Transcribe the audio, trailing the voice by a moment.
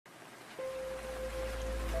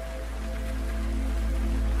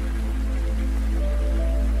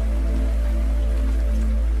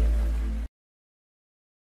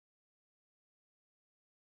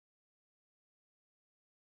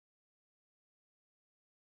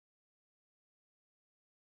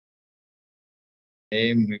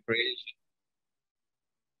name, we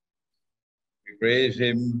praise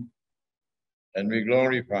him and we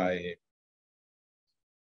glorify him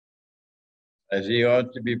as he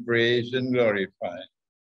ought to be praised and glorified.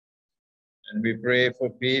 And we pray for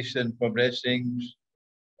peace and for blessings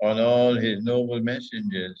on all his noble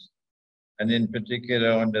messengers, and in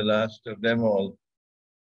particular on the last of them all,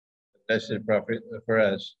 the blessed Prophet for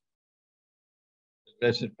us, the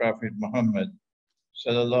blessed Prophet Muhammad,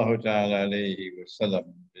 sallallahu ta'ala alayhi wa sallam.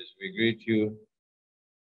 As we greet you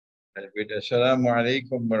with Assalamu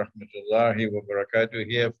alaikum wa rahmatullahi wa barakatuh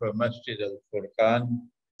here from Masjid al-Furqan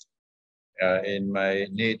in my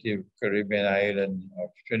native Caribbean island of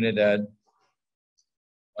Trinidad.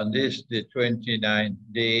 On this, the 29th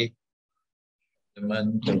day, the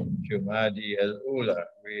month of Jumadi al-Ula,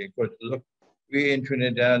 we in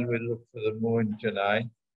Trinidad will look for the moon tonight.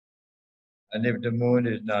 And if the moon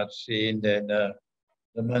is not seen, then the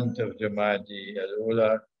month of Jumadi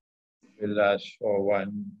al-Ula will last for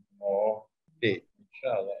one more day,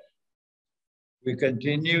 inshallah. We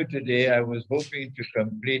continue today. I was hoping to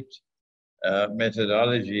complete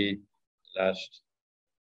methodology the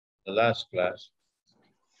last class,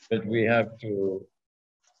 but we have to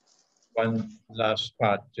one last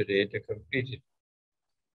part today to complete it.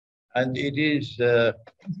 And it is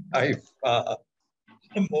by far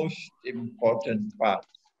the most important part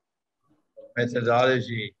of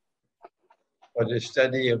methodology for the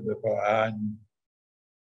study of the Qur'an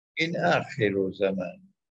in Akhiru Zaman.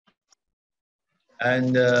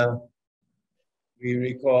 And we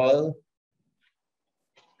recall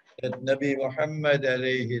that Nabi Muhammad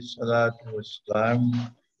alayhi salatu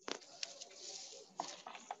wasalam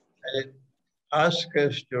asked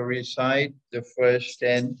us to recite the first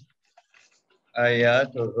 10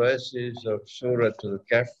 ayat or verses of Surah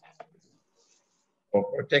Al-Kahf for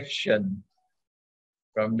protection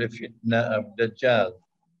from the fitna of Dajjal.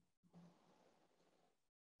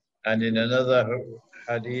 And in another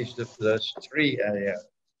hadith, the first 3 ayat.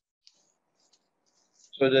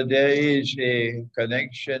 So that there is a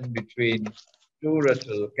connection between Surah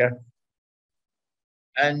Al-Kahf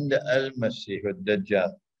and Al-Masih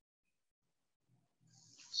al-Dajjal.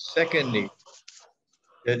 Secondly,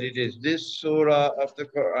 that it is this surah of the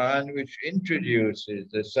Quran which introduces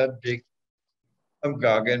the subject of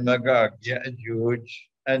Gog and Magog, Ya'juj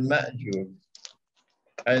and Ma'juj.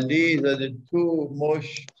 And these are the two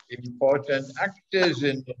most important actors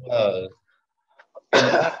in the world in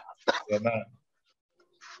Al-Zaman.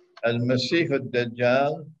 Al-Masih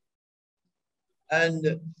al-Dajjal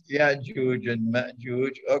and Ya'juj and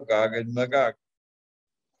Ma'juj, or Gog and Magog.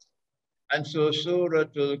 And so Surah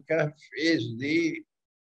Al-Kahf is the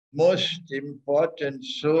most important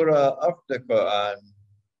surah of the Quran,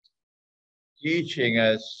 teaching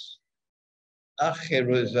us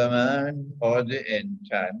Akhiru Zaman, or the end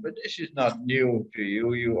time. But this is not new to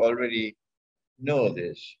you. You already know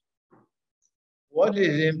this. What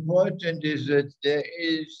is important is that there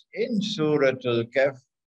is in Surah Al-Kahf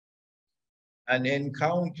an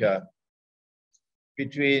encounter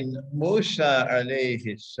between Musa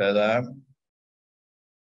alayhi salam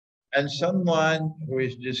and someone who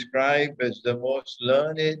is described as the most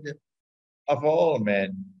learned of all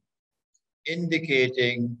men,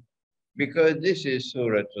 indicating, because this is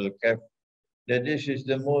Surah Al-Kahf, that this is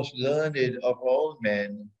the most learned of all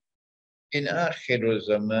men in Akhiru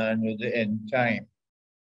Zaman, or the end time.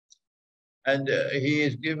 And he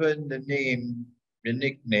is given the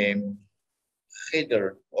nickname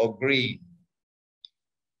Khidr, or green.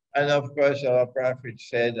 And of course, our Prophet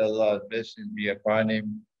said, Allah's blessing be upon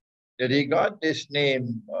him, that he got this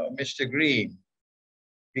name, Mr. Green,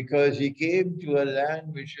 because he came to a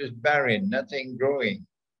land which was barren, nothing growing.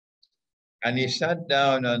 And he sat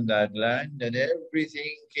down on that land and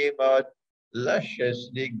everything came out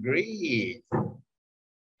lusciously green.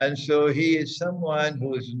 And so he is someone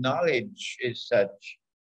whose knowledge is such.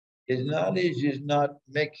 His knowledge is not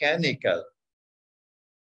mechanical.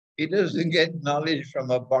 He doesn't get knowledge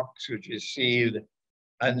from a box which is sealed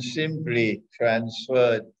and simply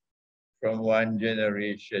transferred from one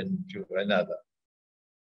generation to another.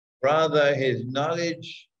 Rather, his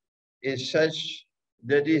knowledge is such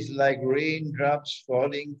that it's like raindrops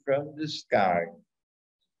falling from the sky.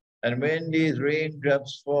 And when these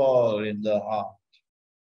raindrops fall in the heart,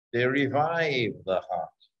 they revive the heart.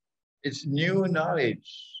 It's new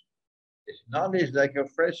knowledge. It's knowledge like a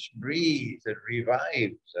fresh breeze that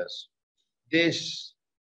revives us. This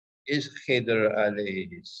is Khidr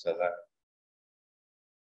alayhi salam.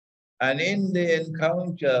 And in the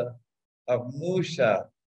encounter of Musa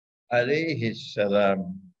alayhi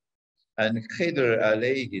salam and Khidr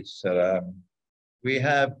alayhi salam, we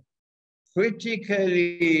have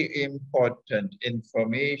critically important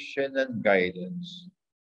information and guidance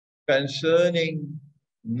concerning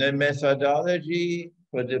the methodology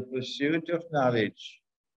for the pursuit of knowledge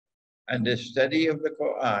and the study of the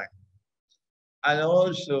Qur'an, and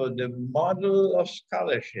also the model of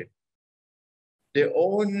scholarship, the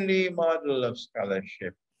only model of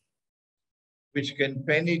scholarship which can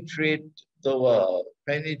penetrate the world,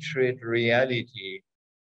 penetrate reality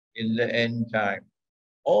in the end time.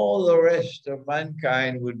 All the rest of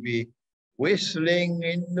mankind would be whistling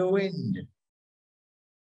in the wind.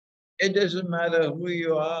 It doesn't matter who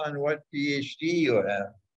you are and what PhD you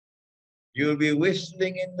have. You'll be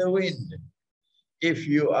whistling in the wind if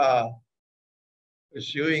you are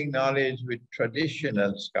pursuing knowledge with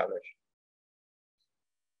traditional scholarship.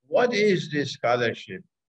 What is this scholarship?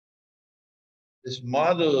 This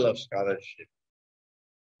model of scholarship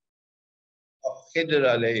of Khidr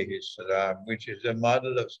alayhi salam, which is a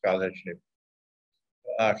model of scholarship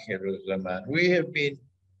for Akhirul Zaman. We have been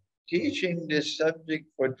teaching this subject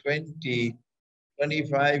for 20,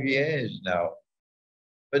 25 years now,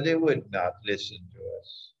 but they would not listen to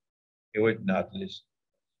us. They would not listen.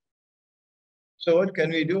 So what can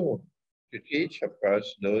we do to teach, of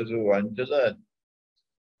course, those who want to learn?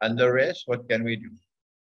 And the rest, what can we do?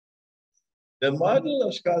 The model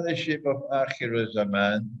of scholarship of Akhirul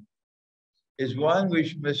Zaman is one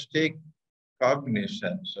which must take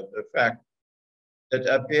cognizance of the fact that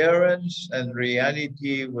appearance and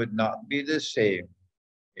reality would not be the same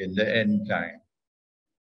in the end time.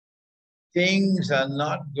 Things are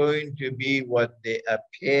not going to be what they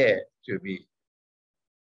appear to be.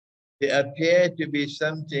 They appear to be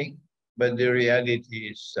something, but the reality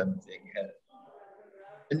is something else.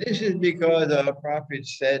 And this is because our Prophet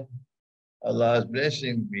said, Allah's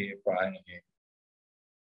blessing be upon him,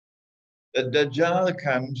 that Dajjal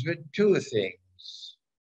comes with two things.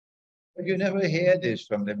 But you never hear this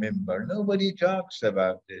from the mimbar. Nobody talks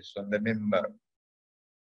about this from the mimbar.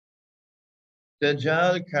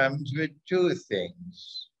 Dajjal comes with two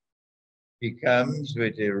things. He comes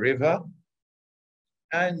with a river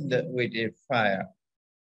and with a fire.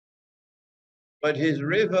 But his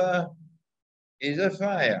river is a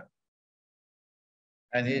fire,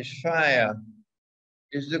 and his fire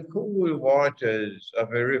is the cool waters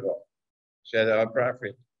of a river, said our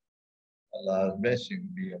Prophet. Allah's blessing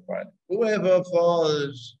be upon him. Whoever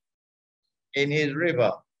falls in his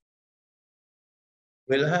river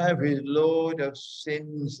will have his load of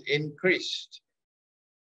sins increased.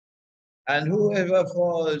 And whoever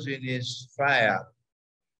falls in his fire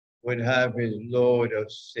would have his load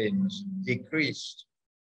of sins decreased,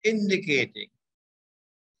 indicating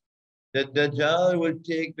that Dajjal will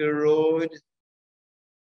take the road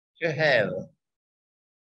to hell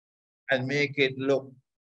and make it look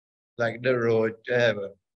like the road to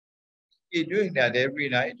heaven. He's doing that every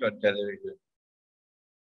night on television.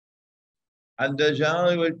 And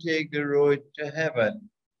Dajjal will take the road to heaven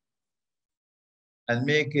and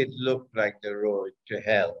make it look like the road to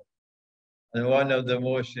hell. And one of the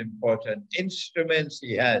most important instruments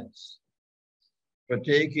he has for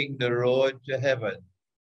taking the road to heaven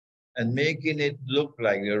and making it look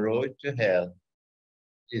like the road to hell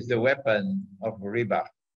is the weapon of riba.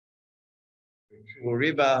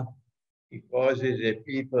 Through riba, he causes a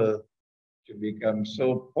people to become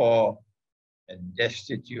so poor and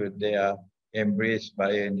destitute they are embraced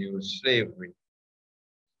by a new slavery.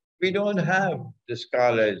 We don't have the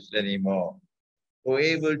scholars anymore who are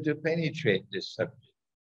able to penetrate this subject.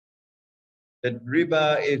 That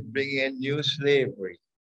riba is bringing a new slavery,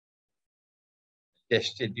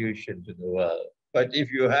 destitution to the world. But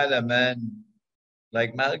if you had a man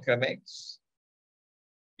like Malcolm X,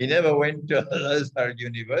 he never went to Al-Azhar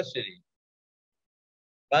University.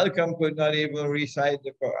 Malcolm could not even recite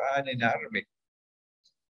the Qur'an in Arabic.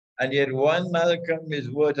 And yet one Malcolm is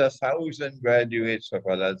worth 1,000 graduates of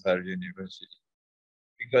Al-Azhar University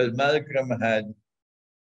because Malcolm had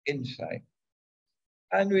insight.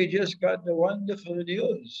 And we just got the wonderful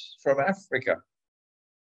news from Africa.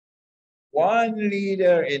 One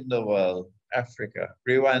leader in the world, Africa,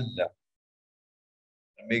 Rwanda.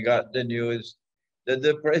 And we got the news that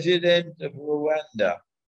the president of Rwanda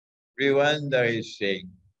is saying,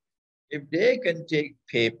 if they can take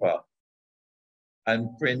paper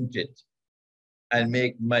and print it and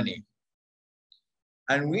make money,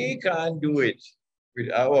 and we can't do it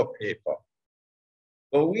with our paper,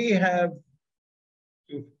 but we have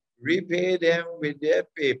to repay them with their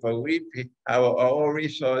paper. We pay our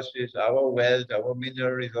resources, our wealth, our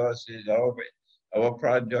mineral resources, our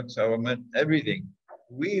products, everything.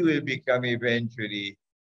 We will become eventually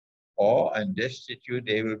poor and destitute.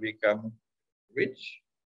 They will become rich.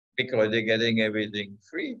 because they're getting everything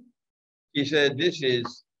free. He said, this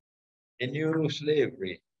is a new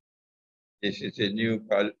slavery. This is a new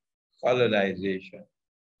colonization.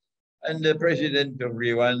 And the president of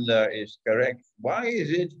Rwanda is correct. Why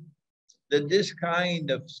is it that this kind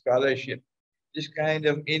of scholarship, this kind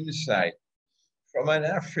of insight from an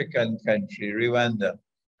African country, Rwanda,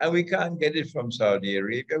 and we can't get it from Saudi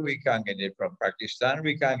Arabia, we can't get it from Pakistan,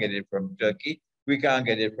 we can't get it from Turkey, we can't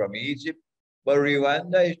get it from Egypt, but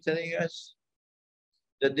Rwanda is telling us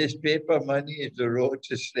that this paper money is the road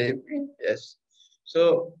to slavery? Yes.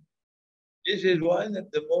 So this is one of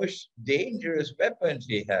the most dangerous weapons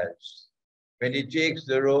he has when he takes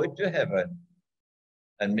the road to heaven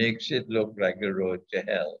and makes it look like the road to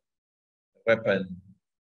hell, the weapon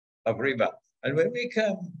of riba. And when we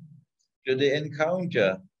come to the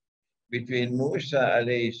encounter between Musa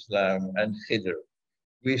alayhi salam and Khidr,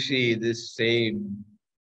 we see this same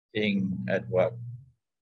thing at work,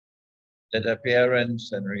 that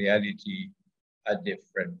appearance and reality are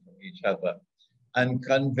different from each other. And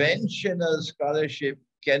conventional scholarship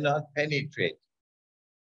cannot penetrate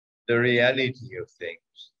the reality of things.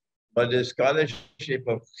 But the scholarship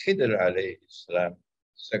of Khidr alayhi salam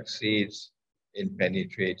succeeds in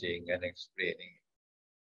penetrating and explaining.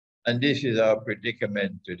 And this is our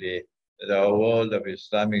predicament today, that our world of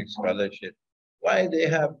Islamic scholarship, why they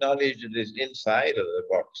have knowledge that is inside of the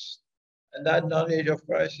box. And that knowledge, of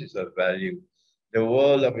course, is of value. The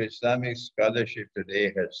world of Islamic scholarship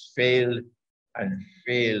today has failed and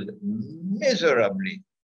failed miserably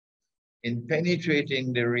in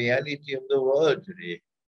penetrating the reality of the world today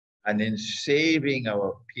and in saving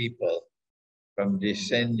our people from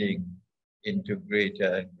descending into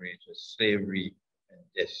greater and greater slavery and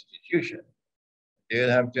destitution. You'll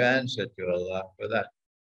have to answer to Allah for that.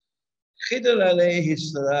 Khidr alayhi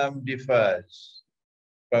salam differs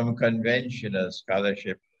from conventional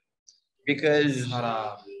scholarship because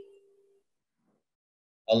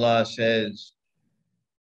Allah says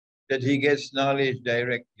that he gets knowledge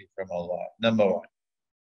directly from Allah. Number one.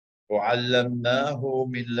 وَعَلَّمْنَاهُ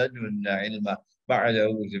مِنْ لَدُنَّا عِلْمًا بَعْدَ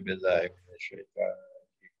أَعُوذُ بِاللَّهِ مِنَ الشَّيْطَانِ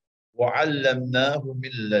الرَّجِيمِ وَعَلَّمْنَاهُ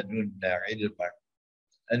مِنْ لَدُنَّا عِلْمًا.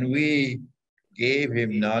 And we gave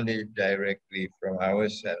him knowledge directly from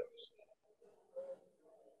ourselves.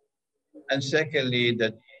 And secondly,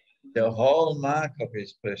 that the hallmark of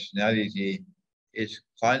his personality is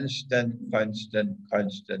constant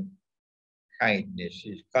kindness.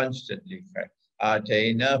 He's constantly kind.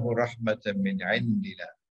 آتَيْنَاهُ رَحْمَةً مِنْ عِنْدِنَا.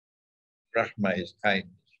 Rahmah is kindness.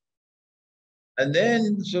 And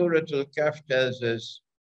then Surah Al-Kahf tells us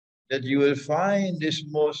that you will find this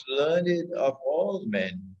most learned of all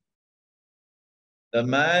men, the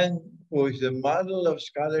man who is the model of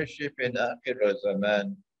scholarship in Akhir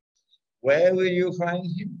Zaman. Where will you find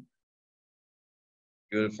him?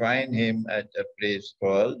 You will find him at a place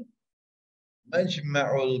called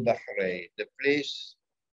Majma'ul Bahrain, the place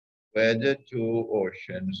where the two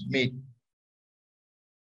oceans meet.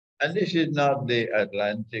 And this is not the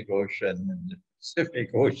Atlantic Ocean and the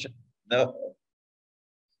Pacific Ocean. No.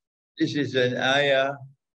 This is an ayah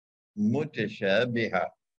mutashabiha,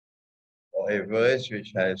 or a verse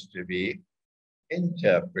which has to be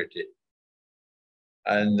interpreted.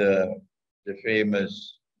 And the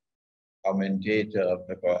famous commentator of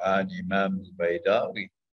the Qur'an, Imam al-Baydawi,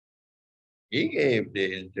 he gave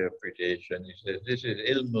the interpretation. He says, this is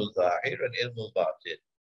ilmul zahir and ilmul batin.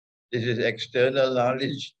 This is external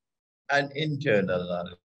knowledge and internal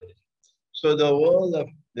knowledge. So the world of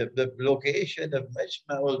the location of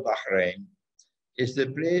Majma'ul Bahrain is the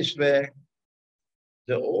place where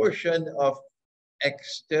the ocean of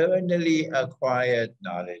externally acquired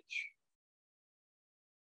knowledge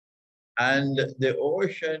and the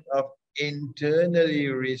ocean of internally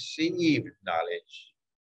received knowledge,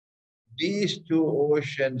 these two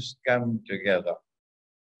oceans come together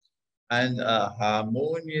and are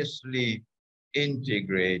harmoniously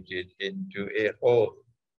integrated into a whole.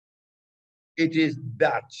 It is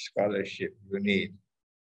that scholarship you need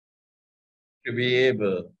to be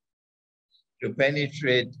able to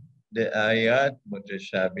penetrate the ayat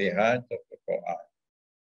mutashabihat of the Quran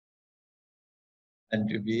and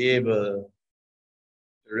to be able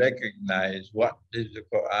to recognize what is the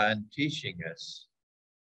Quran teaching us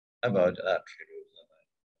about Akhir Zaman.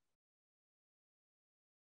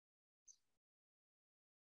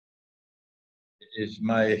 It is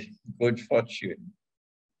my good fortune,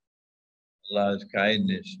 Allah's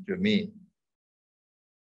kindness to me,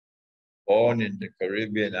 born in the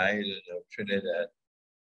Caribbean island of Trinidad,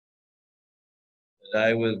 that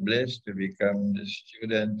I was blessed to become the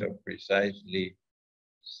student of precisely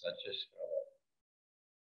such a scholar.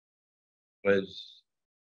 Was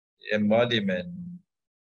embodiment,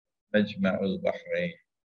 Majma'ul Bahrain,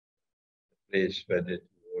 the place where the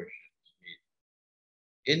two oceans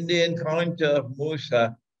meet. In the encounter of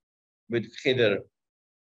Musa with Khidr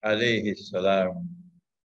alayhi salam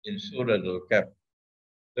in Surah Al-Kahf,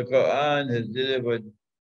 the Quran has delivered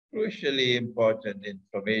crucially important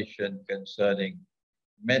information concerning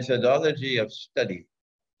methodology of study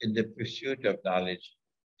in the pursuit of knowledge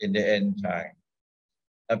in the end time.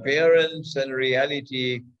 Appearance and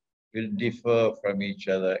reality will differ from each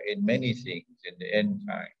other in many things in the end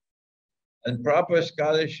time. And proper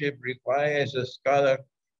scholarship requires a scholar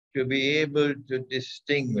to be able to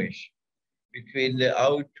distinguish between the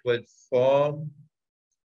outward form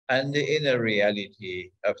and the inner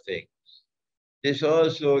reality of things. This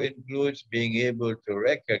also includes being able to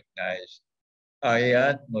recognize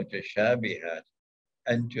ayat mutashabihat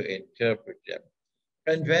and to interpret them.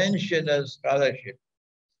 Conventional scholarship,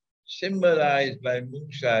 symbolized by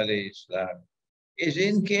Musa alayhi salam, is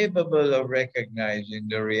incapable of recognizing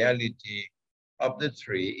the reality of the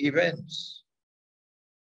three events: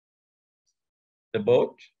 the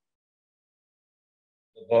boat,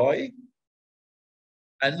 the boy,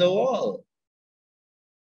 and the wall.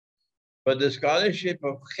 But the scholarship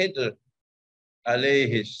of Khidr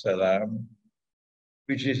alayhi salam,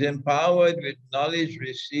 which is empowered with knowledge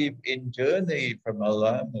received internally from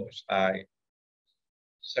Allah Most High,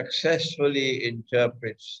 successfully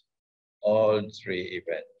interprets all three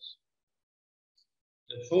events.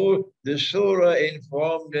 The surah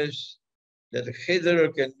informed us that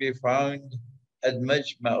Khidr can be found at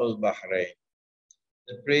Majma'ul Bahrain,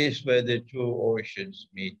 the place where the two oceans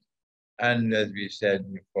meet. And as we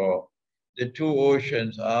said before, the two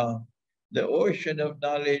oceans are the ocean of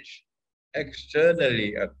knowledge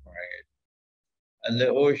externally acquired and the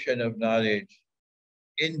ocean of knowledge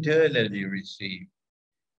internally received.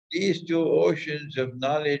 These two oceans of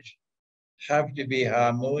knowledge have to be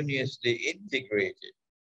harmoniously integrated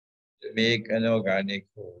to make an organic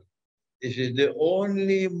whole. This is the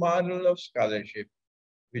only model of scholarship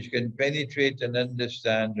which can penetrate and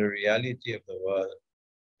understand the reality of the world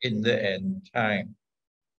in the end time.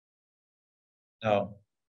 Now,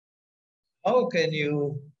 how can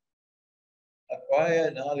you acquire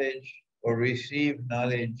knowledge or receive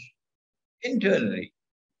knowledge internally?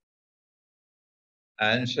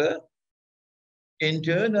 Answer: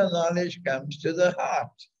 internal knowledge comes to the heart.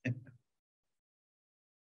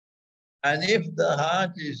 And if the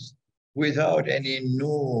heart is without any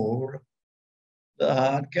nur, the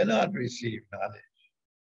heart cannot receive knowledge.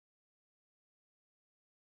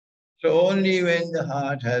 So only when the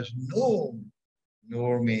heart has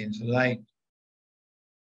nur means light,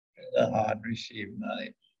 the heart receives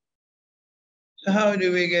knowledge. So how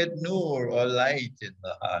do we get nur or light in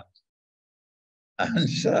the heart?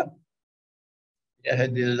 Answer: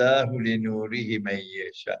 Yahdillahu li nurihi man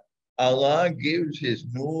yasha. Allah gives His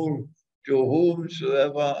nur to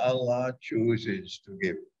whomsoever Allah chooses to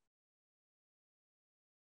give.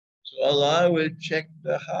 So Allah will check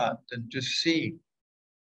the heart and to see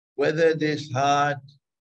whether this heart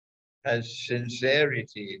has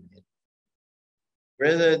sincerity in it,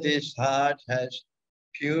 whether this heart has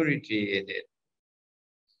purity in it,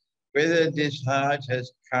 whether this heart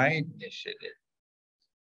has kindness in it,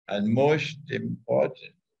 and most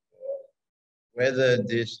important, whether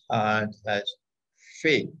this heart has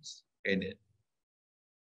faith in it.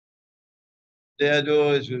 There are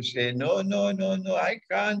those who say, no, I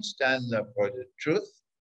can't stand up for the truth.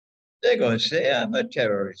 They're going to say I'm a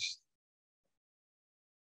terrorist.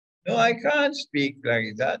 No, I can't speak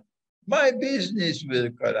like that. My business will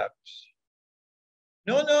collapse.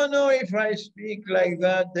 No, if I speak like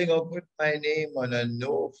that, they're going to put my name on a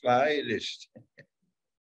no-fly list.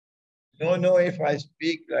 No, if I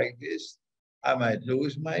speak like this, I might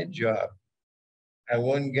lose my job. I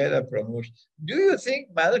won't get a promotion. Do you think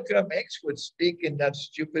Malcolm X would speak in that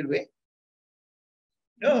stupid way?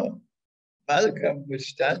 No. Malcolm would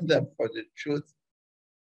stand up for the truth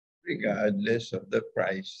regardless of the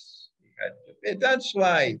price he had to pay. That's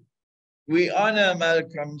why we honor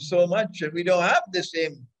Malcolm so much, and we don't have the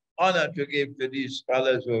same honor to give to these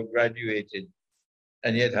scholars who have graduated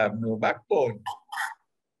and yet have no backbone.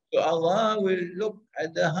 So Allah will look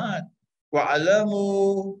at the heart.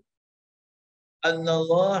 وَعَلَمُوا أَنَّ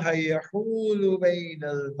اللَّهَ يَحُولُ بَيْنَ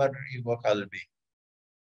الْمَرْءِ وَقَلْبِهِ.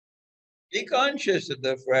 Be conscious of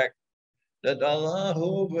the fact that Allah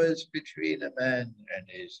hovers between a man and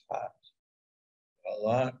his heart.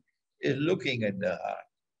 Allah is looking at the heart.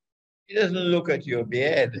 He doesn't look at your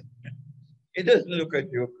beard. He doesn't look at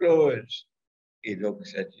your clothes. He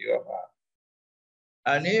looks at your heart.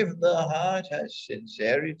 And if the heart has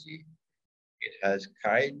sincerity, it has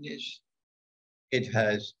kindness, it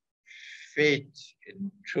has faith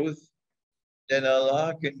in truth, then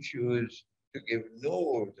Allah can choose to give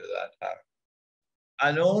nur to that heart.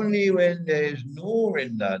 And only when there is nur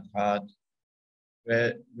in that heart,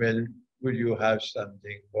 well, will you have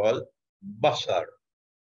something called basar.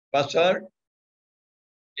 Basar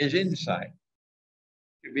is insight,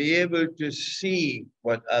 to be able to see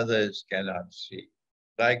what others cannot see.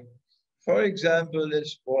 Like, for example,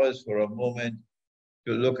 let's pause for a moment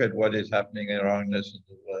to look at what is happening around us in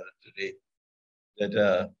the world today.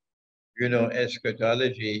 That,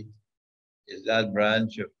 eschatology is that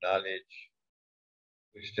branch of knowledge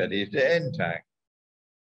which studies the end time.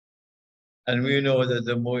 And we know that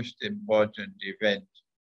the most important event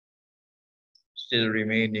still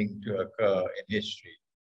remaining to occur in history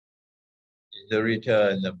is the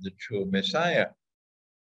return of the true Messiah,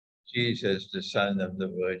 Jesus, the Son of the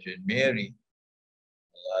Virgin Mary.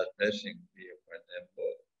 Allah's blessing be upon them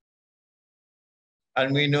both.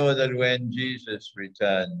 And we know that when Jesus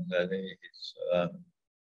returns,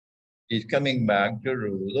 he's coming back to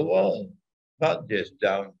rule the world, not just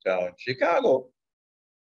downtown Chicago.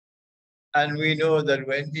 And we know that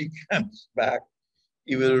when he comes back,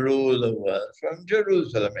 he will rule the world from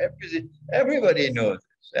Jerusalem. Everybody knows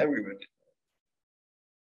this. Everybody knows.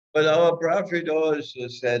 But our Prophet also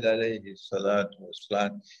said, alayhi salatu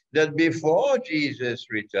wasalam, that before Jesus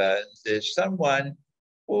returns, there's someone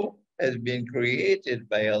who has been created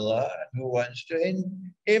by Allah and who wants to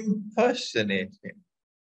impersonate him.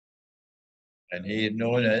 And he is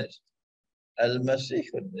known as Al-Masih.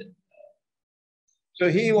 So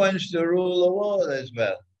he wants to rule the world as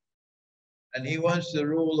well. And he wants to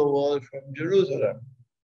rule the world from Jerusalem.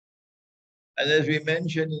 And as we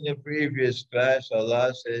mentioned in the previous class,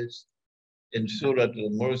 Allah says in Surah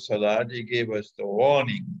Al-Mursalat, He gave us the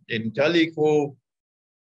warning, Intaliku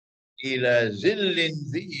ila zillin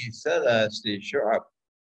zi salasti shu'ab.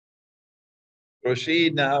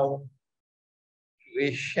 Proceed now to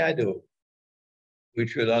a shadow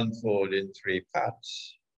which will unfold in three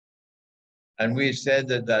parts. And we said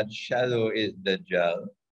that that shadow is Dajjal.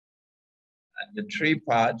 And the three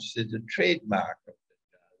parts is the trademark of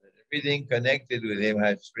Dajjal. That everything connected with him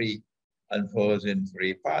unfolds in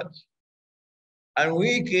three parts. And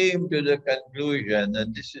we came to the conclusion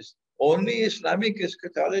that this is only Islamic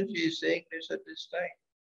eschatology is saying this at this time.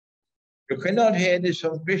 You cannot hear this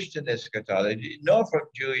from Christian eschatology, nor from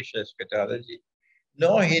Jewish eschatology,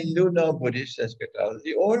 nor Hindu, nor Buddhist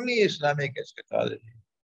eschatology, only Islamic eschatology.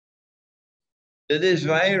 That this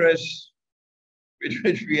virus with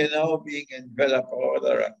which we are now being enveloped all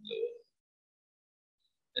around the world,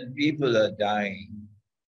 and people are dying.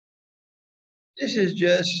 This is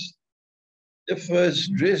just the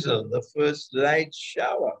first drizzle, the first light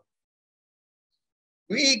shower.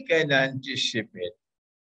 We can anticipate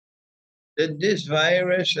that this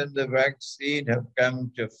virus and the vaccine have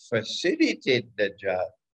come to facilitate the job,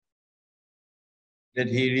 that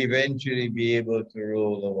he'll eventually be able to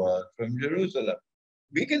rule the world from Jerusalem.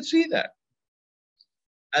 We can see that.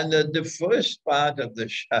 And that the first part of the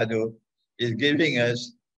shadow is giving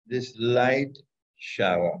us this light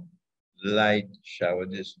shower,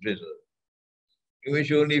 this drizzle, in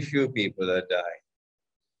which only few people are dying.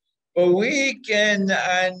 But we can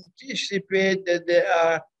anticipate that there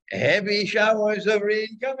are heavy showers of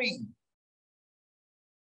rain coming.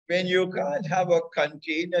 When you can't have a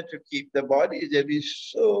container to keep the bodies, there'll be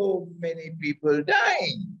so many people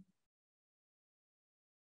dying.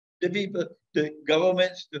 The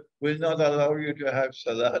governments will not allow you to have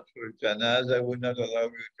Salatul Janazah, will not allow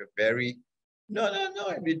you to bury. No,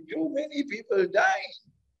 it'll be too many people dying.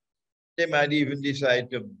 They might even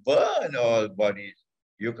decide to burn all bodies.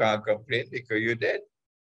 You can't complain because you're dead.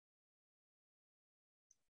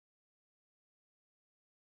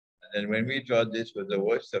 And when we thought this was the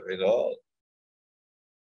worst of it all,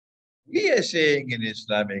 we are saying in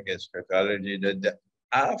Islamic eschatology that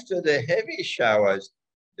after the heavy showers,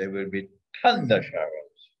 there will be thunder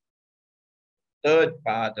showers. Third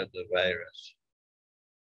part of the virus.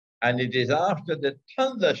 And it is after the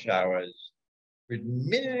thunder showers with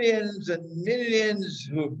millions and millions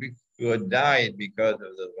who have died because of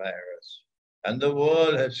the virus. And the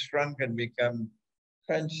world has shrunk and become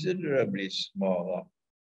considerably smaller.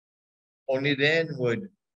 Only then would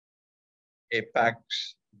a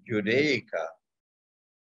Pax Judaica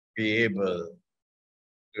be able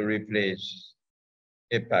to replace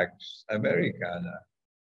a Pax Americana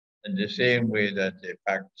in the same way that the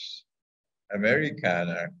Pax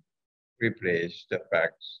Americana replaced the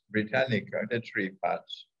Pax Britannica, the three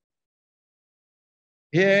parts.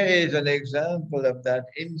 Here is an example of that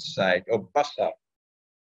insight of basar,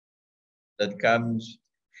 that comes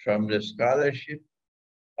from the scholarship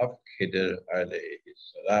of Khidr alayhi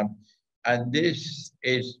salam. And this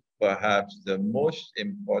is perhaps the most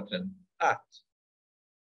important part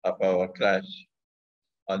of our class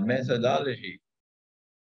on methodology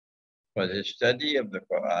for the study of the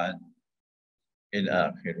Quran in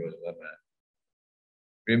Akhirul Zaman.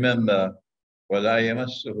 Remember, وَلَا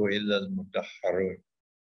يَمَسُّهُ إِلَّا الْمُطَهَّرُونَ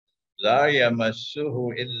لَا يَمَسُّهُ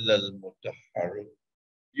إِلَّا الْمُطَهَّرُونَ.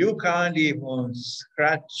 You can't even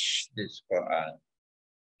scratch this Quran.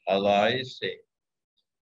 Allah is saying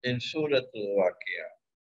in Surah Al-Waqiyah,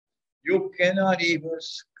 you cannot even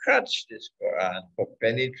scratch this Quran for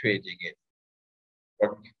penetrating it,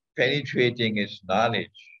 for penetrating its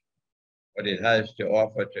knowledge, what it has to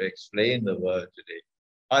offer to explain the world today,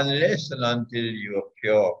 unless and until you are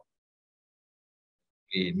pure,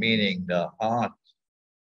 meaning the heart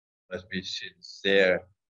must be sincere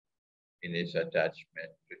in its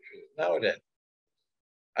attachment to truth. Now then,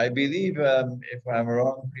 I believe, if I'm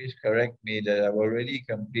wrong, please correct me, that I've already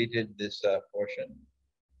completed this portion.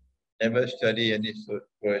 Never study any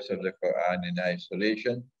verse of the Quran in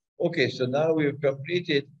isolation. Okay, so now we've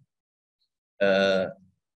completed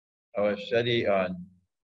our study on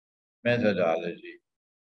methodology.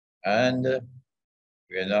 And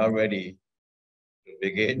we are now ready to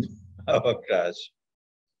begin our class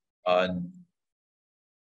on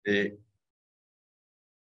the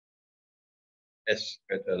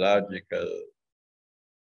eschatological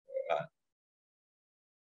Quran.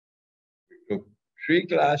 We took 3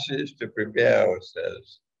 classes to prepare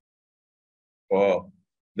ourselves for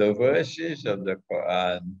the verses of the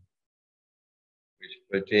Quran which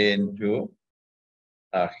pertain to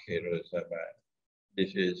Akhirul Zaman.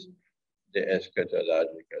 This is the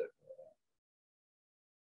eschatological Quran.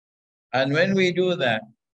 And when we do that,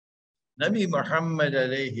 Nabi Muhammad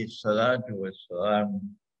alayhi salatu wassalam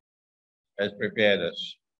has prepared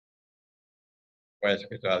us for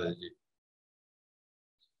eschatology,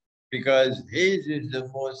 because his is the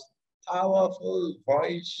most powerful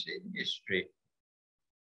voice in history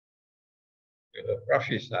to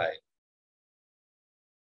prophesy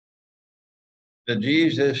that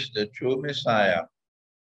Jesus, the true Messiah,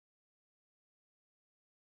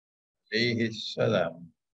 alayhi salam,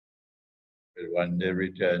 will one day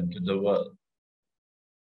return to the world.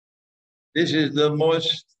 This is the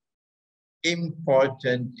most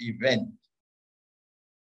important event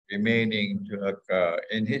remaining to occur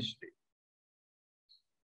in history.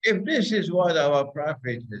 If this is what our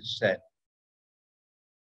prophet has said,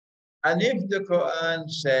 and if the Quran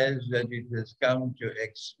says that it has come to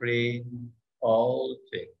explain all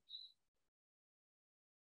things,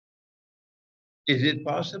 is it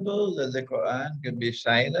possible that the Quran can be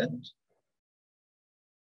silent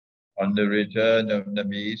on the return of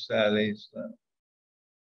Nabi Isa alayhi salam?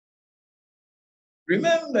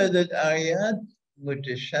 Remember that ayat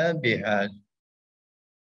mutashabihat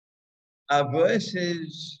are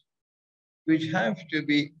verses which have to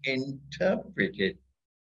be interpreted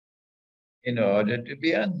in order to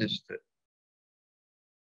be understood.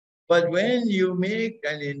 But when you make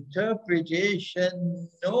an interpretation,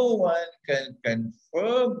 no one can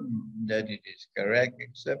confirm that it is correct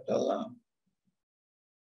except Allah.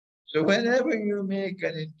 So whenever you make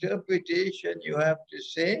an interpretation, you have to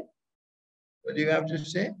say, what do you have to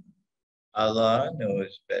say? Allah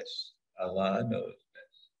knows best. Allah knows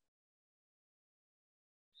best.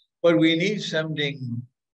 But we need something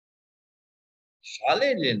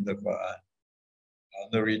solid in the Quran on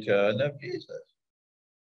the return of Jesus.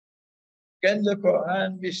 Can the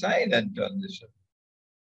Quran be silent on this,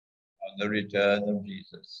 on the return of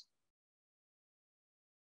Jesus?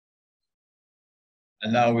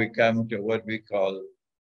 And now we come to what we call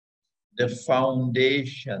the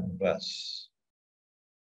foundation verse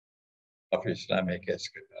of Islamic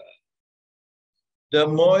eschatology. The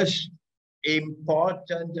most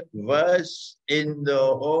important verse in the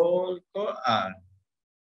whole Quran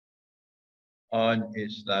on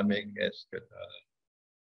Islamic eschatology.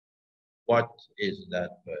 What is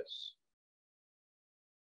that verse?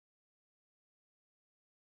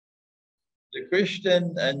 The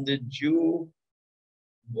Christian and the Jew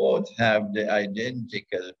both have the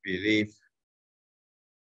identical belief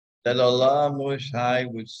that Allah Most High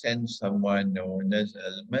would send someone known as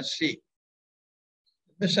Al-Masih,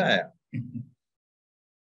 the Messiah.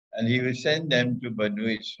 And he will send them to Banu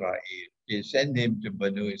Israel. He'll send him to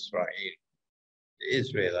Banu Israel, the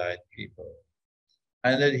Israelite people.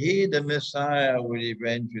 And that he, the Messiah, will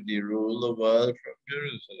eventually rule the world from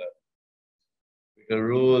Jerusalem, with a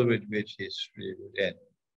rule with which history would end.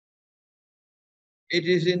 It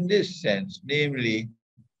is in this sense, namely,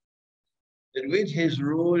 that with his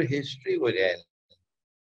rule, history would end.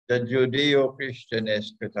 The Judeo-Christian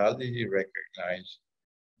eschatology recognized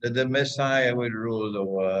that the Messiah would rule the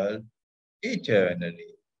world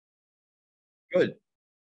eternally. Good.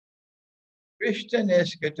 Christian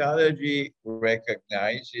eschatology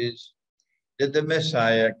recognizes that the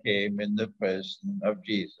Messiah came in the person of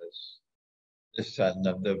Jesus, the son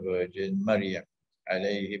of the Virgin Maria,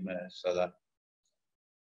 alayhi salam.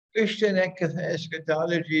 Christian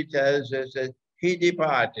eschatology tells us that he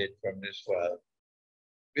departed from this world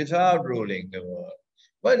without ruling the world,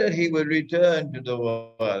 but that he will return to the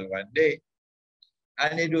world one day,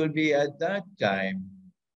 and it will be at that time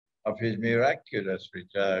of his miraculous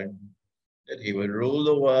return that he will rule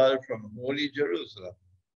the world from holy Jerusalem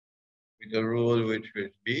with a rule which will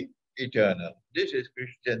be eternal. This is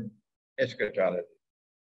Christian eschatology.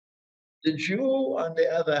 The Jew, on the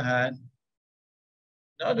other hand,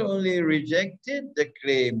 not only rejected the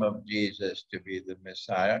claim of Jesus to be the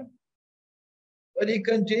Messiah, but he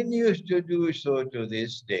continues to do so to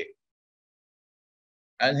this day.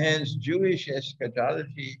 And hence, Jewish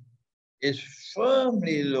eschatology is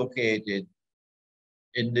firmly located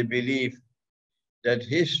in the belief that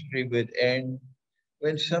history would end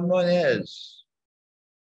when someone else,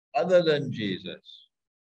 other than Jesus,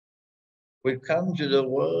 would come to the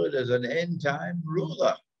world as an end-time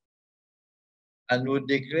ruler and would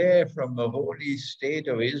declare from the holy state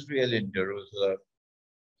of Israel in Jerusalem,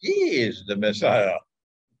 he is the Messiah.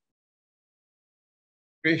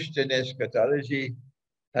 Christian eschatology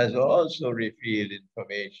has also revealed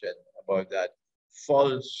information about that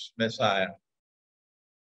false Messiah,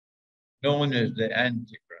 known as the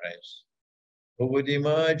Antichrist, who would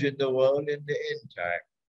emerge in the world in the end time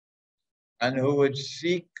and who would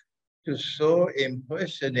seek to so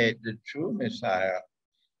impersonate the true Messiah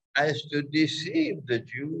as to deceive the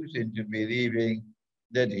Jews into believing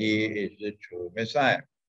that he is the true Messiah.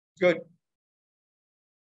 Good.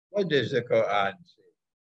 What does the Quran say?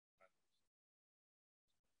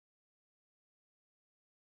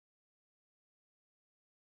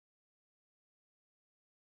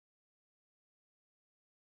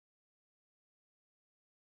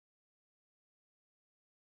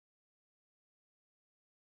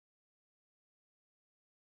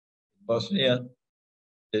 Bosnia,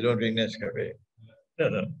 they don't drink Nescafe. No,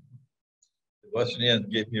 no. The Bosnians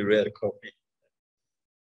give me rare coffee.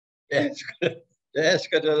 Yes. The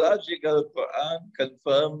eschatological Quran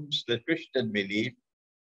confirms the Christian belief,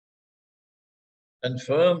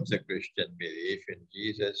 confirms the Christian belief in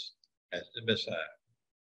Jesus as the Messiah.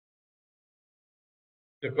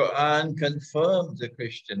 The Quran confirms the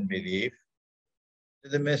Christian belief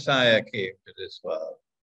that the Messiah came to this world,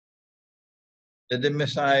 that the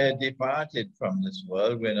Messiah departed from this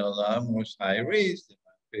world when Allah Most High raised him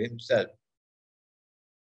to himself.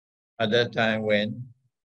 At that time when,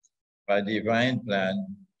 by divine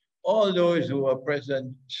plan, all those who were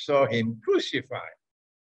present saw him crucified,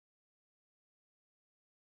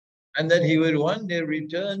 and that he would one day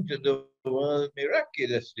return to the world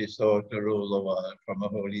miraculously so to rule the world from a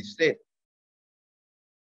holy state,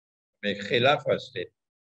 a Khilafah state,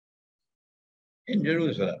 in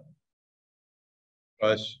Jerusalem.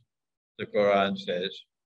 Because the Quran says,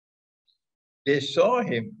 they saw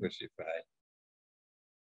him crucified,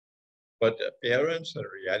 but appearance and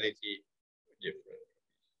reality were different.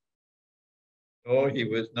 No, he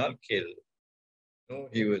was not killed. No,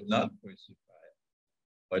 he was not crucified.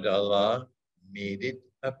 But Allah made it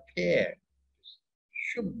appear.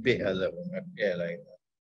 Should be appear like that.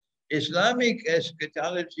 Islamic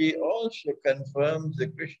eschatology also confirms the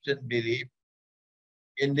Christian belief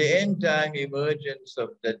in the end time emergence of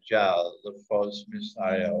Dajjal, the false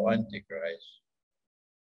Messiah or Antichrist,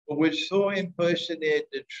 who would so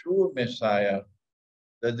impersonate the true Messiah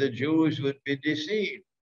that the Jews would be deceived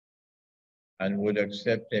and would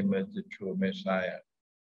accept him as the true Messiah.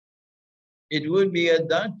 It would be at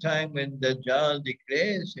that time when Dajjal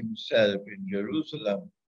declares himself in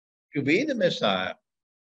Jerusalem to be the Messiah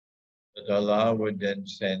that Allah would then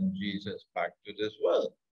send Jesus back to this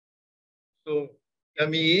world. So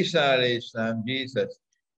Nabi Isa alayhi salam, Jesus,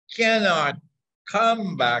 cannot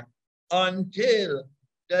come back until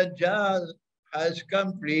Dajjal has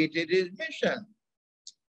completed his mission.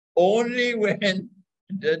 Only when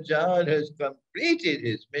Dajjal has completed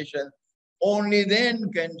his mission, only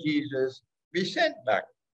then can Jesus be sent back.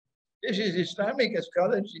 This is Islamic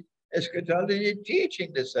eschatology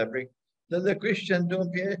teaching the subject that the Christians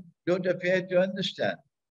don't appear to understand.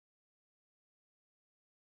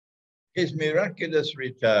 His miraculous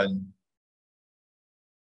return,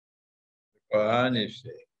 the Quran is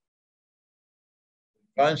saying,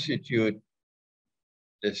 constitute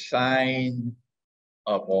the sign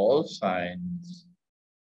of all signs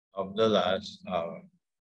of the last hour.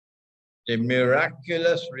 The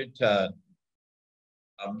miraculous return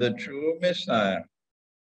of the true Messiah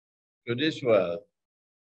to this world,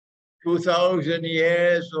 2,000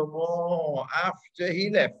 years or more after he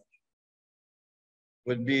left,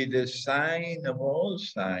 would be the sign of all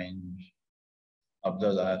signs of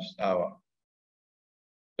the last hour.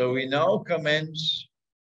 So we now commence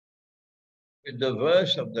with the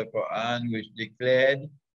verse of the Qur'an which declared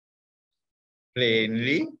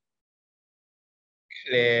plainly,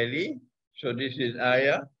 clearly. So this is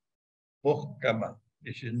ayah muhkama.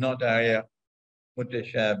 This is not ayah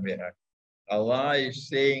mutashabihah. Allah is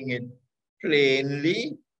saying it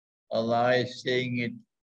plainly. Allah is saying it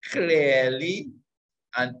clearly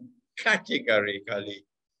and categorically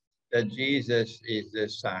that Jesus is the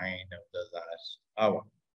sign of the last hour.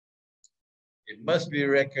 It must be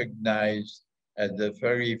recognized as the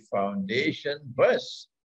very foundation verse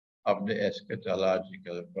of the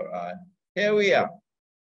eschatological Quran. Here we are.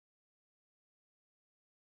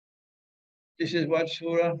 This is what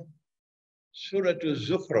Surah to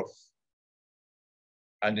Zukhruf,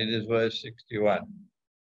 and it is verse 61.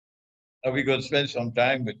 Now we're going to spend some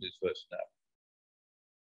time with this verse now.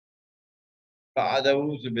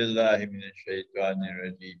 فَأَعُوذُ بِاللَّهِ مِنَ الشَّيْطَانِ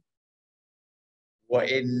الرَّجِيمِ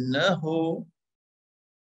وَإِنَّهُ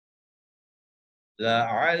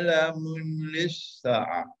لَعَلَمٌ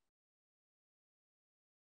لِلسَّاعَةِ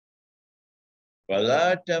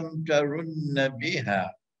فَلَا تَمْتَرُنَّ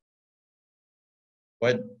بِهَا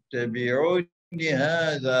وَاتَّبِعُونِ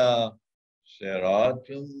هَذَا صِرَاطٌ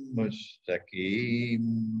مُسْتَقِيمٌ.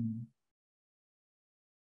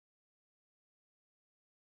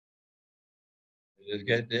 Let's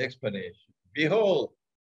get the explanation. Behold,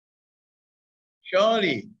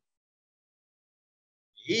 surely,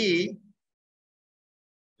 he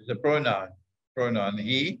is a pronoun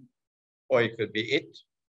he, or it could be it.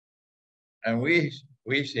 And we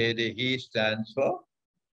say that he stands for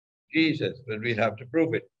Jesus, but we have to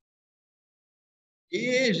prove it. He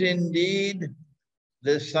is indeed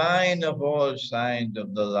the sign of all signs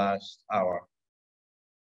of the last hour.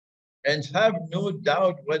 And have no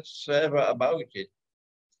doubt whatsoever about it.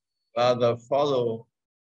 Rather follow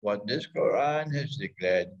what this Quran has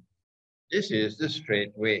declared. This is the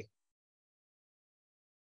straight way.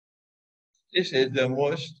 This is the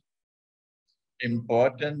most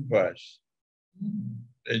important verse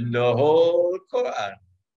in the whole Quran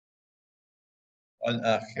on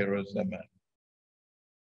Akhir Zaman.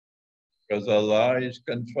 Because Allah is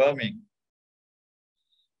confirming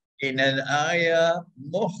in an ayah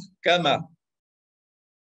muhkama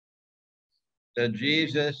that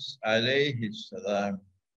Jesus alayhi salam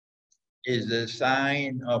is the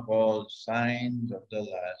sign of all signs of the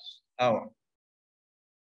last hour.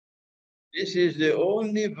 This is the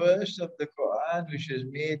only verse of the Quran which has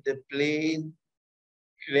made the plain,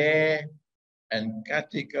 clear, and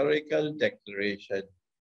categorical declaration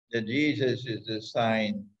that Jesus is the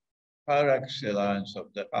sign par excellence of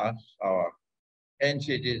the last hour. Hence,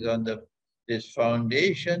 it is on this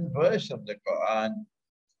foundation verse of the Quran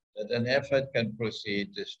that an effort can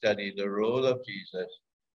proceed to study the role of Jesus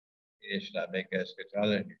in Islamic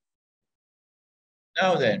eschatology.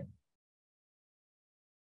 Now then,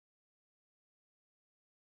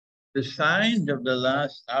 the signs of the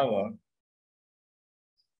last hour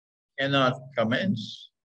cannot commence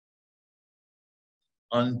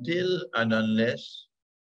until and unless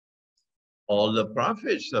all the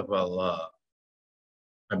prophets of Allah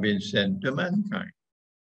have been sent to mankind.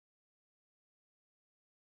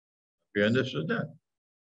 You understood that?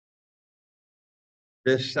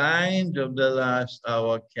 The signs of the last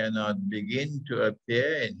hour cannot begin to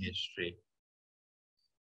appear in history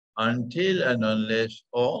until and unless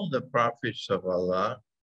all the prophets of Allah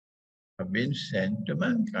have been sent to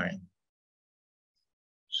mankind.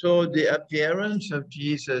 So the appearance of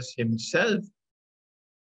Jesus himself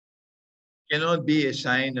cannot be a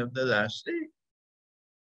sign of the last day.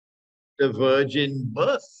 The virgin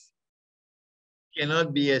birth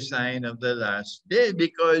cannot be a sign of the last day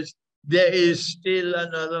because there is still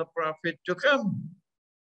another prophet to come.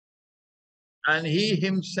 And he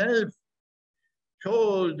himself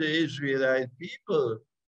told the Israelite people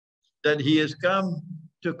that he has come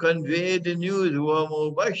to convey the news,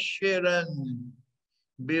 وَمُبَشِّرًا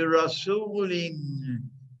بِرَسُولٍ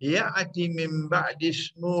يَأْتِ مِنْ بَعْدِ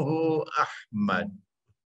اسْمُهُ أَحْمَدٍ.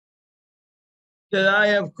 That I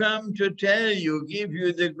have come to tell you, give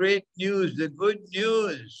you the great news, the good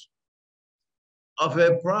news of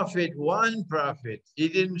a prophet, one prophet. He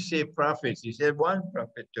didn't say prophets, he said one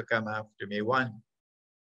prophet to come after me, one,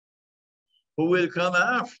 who will come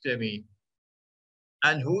after me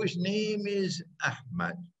and whose name is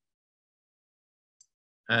Ahmad.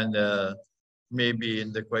 And maybe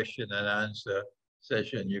in the question and answer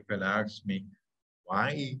session, you can ask me,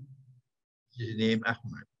 why his name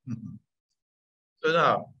Ahmad? So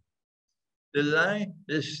now,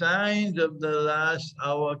 the signs of the last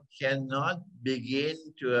hour cannot begin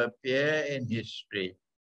to appear in history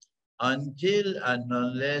until and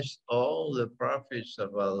unless all the prophets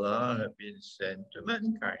of Allah have been sent to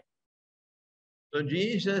mankind. So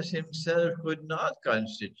Jesus himself could not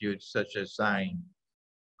constitute such a sign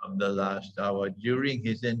of the last hour during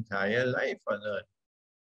his entire life on earth,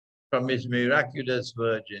 from his miraculous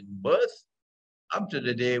virgin birth up to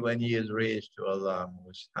the day when he is raised to Allah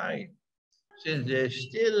Most High, since there's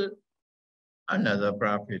still another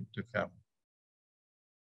prophet to come.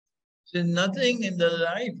 Since nothing in the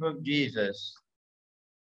life of Jesus,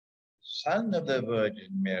 son of the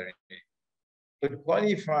Virgin Mary, could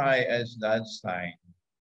qualify as that sign,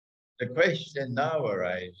 the question now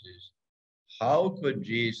arises, how could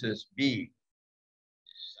Jesus be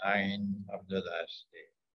the sign of the last day?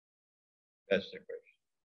 That's the question.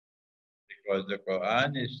 Because the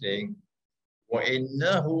Quran is saying,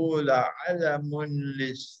 وَإِنَّهُ لَعَلَمٌ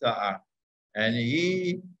لِلسَّاعَةِ, and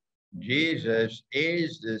he, Jesus,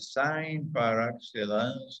 is the sign par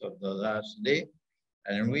excellence of the last day.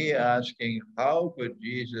 And we are asking, how could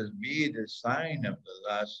Jesus be the sign of the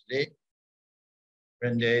last day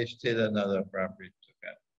when there is still another prophet to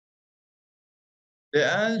come? The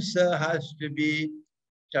answer has to be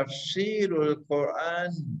Tafsirul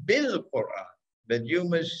Quran bil Quran, that you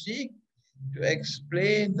must seek to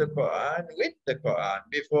explain the Quran with the Quran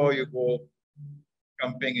before you go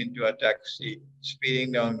jumping into a taxi,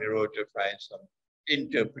 speeding down the road to find some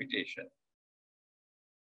interpretation.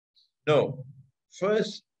 No,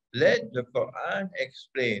 first let the Quran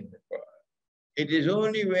explain the Quran. It is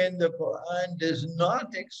only when the Quran does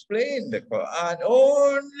not explain the Quran,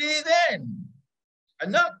 only then,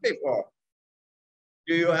 and not before,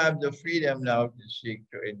 do you have the freedom now to seek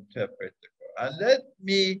to interpret the Quran. Let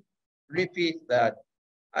me repeat that.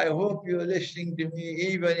 I hope you're listening to me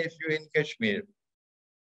even if you're in Kashmir.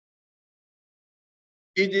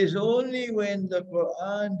 It is only when the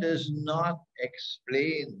Quran does not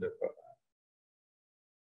explain the Quran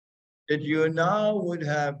that you now would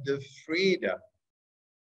have the freedom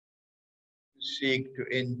to seek to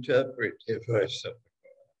interpret a verse of the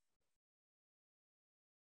Quran.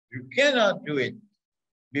 You cannot do it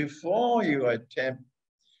before you attempt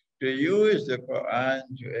to use the Quran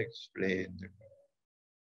to explain the Quran.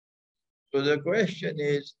 So the question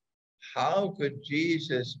is, how could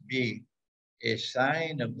Jesus be a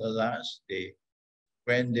sign of the last day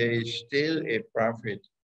when there is still a prophet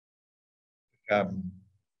to come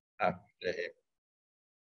after him?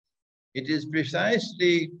 It is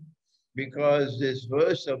precisely because this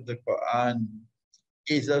verse of the Quran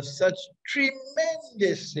is of such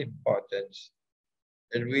tremendous importance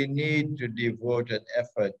that we need to devote an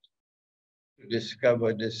effort to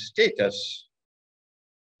discover the status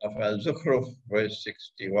of Al-Zukhruf, verse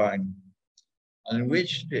 61, on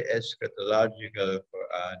which the eschatological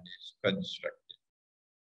Quran is constructed.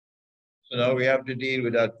 So now we have to deal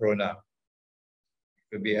with that pronoun.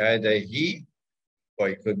 It could be either he or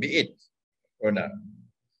it could be it, pronoun.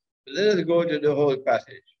 So let us go to the whole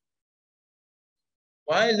passage.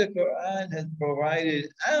 While the Quran has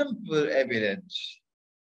provided ample evidence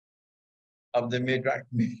of the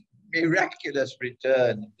miraculous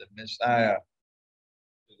return of the Messiah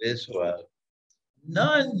to this world,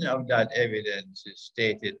 none of that evidence is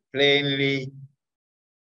stated plainly,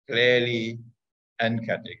 clearly, and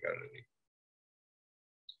categorically.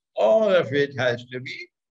 All of it has to be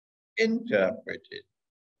interpreted.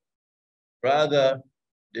 Rather,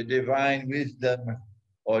 the divine wisdom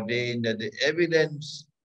ordained that the evidence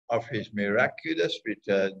of his miraculous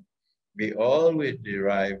return be always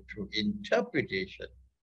derived through interpretation.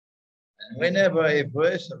 And whenever a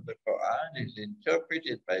verse of the Quran is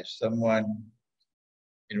interpreted by someone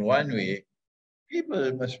in one way,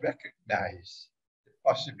 people must recognize the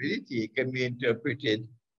possibility it can be interpreted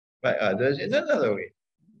by others in another way.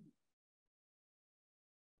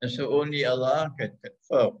 And so only Allah can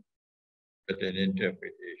confirm that an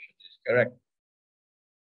interpretation is correct.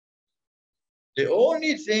 The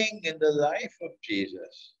only thing in the life of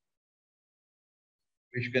Jesus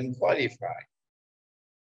which can qualify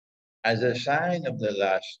as a sign of the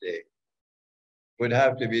last day would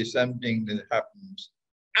have to be something that happens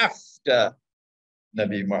after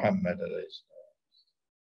Nabi Muhammad,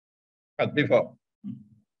 not before.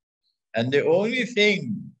 And the only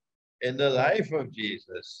thing in the life of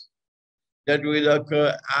Jesus that will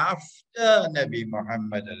occur after Nabi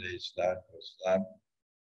Muhammad والسلام,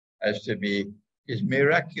 has to be his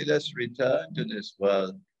miraculous return to this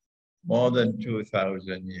world more than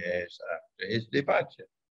 2,000 years after his departure.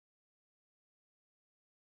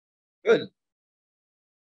 Good.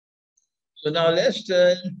 So now let's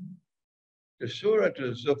turn to Surah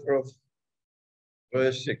Al-Zukhruf,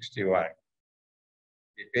 verse 61.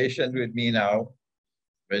 Be patient with me now.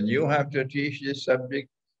 When you have to teach this subject,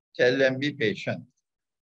 tell them be patient.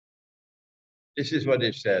 This is what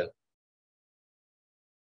it says.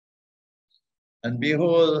 And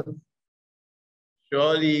behold,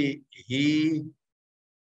 surely he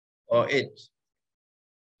or it is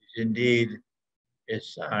indeed a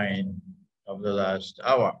sign of the last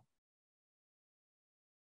hour.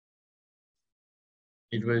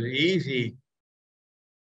 It was easy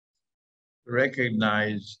to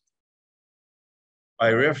recognize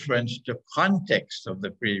by reference to context of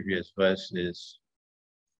the previous verses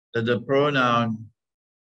that the pronoun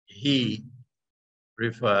he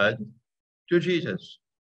referred to Jesus.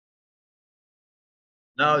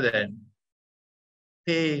 Now then,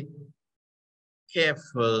 pay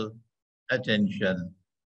careful attention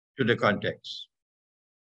to the context.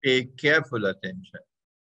 Pay careful attention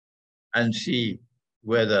and see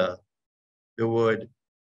whether the word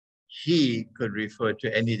he could refer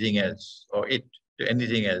to anything else or it to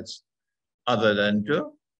anything else other than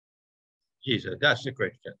to Jesus. That's the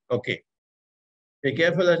question. Okay. Pay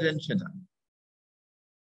careful attention now.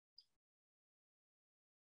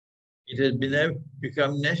 It has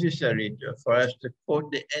become necessary for us to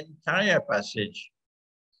quote the entire passage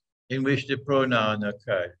in which the pronoun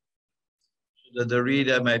occurred, so that the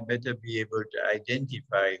reader might better be able to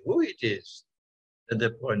identify who it is that the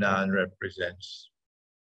pronoun represents.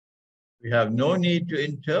 We have no need to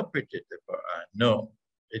interpret it, the Quran. No,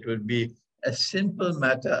 it would be a simple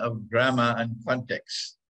matter of grammar and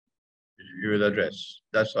context you will address.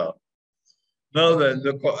 That's all. Now then,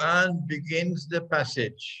 the Quran begins the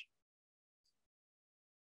passage,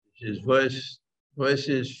 which is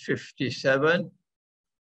verses 57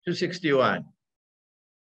 to 61,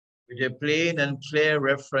 with a plain and clear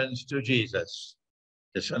reference to Jesus,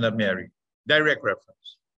 the son of Mary, direct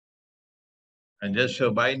reference. And just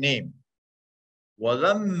so by name.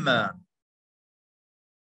 وَلَمَّا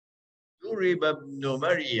ضُرِبَ ابْنُ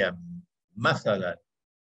مَرْيَمَ مَثَلًا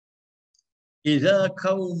إِذَا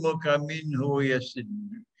قَوْمُكَ مِنْهُ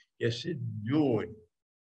يَصِدُّونَ.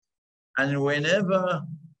 And whenever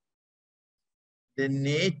the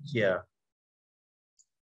nature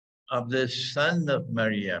of the son of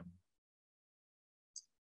Maryam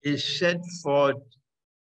is set forth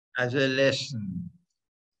as a lesson,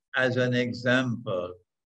 as an example,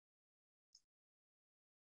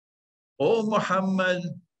 O Muhammad,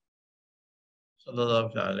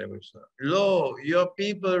 sallallahu alaihi wasallam, lo, your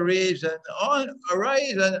people arise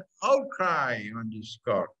an outcry on this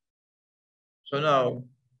score. So now,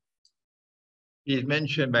 he's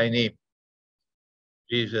mentioned by name,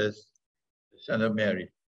 Jesus, the son of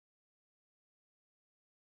Mary.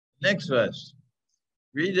 Next verse.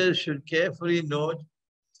 Readers should carefully note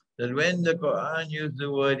that when the Quran used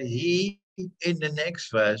the word he in the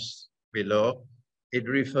next verse below, it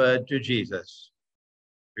referred to Jesus.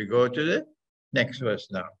 We go to the next verse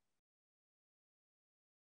now.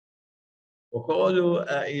 وَقَالُوا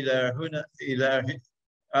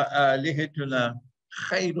آلِهَتُنَا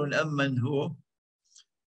خَيْرٌ أَمْ مَنْ هُوَ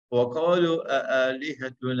وَقَالُوا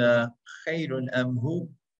آلِهَتُنَا خَيْرٌ أَمْ هُوَ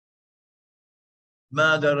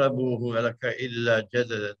مَا ضَرَبُوهُ لَكَ إِلَّا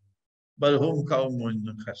جَدَلًا بَلْ هُمْ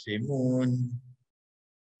قَوْمٌ خَصِمُونَ.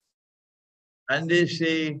 And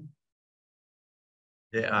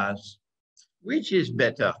they ask, which is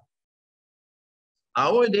better,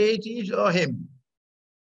 our deities or him?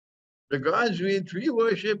 The gods which we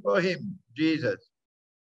worship or him, Jesus?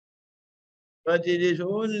 But it is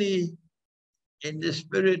only in the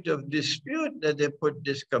spirit of dispute that they put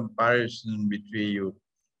this comparison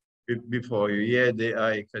before you. Here they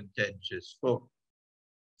are a contentious folk.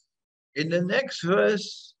 In the next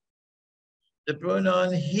verse, the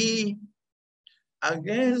pronoun he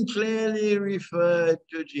again clearly referred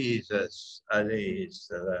to Jesus, alayhi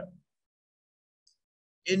salam.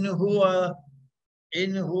 In huwa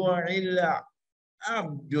illa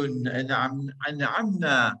abdun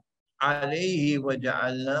an'amna alayhi wa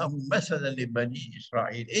ja'alnahu masalan li bani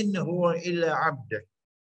Israel. In huwa illa abd.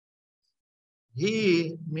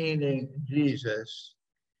 He, meaning Jesus,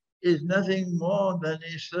 is nothing more than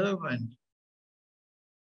a servant.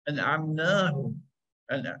 An'amnahu,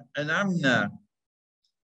 an'amna,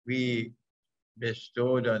 we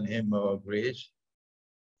bestowed on him our grace.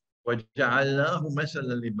 وَجَعَلْنَاهُ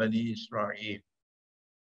مَثَلًا لِبَنِي إِسْرَائِيلَ.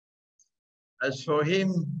 As for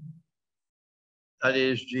him, that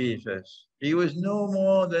is Jesus, he was no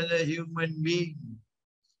more than a human being,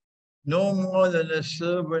 no more than a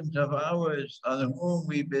servant of ours on whom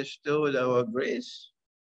we bestowed our grace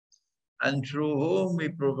and through whom we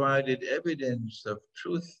provided evidence of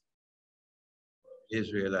truth for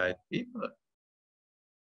Israelite people.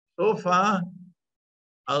 So far,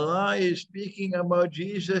 Allah is speaking about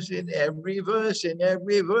Jesus in every verse, in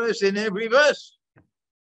every verse, in every verse.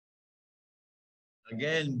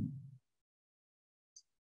 Again,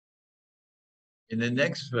 in the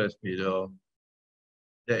next verse below,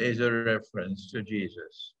 there is a reference to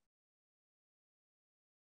Jesus.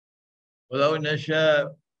 وَلَوْ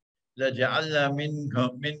نَشَاءُ لَجَعَلْنَا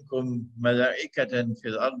مِنْكُمْ مَلَائِكَةً فِي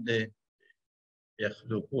الْأَرْضِ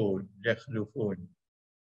يَخْلُفُونَ.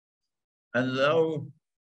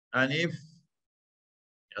 And if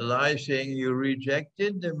Allah is saying you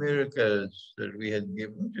rejected the miracles that we had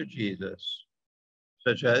given to Jesus,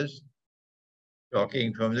 such as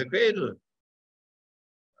talking from the cradle,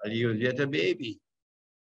 while he was yet a baby,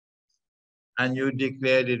 and you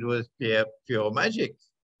declared it was pure magic.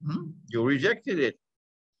 You rejected it.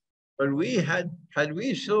 But had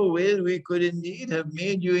we so willed, we could indeed have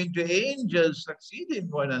made you into angels succeeding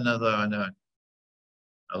one another on earth.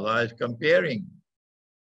 Allah is comparing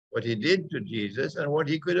what he did to Jesus and what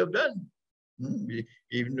he could have done,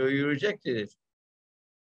 even though you rejected it.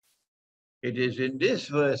 It is in this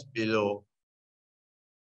verse below.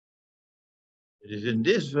 It is in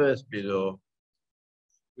this verse below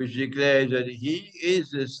which declares that he is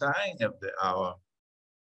the sign of the hour.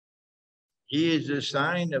 He is the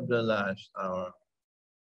sign of the last hour,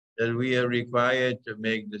 that we are required to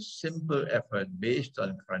make the simple effort based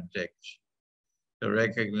on context to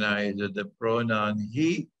recognize that the pronoun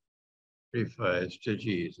he refers to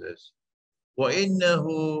Jesus.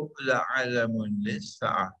 وَإِنَّهُ لَعَلَمٌ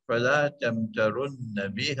لِلسَّاعَةِ فَلَا تَمْتَرُنَّ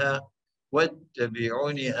بِهَا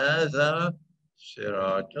وَاتَّبِعُونِ هَذَا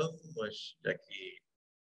صِرَاطٌ مُسْتَقِيمٌ.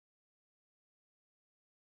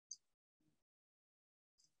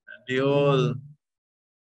 And behold,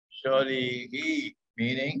 surely he,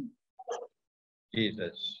 meaning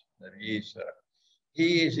Jesus, Nabi Isa,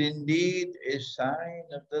 he is indeed a sign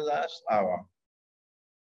of the last hour,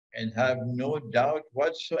 and have no doubt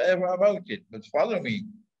whatsoever about it. But follow me.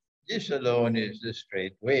 This alone is the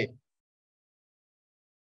straight way.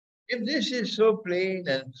 If this is so plain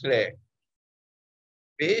and clear,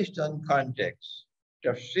 based on context,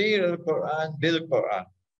 tafsir al-Qur'an bil-Qur'an,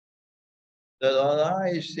 that Allah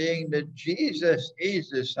is saying that Jesus is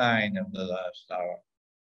the sign of the last hour.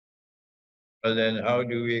 But then how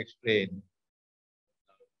do we explain?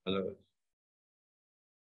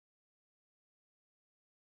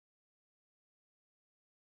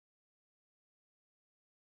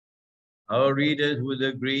 Our readers would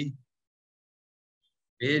agree,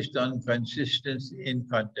 based on consistency in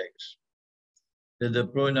context, that the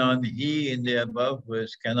pronoun he in the above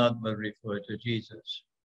verse cannot but refer to Jesus.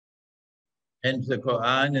 Hence, the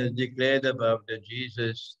Qur'an has declared above that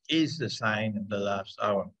Jesus is the sign of the last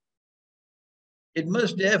hour. It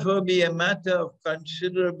must therefore be a matter of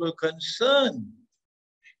considerable concern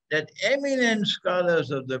that eminent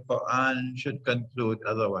scholars of the Qur'an should conclude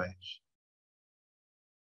otherwise.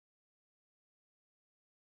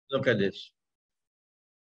 Look at this.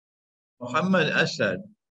 Muhammad Asad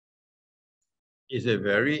is a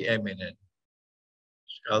very eminent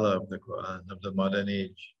scholar of the Quran, of the modern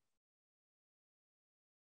age.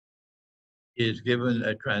 He is given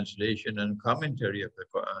a translation and commentary of the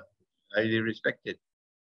Quran, highly respected.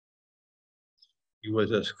 He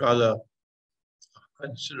was a scholar of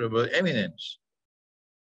considerable eminence.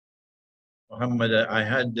 Muhammad, I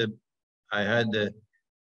had the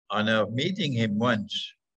honor of meeting him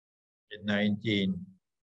once in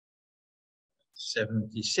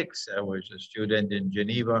 1976. I was a student in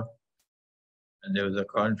Geneva, and there was a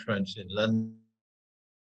conference in London,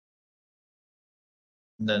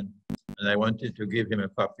 and I wanted to give him a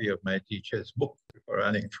copy of my teacher's book,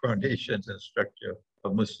 Quranic Foundations and Structure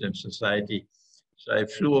of Muslim Society. So I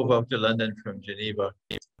flew over to London from Geneva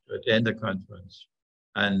to attend the conference.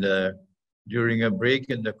 And during a break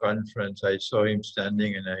in the conference, I saw him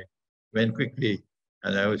standing, and I went quickly,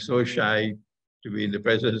 and I was so shy to be in the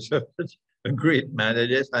presence of a great man. I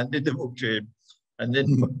just handed the book to him and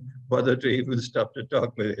didn't bother to even stop to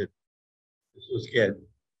talk with him. I was so scared.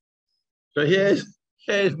 So here's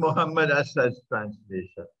Muhammad Asad's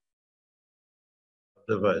translation of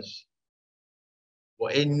the verse.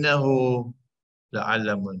 وَإِنَّهُ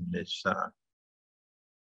لَعَلَمٌ لِلسَّاعَةِ.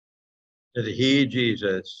 That he,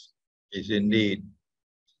 Jesus, is indeed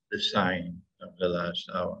the sign of the last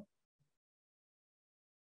hour.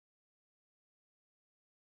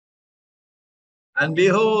 And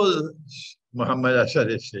behold, Muhammad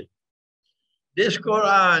Asad is saying, this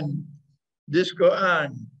Quran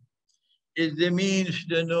is the means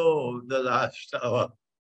to know the last hour.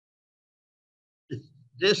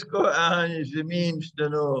 This Quran is the means to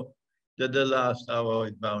know that the last hour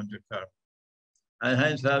is bound to come. And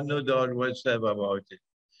hence I have no doubt whatsoever about it.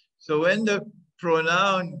 So when the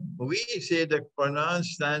pronoun, we say the pronoun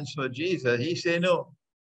stands for Jesus, he say no.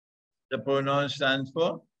 The pronoun stands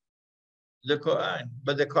for the Quran,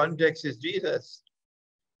 but the context is Jesus.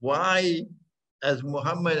 Why has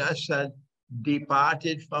Muhammad Asad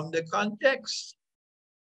departed from the context?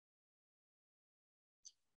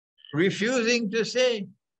 Refusing to say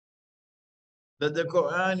that the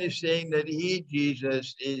Quran is saying that he,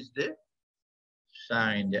 Jesus, is the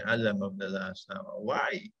sign, the alam of the last hour.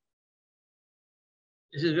 Why?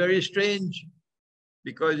 This is very strange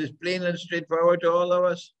because it's plain and straightforward to all of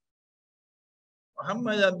us.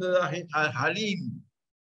 Muhammad Abdullah al-Halim,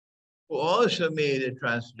 who also made a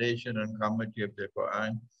translation and commentary of the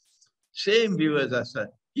Quran, same view as Asad.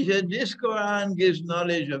 He said, this Quran gives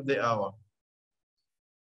knowledge of the hour.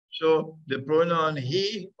 So the pronoun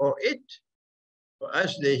he or it, for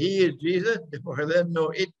us, the he is Jesus, for them, no,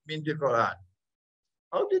 it means the Quran.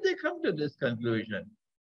 How did they come to this conclusion?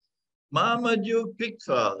 Marmaduke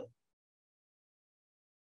Pickford,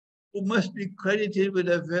 who must be credited with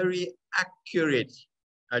a very accurate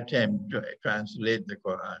attempt to translate the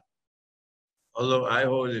Quran. Although I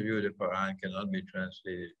hold the view the Quran cannot be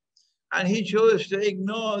translated. And he chose to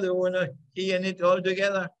ignore the one he and it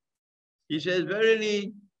altogether. He says,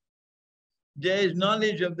 verily, there is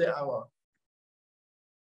knowledge of the hour.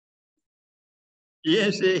 He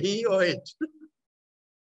didn't say he or it.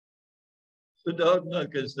 So doubt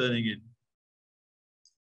not concerning it.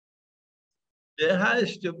 There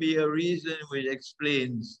has to be a reason which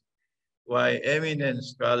explains why eminent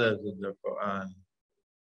scholars of the Quran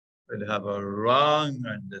will have a wrong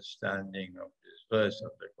understanding of this verse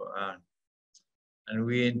of the Quran. And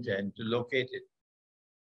we intend to locate it.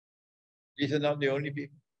 These are not the only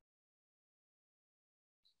people.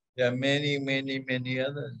 There are many, many, many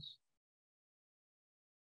others.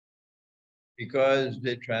 Because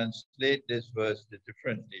they translate this verse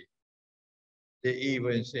differently. They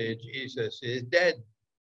even say Jesus is dead.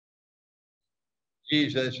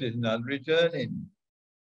 Jesus is not returning.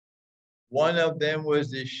 One of them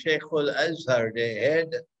was the Sheikh al-Azhar, the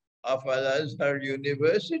head of Al-Azhar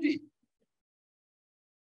University.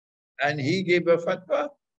 And he gave a fatwa.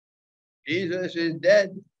 Jesus is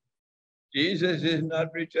dead. Jesus is not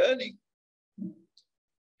returning.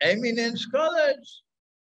 Eminent scholars.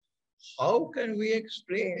 How can we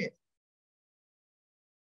explain it?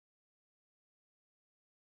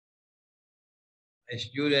 As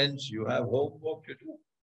students, you have homework to do.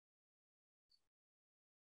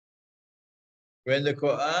 When the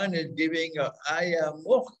Quran is giving an ayah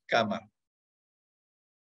muhkama,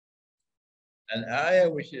 an ayah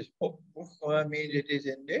which is muhkama means it is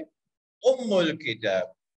in the Ummul Kitab.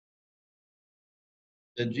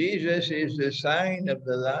 That Jesus is the sign of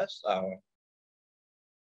the last hour.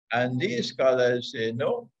 And these scholars say,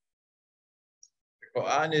 no, the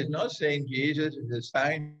Quran is not saying Jesus is the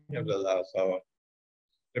sign of the last hour.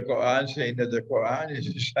 The Quran is saying that the Quran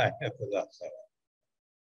is the sign of the last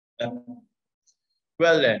hour.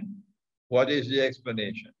 Well then, what is the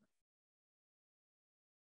explanation?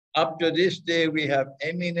 Up to this day, we have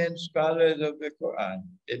eminent scholars of the Quran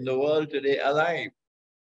in the world today alive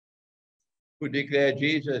who declare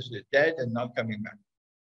Jesus is dead and not coming back.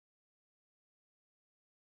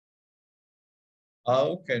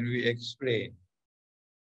 How can we explain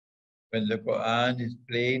when the Quran is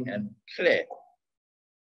plain and clear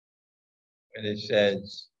when it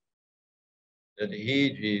says that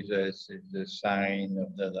he, Jesus, is the sign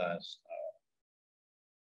of the last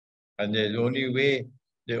hour? And the only way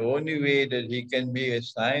that he can be a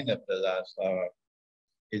sign of the last hour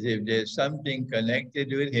is if there's something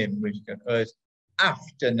connected with him which occurs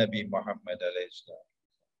after Nabi Muhammad alayhi salam.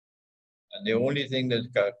 And the only thing that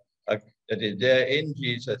is there in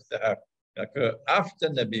Jesus that occur after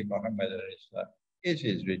Nabi Muhammad alayhi salam is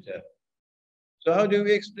his return. So how do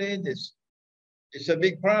we explain this? It's a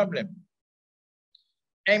big problem.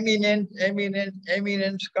 Eminent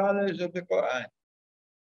scholars of the Quran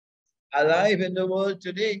alive in the world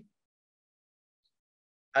today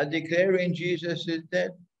are declaring Jesus is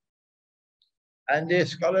dead. And their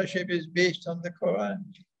scholarship is based on the Quran.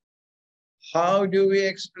 How do we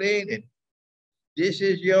explain it? This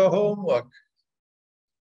is your homework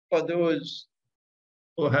for those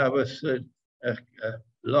who have a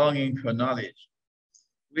longing for knowledge.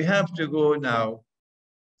 We have to go now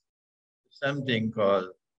to something called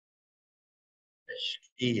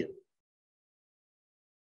Tashkil.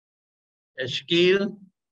 Tashkil,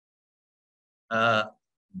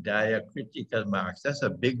 diacritical marks. That's a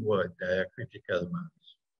big word, diacritical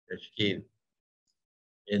marks. Tashkil.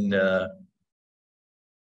 In the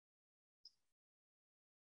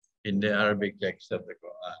Arabic text of the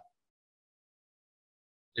Quran.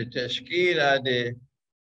 The tashkil are the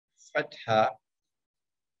fatha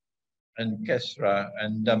and kasra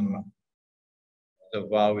and dhamma, the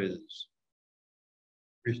vowels,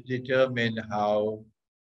 which determine how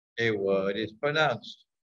a word is pronounced.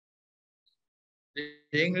 The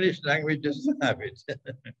English language doesn't have it.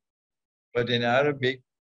 But in Arabic,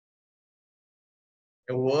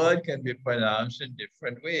 a word can be pronounced in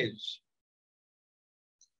different ways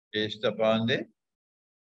based upon the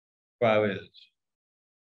vowels.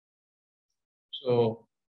 So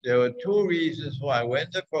there were two reasons why when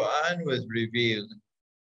the Quran was revealed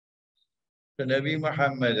to Nabi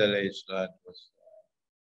Muhammad alayhi salatu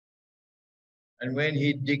and when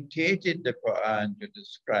he dictated the Quran to the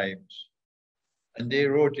scribes and they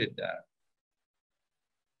wrote it down,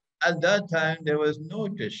 at that time there was no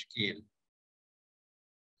tashkil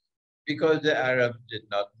because the Arabs did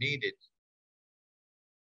not need it.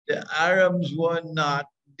 The Arabs were not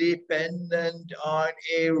dependent on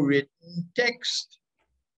a written text.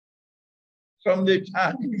 From the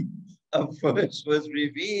time a verse was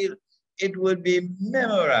revealed, it would be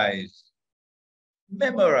memorized.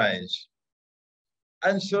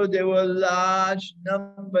 And so there were large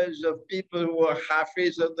numbers of people who were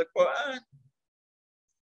hafiz of the Quran.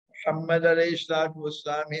 Muhammad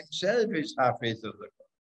ﷺ himself is hafiz of the Quran.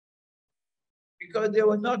 Because they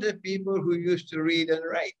were not the people who used to read and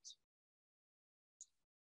write.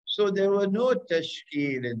 So there were no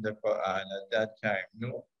tashkil in the Quran at that time,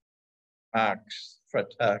 no marks,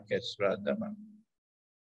 fatha, kasra, dhamma.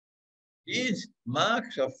 These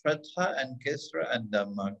marks of fatha and kasra and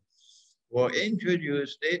dhamma were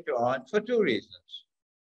introduced later on for two reasons.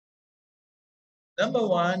 Number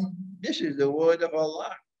one, this is the word of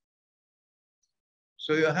Allah.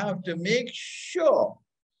 So you have to make sure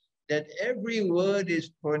that every word is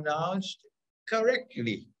pronounced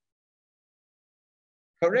correctly.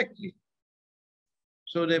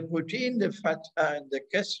 So they put in the fatha and the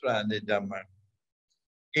kasra and the dhamma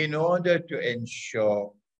in order to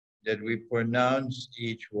ensure that we pronounce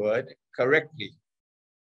each word correctly.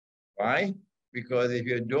 Why? Because if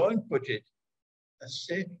you don't put it, the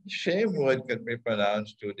same word can be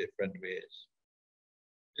pronounced two different ways.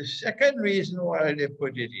 The second reason why they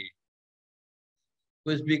put it in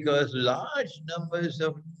was because large numbers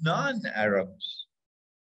of non-Arabs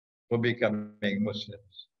were becoming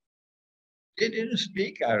Muslims. They didn't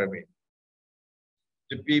speak Arabic.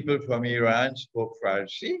 The people from Iran spoke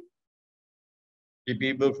Farsi. The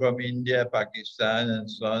people from India, Pakistan, and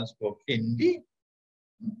so on spoke Hindi,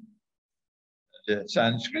 the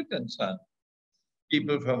Sanskrit and so on.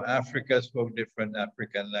 People from Africa spoke different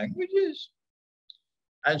African languages.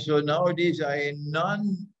 And so now these are a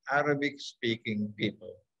non-Arabic speaking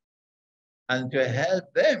people. And to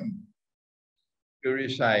help them to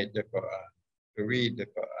recite the Quran, to read the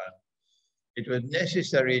Quran, it was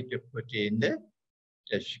necessary to put in the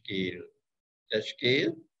tashkil.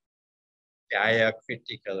 Tashkil,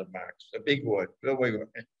 diacritical marks, a big word,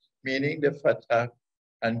 meaning the fatha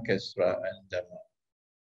and kasra and dhamma.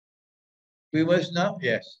 We must now,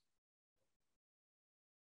 yes.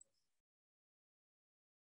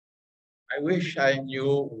 I wish I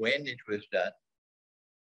knew when it was done.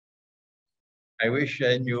 I wish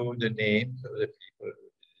I knew the names of the people who did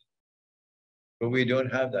it. But we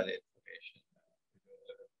don't have that information now.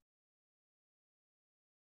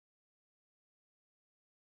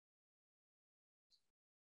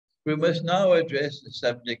 We must now address the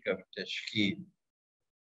subject of tashkil,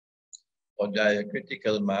 or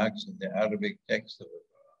diacritical marks in the Arabic text of the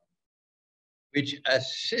Quran, which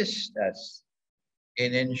assist us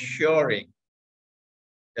in ensuring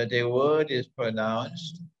that a word is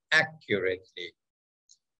pronounced accurately.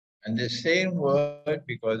 And the same word,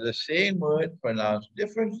 because the same word pronounced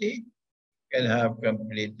differently, can have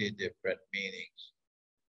completely different meanings.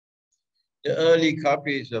 The early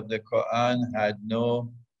copies of the Quran had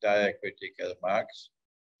no diacritical marks,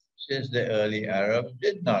 since the early Arabs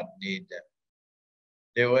did not need them.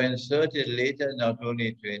 They were inserted later not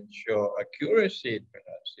only to ensure accuracy in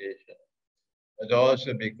pronunciation, but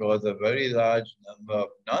also because a very large number of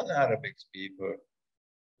non-Arabic people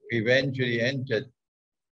eventually entered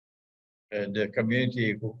the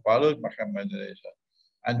community who followed Muhammad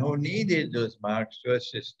and who needed those marks to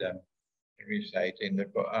assist them reciting the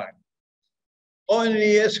Quran.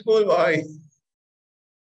 Only a schoolboy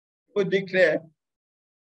would declare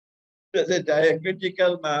that the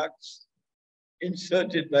diacritical marks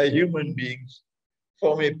inserted by human beings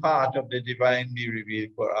form a part of the divinely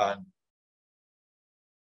revealed Quran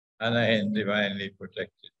and are hence divinely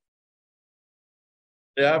protected.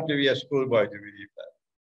 You have to be a schoolboy to believe that.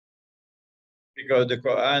 Because the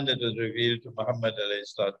Quran that was revealed to Muhammad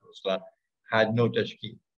والسلام, had no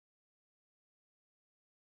tashkil.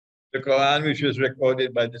 The Quran which was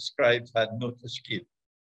recorded by the scribes had no tashkil.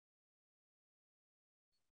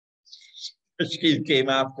 Tashkil came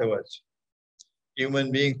afterwards.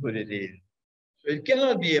 Human beings put it in. So it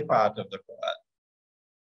cannot be a part of the Quran.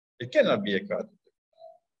 It cannot be a part of the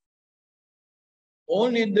Quran.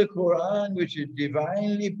 Only the Quran which is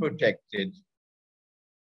divinely protected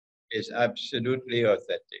is absolutely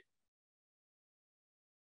authentic.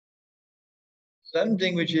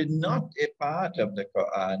 Something which is not a part of the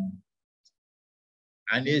Quran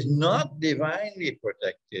and is not divinely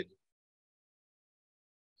protected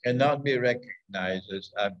cannot be recognized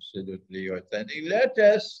as absolutely authentic. Let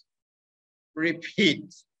us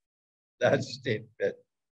repeat that statement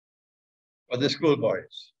for the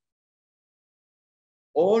schoolboys.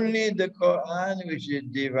 Only the Quran which is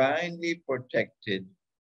divinely protected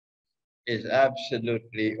is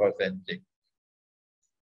absolutely authentic.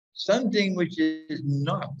 Something which is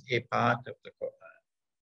not a part of the Quran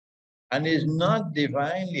and is not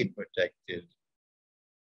divinely protected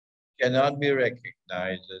cannot be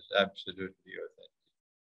recognized as absolutely authentic.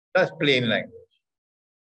 That's plain language.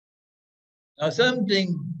 Now,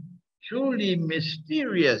 something truly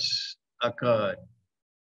mysterious occurred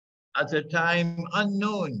at a time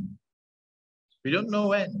unknown. We don't know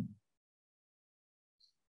when.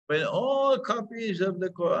 When all copies of the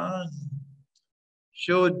Quran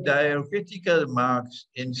showed diacritical marks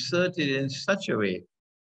inserted in such a way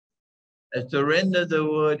as to render the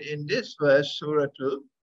word in this verse, Surah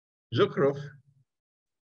Al-Zukhruf,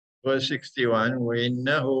 verse 61,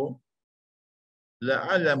 وَإِنَّهُ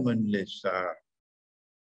لَعَلَمٌ لِلسَّاعَةِ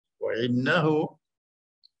وَإِنَّهُ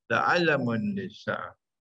لَعَلَمٌ لِلسَّاعَةِ.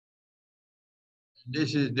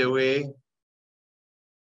 This is the way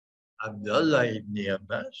Abdullah ibn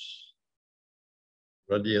Abbas,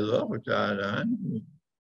 radiallahu ta'ala,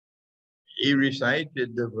 he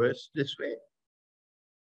recited the verse this way.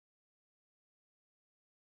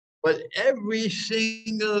 But every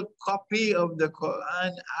single copy of the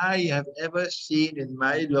Quran I have ever seen in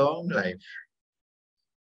my long life,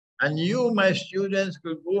 and you, my students,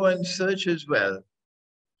 could go and search as well.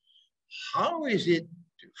 How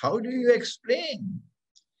do you explain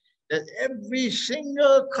that every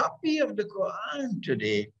single copy of the Quran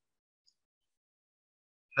today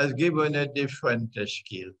has given a different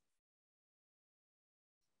tashkil?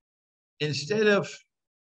 Instead of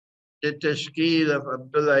the tashkil of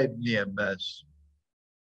Abdullah ibn Abbas,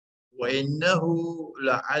 وَإِنَّهُ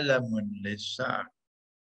لَعَلَمٌ لِلسَّاعَةِ,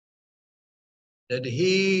 that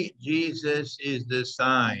he, Jesus, is the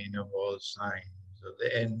sign of all signs of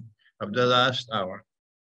the end of the last hour.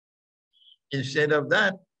 Instead of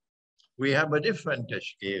that, we have a different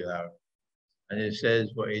tashkil out. And it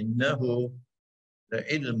says, وَإِنَّهُ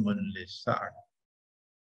لَعِلْمٌ لِلسَّاعَةِ.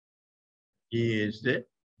 He is the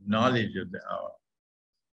knowledge of the hour.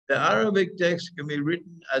 The Arabic text can be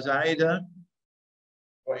written as either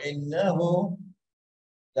وَإِنَّهُ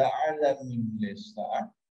لَعَلَمٌ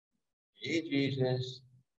لِلسَّاعَةِ. He, Jesus,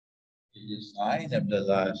 is the sign of the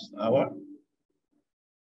last hour.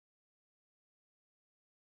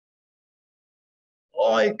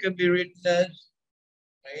 Or it can be written as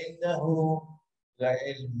وَإِنَّهُ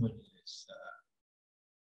لَعِلْمٌ لِلسَّاعَةِ.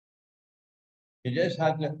 You just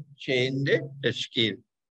have to change the skill.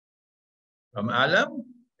 From alam,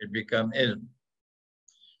 it becomes ilm.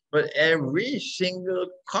 But every single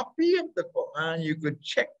copy of the Quran you could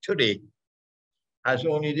check today has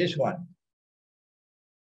only this one.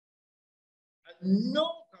 And no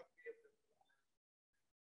copy of the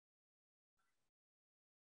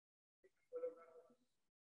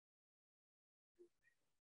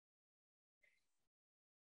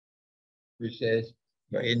Quran which says,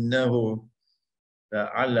 فَإِنَّهُ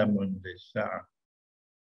لَعَلَمٌ لِلسَّاعَةِ.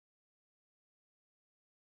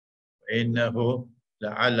 فَإِنَّهُ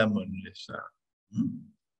لَعَلَمٌ لِلسَّاعَةِ.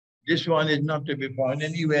 This one is not to be found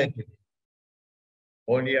anywhere today.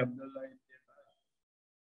 Only Abdullah ibn Abbas.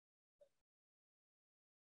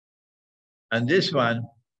 And this one,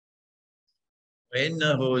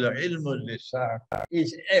 فَإِنَّهُ لَعِلْمٌ لِلسَّاعَةِ,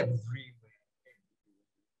 is everywhere.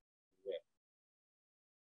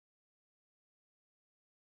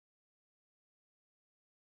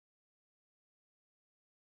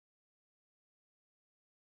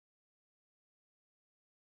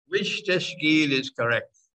 Which tashkil is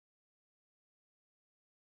correct?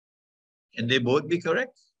 Can they both be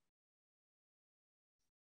correct?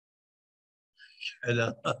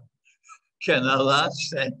 Can Allah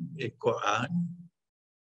send a Quran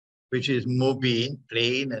which is mubin,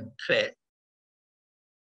 plain and clear,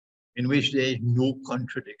 in which there is no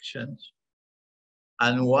contradictions?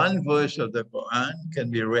 And one verse of the Quran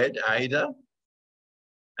can be read either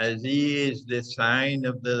as he is the sign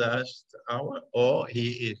of the last hour or he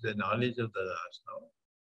is the knowledge of the last hour.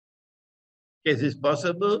 Is this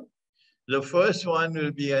possible? The first one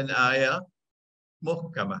will be an ayah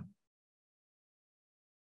muhkama.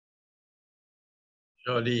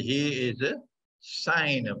 Surely he is a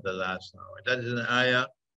sign of the last hour. That is an ayah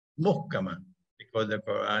muhkama, because the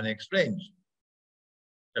Quran explains.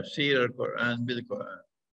 Tafsir al-Quran bil-Quran.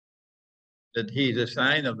 That he is a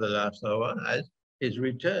sign of the last hour as his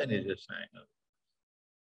return is a sign of it.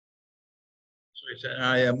 So it's an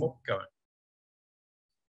ayah muhkama.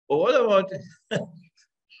 But what about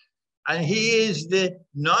and he is the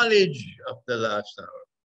knowledge of the last hour.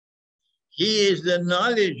 He is the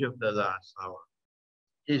knowledge of the last hour.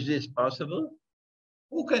 Is this possible?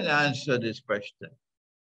 Who can answer this question?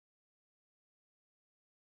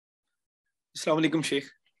 Assalamu alaikum, Sheikh.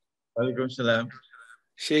 Walaikum salam.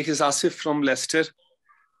 Sheikh is Asif from Leicester.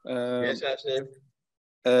 Yes, Asif.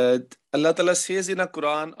 Allah Ta'ala says in the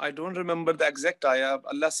Quran, I don't remember the exact ayah,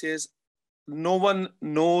 Allah says, no one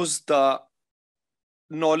knows the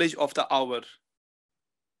knowledge of the hour.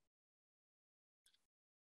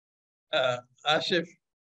 Asif,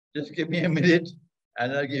 just give me a minute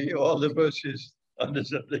and I'll give you all the verses on the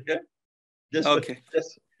subject. Just, okay.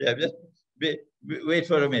 Just wait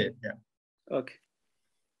for a minute. Yeah. Okay.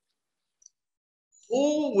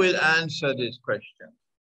 Who will answer this question?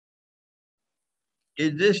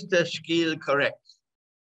 Is this tashkil correct?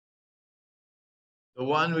 The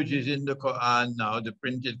one which is in the Quran now, the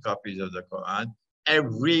printed copies of the Quran,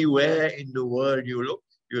 everywhere in the world you look,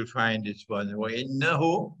 you'll find this one.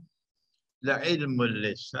 وَإِنَّهُ لَعِلْمٌ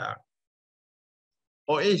لِلسَّاعَةِ.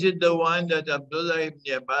 Or is it the one that Abdullah ibn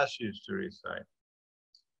Abbas used to recite?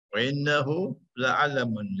 وَإِنَّهُ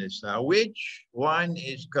لَعَلَمٌ لِلسَّاعَةِ. Which one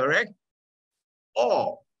is correct?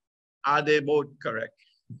 Or are they both correct?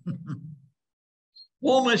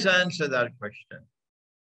 Who must answer that question?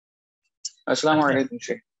 Assalamu alaikum,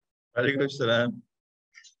 Sheikh. Walaikum salam.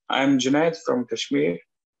 I'm Junaid from Kashmir.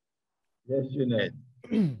 Yes, Junaid.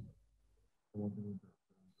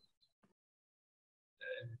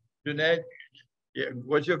 Junaid, yeah,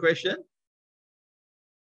 what's your question?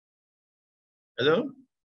 Hello?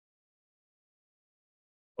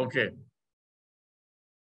 Okay.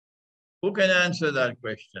 Who can answer that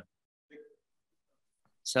question?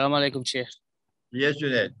 Assalamu alaikum, Sheikh. Yes,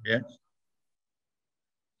 Junaid. Yes.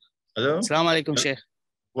 Hello? Assalamu alaikum, Sheikh.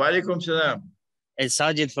 Walaikum salam. It's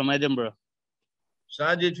Sajid from Edinburgh.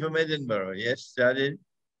 Sajid from Edinburgh. Yes, Sajid.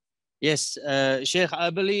 Yes, Sheikh, I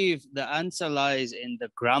believe the answer lies in the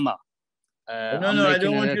grammar. No, I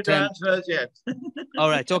don't want you to answer us yet. All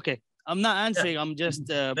right, okay. I'm not answering. I'm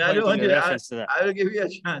just I pointing a reference to that. I will give you a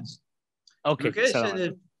chance. Okay. The question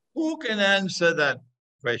is, who can answer that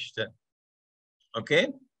question? Okay?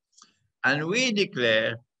 And we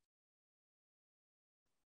declare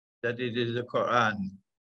that it is the Quran.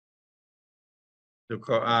 The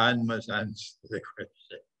Quran must answer the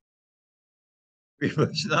question. We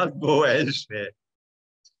must not go elsewhere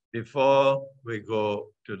before we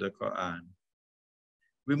go to the Quran.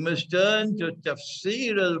 We must turn to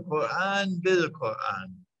Tafsir al-Quran bil-Quran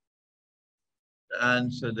to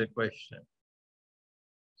answer the question.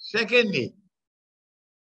 Secondly,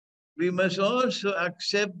 we must also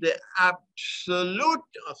accept the absolute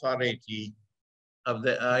authority of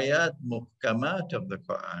the ayat muhkamat of the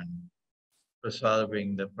Quran for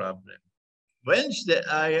solving the problem. Once the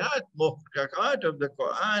ayat muhkamat of the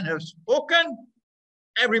Quran have spoken,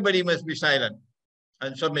 everybody must be silent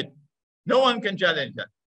and submit. No one can challenge that.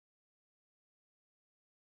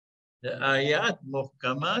 The ayat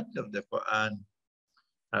muhkamat of the Quran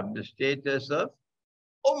have the status of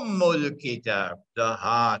Ummul Kitab, the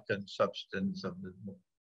heart and substance of the book.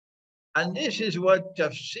 And this is what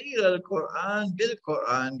Tafsir al-Quran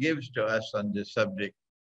bil-Quran gives to us on the subject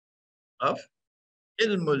of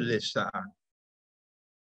Ilmul Lisan,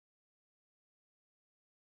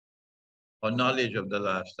 or knowledge of the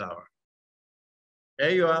last hour.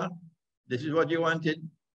 There you are. This is what you wanted.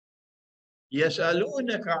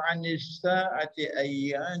 يَسْأَلُونَكَ عَنِ السَّاعَةِ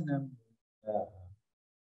أَيَّانَ مُرْسَاهَا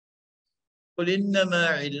قُلْ إِنَّمَا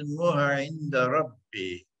عِلْمُهَا عِنْدَ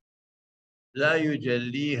رَبِّي لَا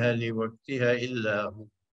يُجَلِّيهَا لِوَقْتِهَا إِلَّا هُوَ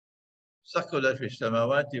ثقلت في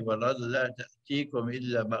السماوات والأرض لا تأتيكم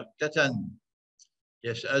إلا بغتة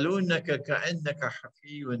يسألونك كأنك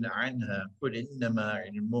حفي عنها قل إنما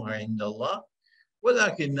علمها عند الله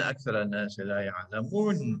ولكن أكثر الناس لا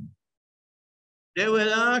يعلمون. They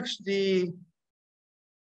will ask thee,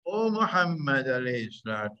 O Muhammad alayhi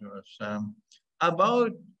salatu wasalam,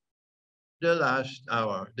 about the last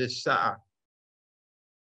hour, the Sa'ah.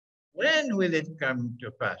 When will it come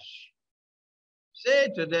to pass? Say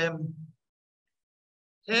to them,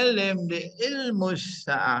 tell them the ilmus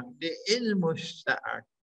Sa'ah,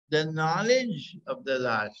 the knowledge of the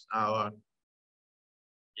last hour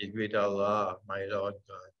is with Allah, my Lord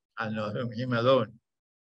God, and Him alone.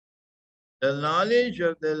 The knowledge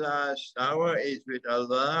of the last hour is with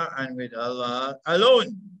Allah and with Allah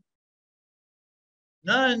alone.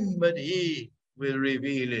 None but He will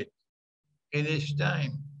reveal it in His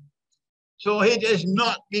time. So it has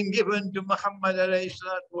not been given to Muhammad alayhi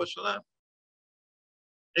salatu wasalam.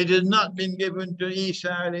 It has not been given to Isa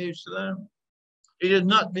alayhi salam. It has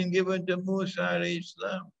not been given to Musa alayhi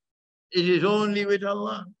salam. It is only with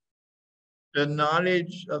Allah. The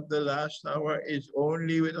knowledge of the last hour is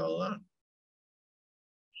only with Allah.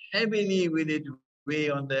 Heavily will it weigh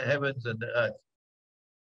on the heavens and the earth,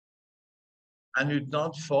 and it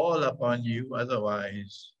not fall upon you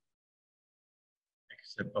otherwise,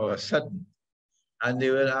 except of a sudden. And they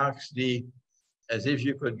will ask thee, as if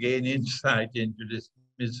you could gain insight into this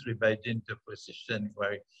mystery by dint of persistent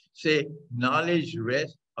inquiry. Say, knowledge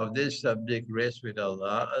rest of this subject rests with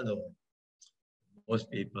Allah alone.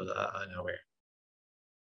 Most people are unaware.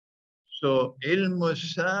 So, ilmu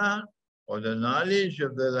sa', or the knowledge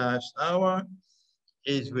of the last hour,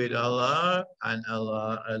 is with Allah and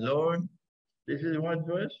Allah alone. This is what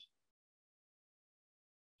verse?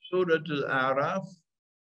 Surah Al-A'raf,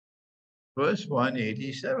 verse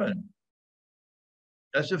 187.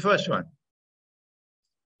 That's the first one.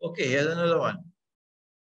 Okay, here's another one.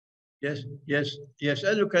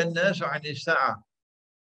 يسألك الناس عن الساعة.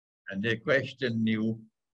 And they question you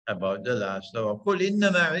about the last hour. قل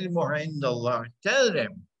إنما علمها عند الله. Tell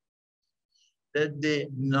them that the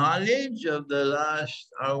knowledge of the last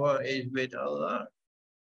hour is with Allah.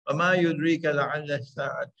 وما يدريك لعل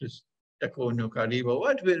الساعة تكون قريبة.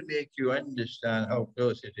 What will make you understand how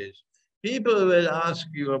close it is? People will ask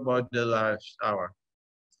you about the last hour.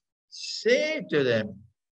 Say to them,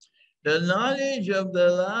 the knowledge of the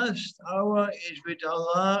last hour is with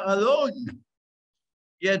Allah alone.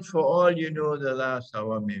 Yet for all you know, the last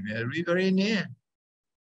hour may be very near.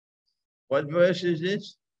 What verse is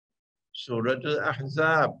this? Surah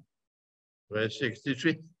Al-Ahzab, verse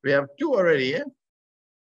 63. We have two already, yeah?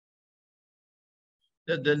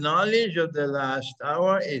 That the knowledge of the last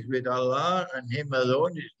hour is with Allah and Him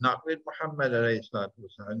alone. It's not with Muhammad,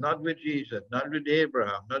 not with Jesus, not with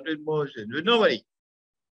Abraham, not with Moses, with nobody.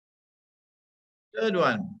 Third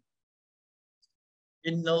one.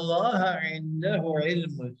 Inna Allah indahu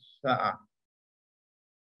ilmu sa'a.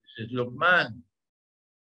 This is Luqman,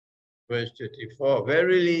 verse 34.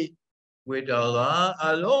 Verily, with Allah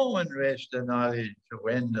alone rests the knowledge of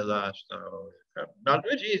when the last hour will come. Not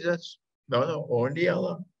with Jesus. No, only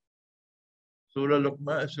Allah. Surah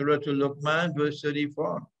Luqman, verse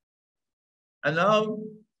 34. And now,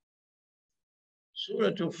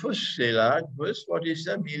 Surah Fussilat, verse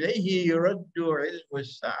 47. Ilayhi yuraddu ilmu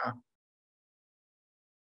sa'a.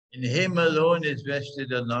 In Him alone is vested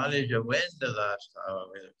the knowledge of when the last hour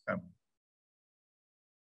will come.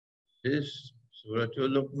 This Surah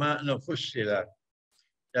Luqman, no, Fussilat.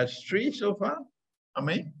 That's three so far. How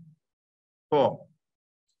many? Four.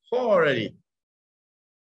 Four already.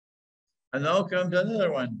 And now comes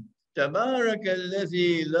another one. تبارك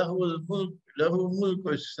الذي له ملك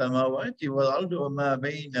السماوات والأرض وما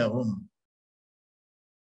بينهم.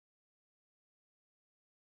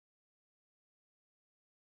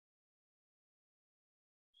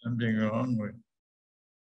 Something wrong with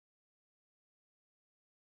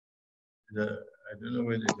I don't know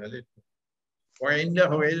where they got it. وعنده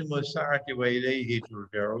علم الساعة وإليه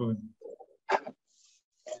ترجعون.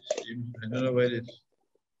 I don't know where this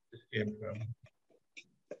came from.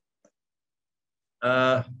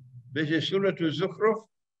 This is Surah Zukhruf,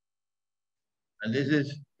 and this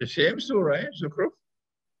is the same surah, right? Zukhruf,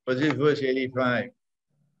 but this is verse 85.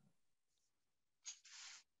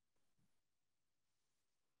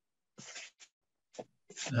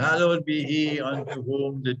 Hallowed be He unto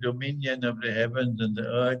whom the dominion of the heavens and the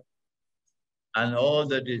earth and all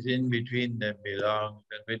that is in between them belongs,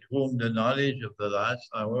 and with whom the knowledge of the last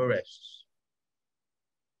hour rests,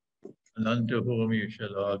 and unto whom you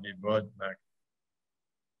shall all be brought back.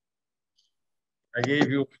 I gave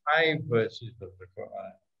you 5 verses of the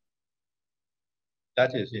Qur'an.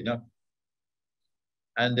 That is enough.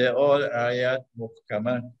 And they're all ayat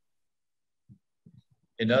muhkamat.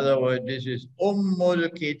 In other words, this is Ummul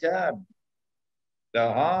Kitab,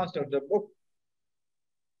 the heart of the book.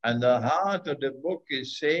 And the heart of the book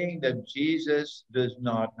is saying that Jesus does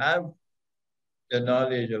not have the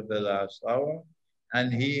knowledge of the last hour,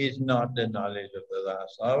 and he is not the knowledge of the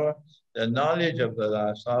last hour. The knowledge of the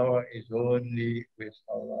last hour is only with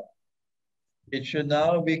Allah. It should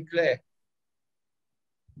now be clear.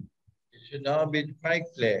 It should now be quite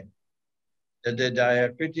clear that the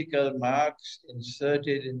diacritical marks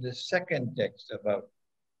inserted in the second text above,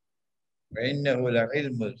 وَإِنَّهُ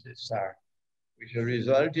لَعِلْمُ الْإِسَّاعِ, which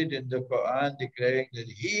resulted in the Qur'an declaring that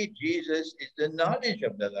he, Jesus, is the knowledge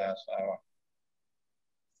of the last hour.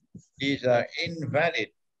 These are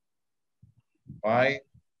invalid. Why?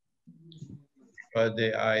 Because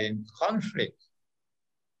they are in conflict.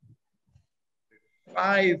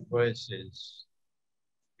 5 verses,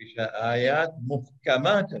 which are ayat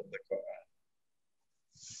muhkamat of the Qur'an.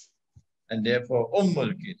 And therefore,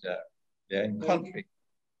 Ummul Kitab, they are in conflict.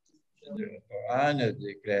 The Qur'an has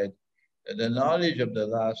declared that the knowledge of the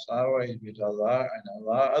last hour is with Allah and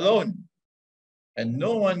Allah alone. And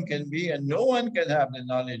no one can be and no one can have the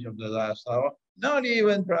knowledge of the last hour, not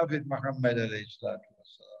even Prophet Muhammad alayhi salatu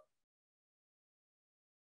wasalam.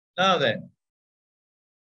 Now then,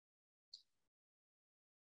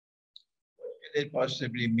 what can it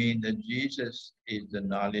possibly mean that Jesus is the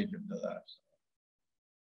knowledge of the last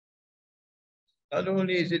hour? Not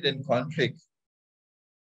only is it in conflict,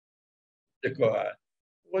 the Quran,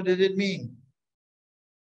 what does it mean?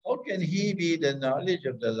 How can he be the knowledge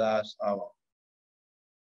of the last hour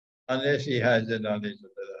unless he has the knowledge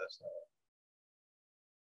of the last hour?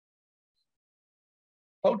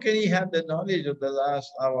 How can he have the knowledge of the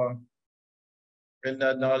last hour when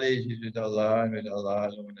that knowledge is with Allah and with Allah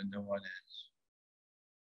alone and no one else?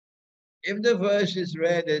 If the verse is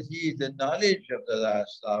read as he is the knowledge of the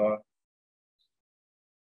last hour,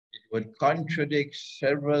 it would contradict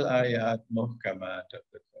several ayat muhkamat of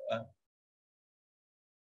the Quran.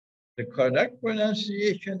 The correct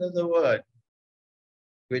pronunciation of the word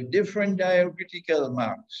with different diacritical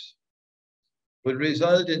marks would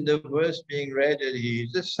result in the verse being read as he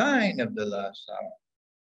is the sign of the last hour,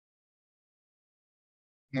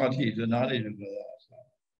 not he is the knowledge of the last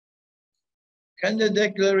hour. Can the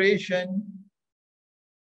declaration,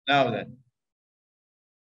 now then,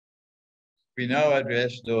 we now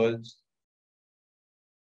address those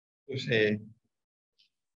who say,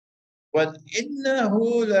 وَإِنَّهُ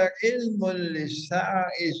لَعِلْمٌ لِلسَّاعَةِ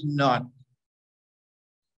is not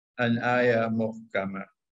an ayah muhkamah.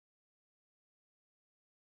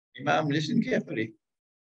 Imam, listen carefully.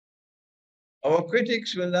 Our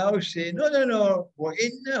critics will now say, no.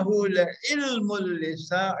 وَإِنَّهُ لَعِلْمٌ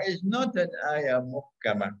لِلسَّاعَةِ is not an ayah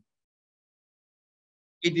muhkamah.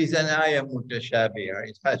 It is an ayah mutashabihah.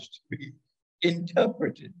 It has to be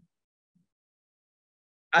interpreted.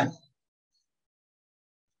 And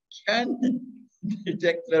can the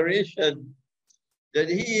declaration that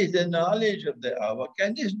he is the knowledge of the hour,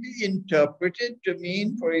 can this be interpreted to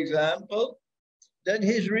mean, for example, that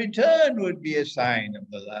his return would be a sign of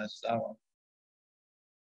the last hour?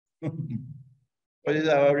 What is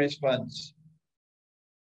our response?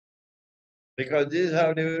 Because this is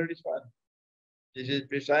how they will respond. This is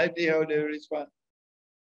precisely how they will respond.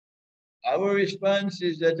 Our response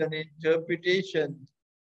is that an interpretation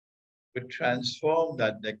would transform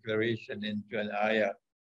that declaration into an ayah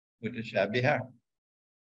mutashabihah,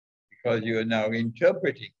 because you are now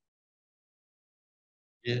interpreting.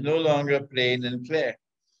 It's no longer plain and clear.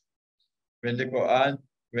 When the Quran,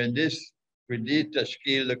 with this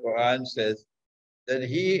tashkil, the Quran says that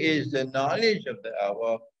he is the knowledge of the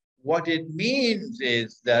hour, what it means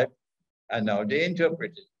is that, and now they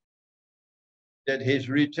interpret it, that his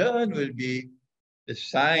return will be the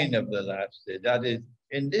sign of the last day. That is,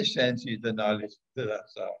 in this sense, he's the knowledge of the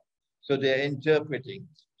last hour. So they're interpreting.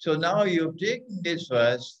 So now you've taken this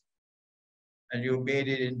verse and you made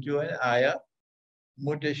it into an ayah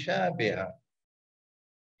mutashabihah.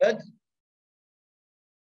 But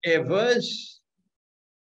a verse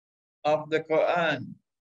of the Quran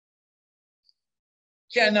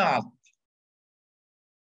cannot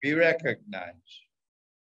be recognized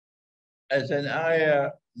as an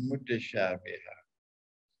ayah mutashabihah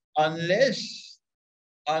unless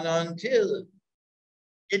and until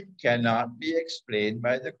it cannot be explained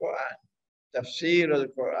by the Quran. Tafsir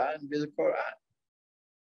al-Quran bil Quran.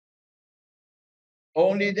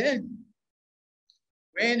 Only then,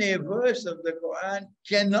 when a verse of the Quran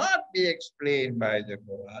cannot be explained by the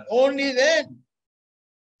Quran, only then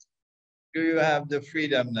do you have the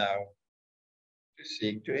freedom now to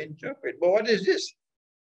seek to interpret. But what is this?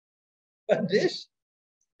 But this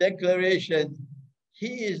declaration,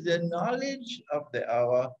 he is the knowledge of the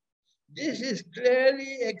hour. This is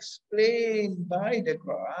clearly explained by the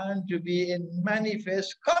Quran to be in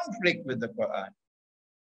manifest conflict with the Quran.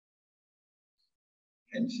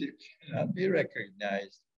 Hence it cannot be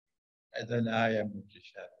recognized as an ayah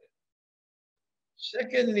mutashabih.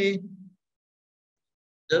 Secondly,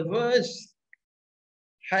 the verse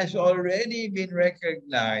has already been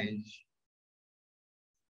recognized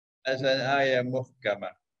as an ayah muhkama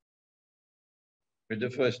with the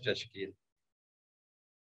first tashkil.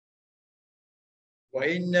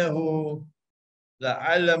 وَإِنَّهُ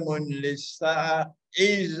لَعَلَمٌ لِلسَّاعَةِ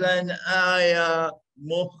is an ayah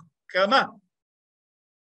muhkama.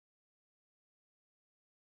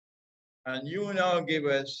 And you now give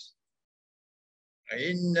us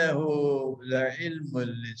إِنَّهُ لَعِلْمٌ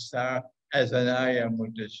لِلسَّاعَةِ as an ayah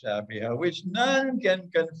mutashabiha, which none can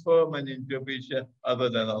confirm an interpretation other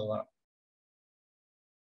than Allah.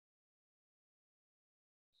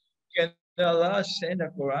 Can Allah send a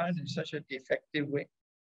Quran in such a defective way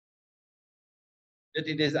that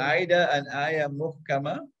it is either an ayah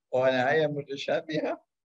muhkama or an ayah mutashabiha?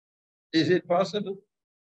 Is it possible?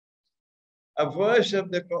 A verse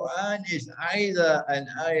of the Quran is either an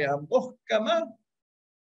ayah muhkama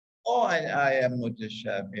or an ayah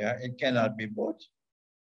mutashabiha. It cannot be both.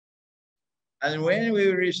 And when we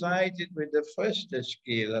recite it with the first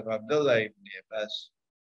tashkil of Abdullah ibn Abbas,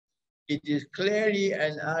 it is clearly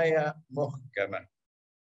an ayah muhkama.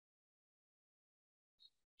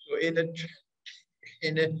 So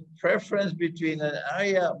in a preference between an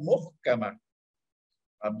ayah muhkama,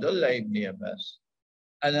 Abdullah ibn Abbas,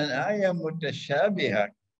 and an ayah mutashabiha,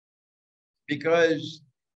 because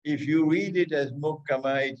if you read it as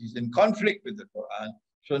muhkama, it is in conflict with the Quran.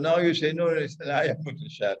 So now you say, no, it's an ayah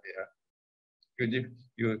mutashabiha.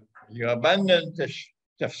 You abandon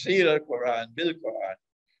tafsir al-Quran, bil-Quran,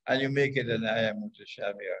 and you make it an ayah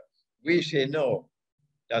mutashabiha. We say, no,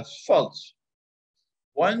 that's false.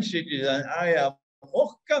 Once it is an ayah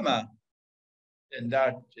muhkama, then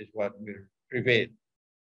that is what will prevail.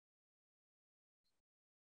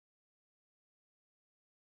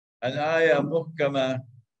 An ayah muhkama,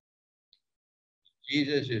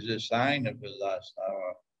 Jesus is a sign of the last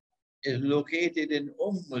hour, is located in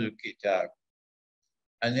Ummul Kitab.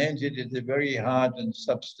 And hence it is the very heart and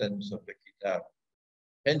substance of the Kitab.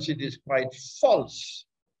 Hence it is quite false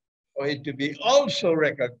for it to be also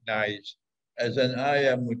recognized as an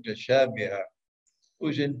ayah mutashabiha,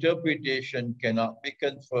 whose interpretation cannot be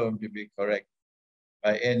confirmed to be correct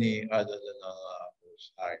by any other than Allah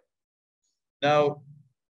Most High. Now,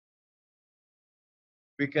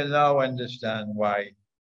 we can now understand why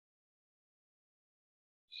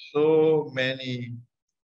so many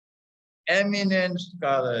eminent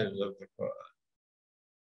scholars of the Quran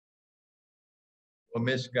were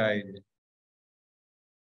misguided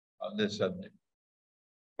on this subject.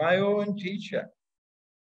 My own teacher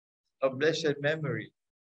of blessed memory,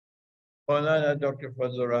 Maulana Dr.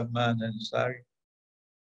 Fazlur Rahman Ansari,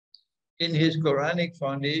 in his Quranic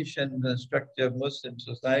Foundation and Structure of Muslim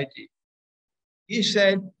Society, he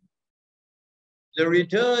said, the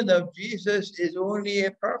return of Jesus is only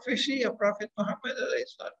a prophecy of Prophet Muhammad.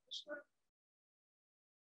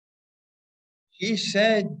 He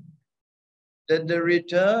said that the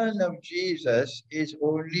return of Jesus is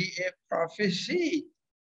only a prophecy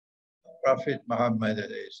of Prophet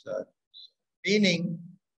Muhammad. Meaning,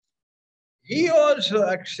 he also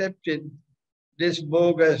accepted this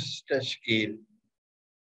bogus tashkil.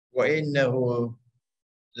 وَإِنَّهُ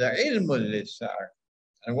لَعِلْمٌ لِلسَّاعَةِ.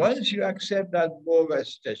 And once you accept that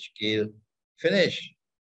bogus tashkil, finish.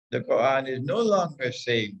 The Quran is no longer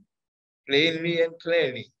saying plainly and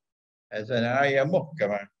clearly as an ayah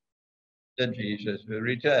muhkama that Jesus will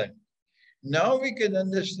return. Now we can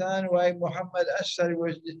understand why Muhammad Asad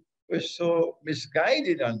was so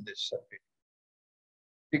misguided on this subject.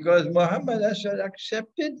 Because Muhammad Asad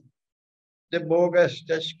accepted the bogus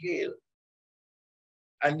tashkil.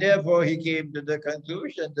 And therefore he came to the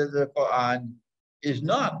conclusion that the Quran is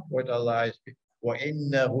not what Allah is speaking.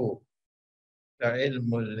 وَإِنَّهُ لَعِلْمٌ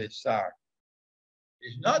لِلسَّاعَةِ.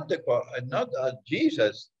 It's not the Quran, not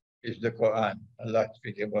Jesus is the Quran. Allah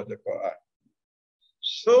speaking about the Quran.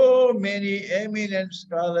 So many eminent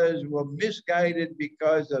scholars were misguided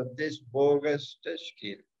because of this bogus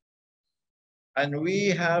tashkil. And we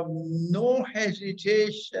have no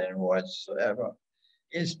hesitation whatsoever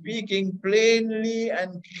in speaking plainly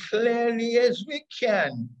and clearly as we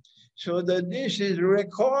can, so that this is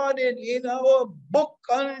recorded in our book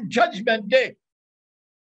on Judgment Day.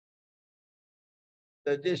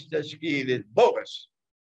 that this tashkil is bogus.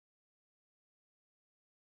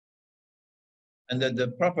 And that the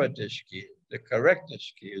proper tashkil, the correct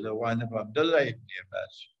tashkil, the one of Abdullah ibn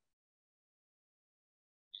Abbas,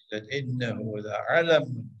 that innahu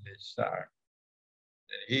la'alamun lis-sa'a,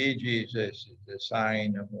 that he, Jesus, is the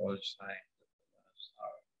sign of all signs of the last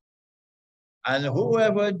hour. And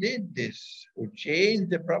whoever did this, who changed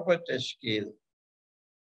the proper tashkil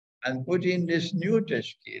and put in this new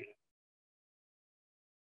tashkil,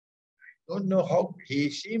 I don't know how, he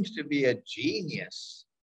seems to be a genius,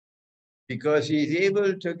 because he's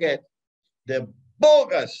able to get the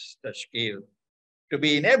bogus tashkil to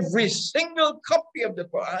be in every single copy of the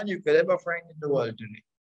Quran you could ever find in the world today.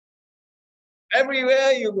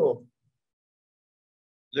 Everywhere you go,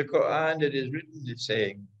 the Quran that is written is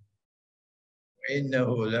saying, إِنَّهُ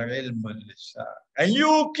لَعِلْمٌ لِلسَّاعَةِ. And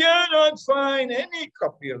you cannot find any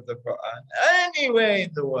copy of the Quran anywhere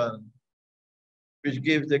in the world which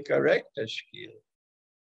gives the correct tashkil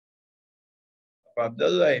of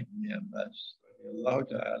Abdullah ibn Abbas, radiallahu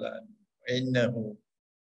ta'ala, إِنَّهُ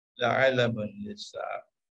لَعِلْمٌ لِلسَّاعَةِ.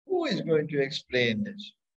 Who is going to explain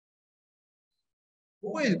this?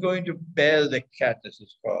 Who is going to bell the cat, as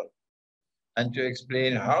it's called, and to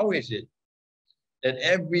explain how is it that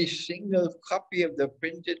every single copy of the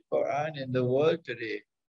printed Quran in the world today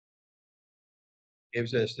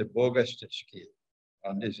gives us the bogus tashkil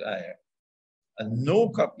on this ayah, and no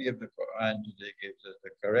copy of the Quran today gives us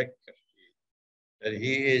the correct tashkil, that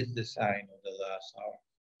he is the sign of the last hour.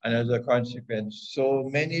 And as a consequence, so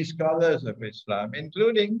many scholars of Islam,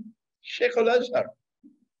 including Sheikh al-Azhar,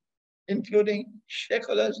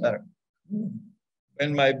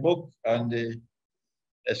 when my book on the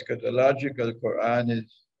eschatological Quran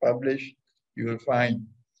is published, you will find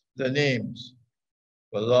the names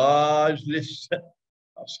of a large list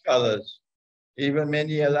of scholars, even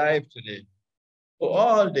many alive today, who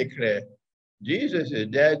all declare Jesus is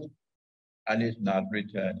dead and is not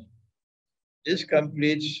returning. This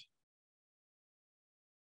completes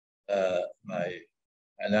my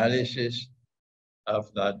analysis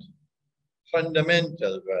of that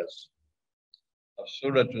fundamental verse of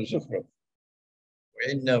Surah Al-Zukhruf.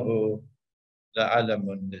 وَإِنَّهُ لَعَلَمٌ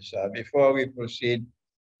لِلسَّاعَةِ. Before we proceed,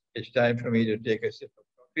 it's time for me to take a sip of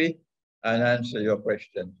coffee and answer your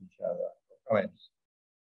questions, inshallah. Comments.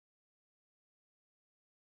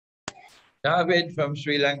 David from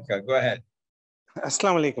Sri Lanka, go ahead.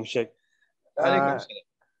 Assalamu alaikum, Sheikh. Alaikum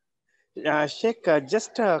salam. Sheikh,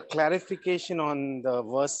 just a clarification on the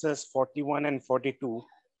verses 41 and 42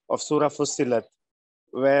 of Surah Fussilat,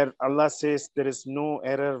 where Allah says there is no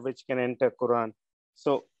error which can enter Quran.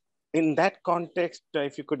 So in that context,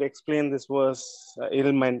 if you could explain this verse,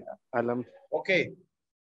 ilm and alam. Okay.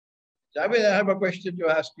 David, I have a question to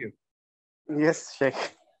ask you. Yes, Sheikh.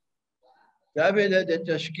 David, the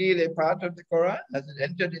tashkil a part of the Quran? Has it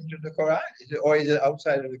entered into the Quran? Or is it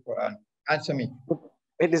outside of the Quran? Answer me.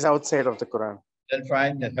 It is outside of the Quran. Then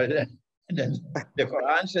fine. Then the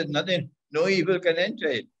Quran says nothing, no evil can enter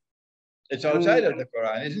it. It's outside of the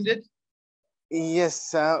Quran, isn't it?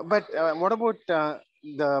 Yes, but what about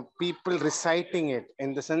the people reciting it,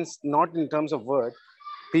 in the sense, not in terms of word,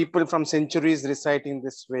 people from centuries reciting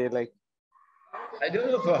this way, like? I don't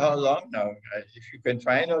know for how long now. If you can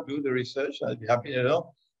find or do the research, I'll be happy to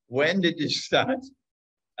know. When did it start?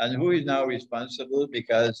 And who is now responsible?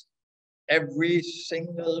 Because every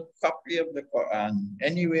single copy of the Quran,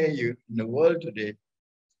 anywhere in the world today,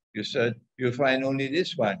 you said you'll find only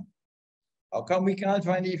this one. How come we can't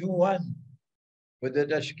find even one with the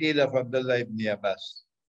tashkil of Abdullah ibn Abbas?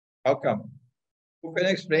 How come? Who can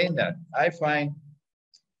explain that? I find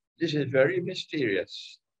this is very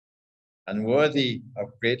mysterious and worthy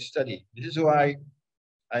of great study. This is why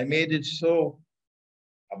I made it so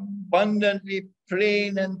abundantly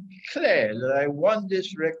plain and clear that I want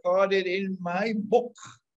this recorded in my book.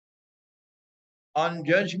 On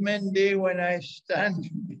Judgment Day, when I stand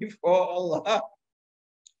before Allah,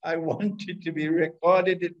 I want it to be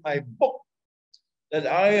recorded in my book that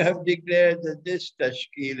I have declared that this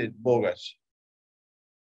tashkil is bogus,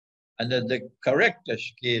 and that the correct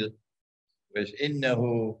tashkil was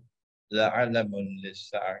innahu la'alamun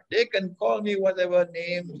lis-sa'a. They can call me whatever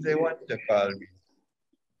names they want to call me.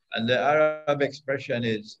 And the Arab expression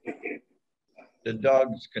is, the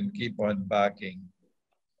dogs can keep on barking,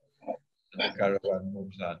 and the caravan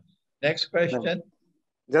moves on. Next question.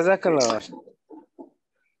 Jazakallah.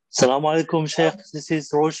 Assalamu alaikum, Sheikh. This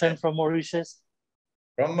is Roshan from Mauritius.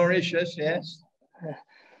 From Mauritius, yes.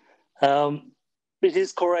 It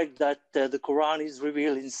is correct that the Quran is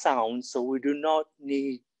revealed in sound, so we do not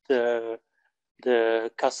need the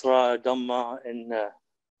kasra, dhamma, and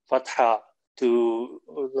fatha to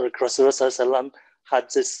like Rasulullah had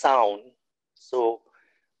this sound. So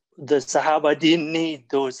the Sahaba didn't need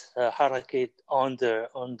those harakat on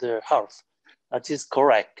the harf. That is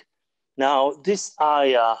correct. Now this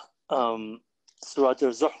ayah, Surah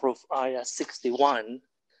Al-Zuhruf, ayah 61,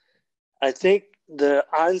 I think the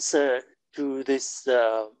answer to this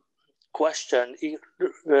question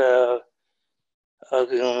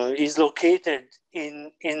is located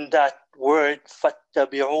in that word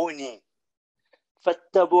fattabi'uni.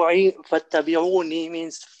 Fattabi'uni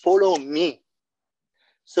means follow me.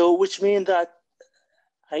 So which means that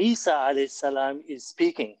Isa alayhi salam is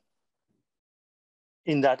speaking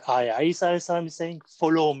in that ayah. Isa alayhi salam is saying,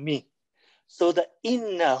 follow me. So the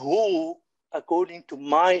innahu, according to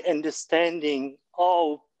my understanding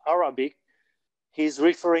of Arabic, he's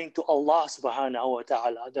referring to Allah subhanahu wa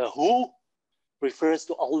ta'ala. The who refers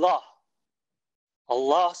to Allah.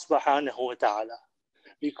 Allah subhanahu wa ta'ala.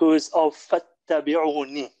 Because of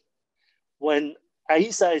fattabi'uni. When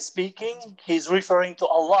Isa is speaking, he's referring to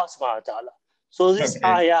Allah subhanahu wa ta'ala. So this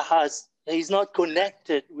ayah he's not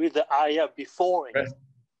connected with the ayah before it.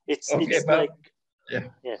 It's like, yeah.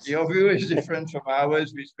 Yes. Your view is different from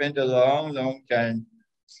ours. We spent a long, long time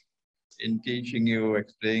in teaching you,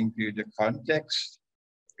 explaining to you the context.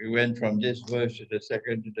 We went from this verse to the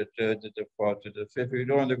second, to the third, to the fourth, to the fifth. We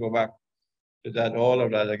don't want to go back to that, all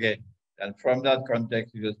of that again. And from that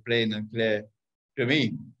context, it was plain and clear to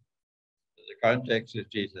me. The context is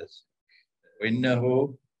Jesus.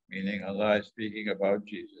 Innahu, meaning Allah is speaking about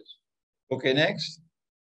Jesus. Okay, next.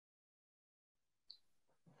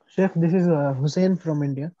 Sheikh, this is Hussein from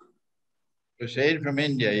India. Hussein from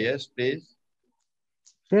India, yes, please.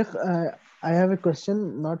 Sheikh, I have a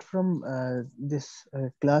question, not from this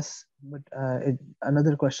class, but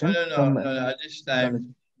another question. No. This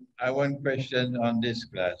time, I want question on this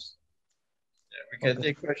class. Yeah, we can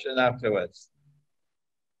take question afterwards.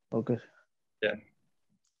 Okay. Yeah.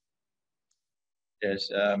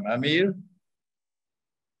 Yes, Amir.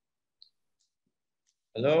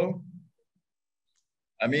 Hello?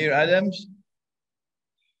 Amir Adams?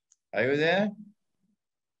 Are you there?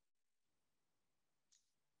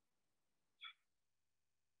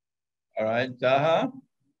 All right, Taha?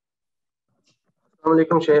 Assalamu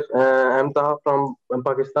alaikum, Sheikh. I'm Taha from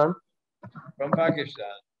Pakistan. From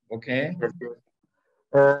Pakistan, okay. Yes, yes.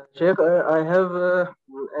 Sheikh, I have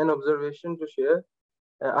an observation to share.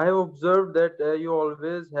 I have observed that you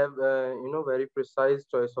always have, very precise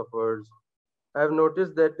choice of words. I have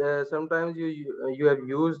noticed that sometimes you have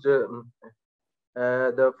used the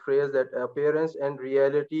phrase that appearance and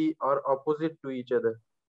reality are opposite to each other.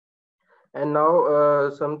 And now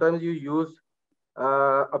sometimes you use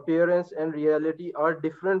appearance and reality are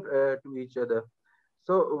different to each other.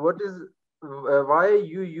 So why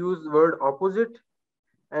you use word opposite,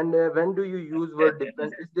 and when do you use word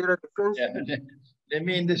different? Is there a difference? Yeah, they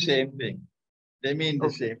mean the same thing. They mean the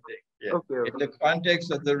same thing. Yeah. Okay. In the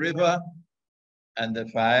context of the river and the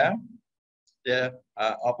fire, they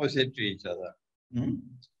are opposite to each other.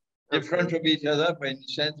 Different from each other, but in the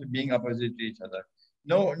sense of being opposite to each other.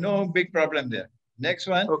 No big problem there. Next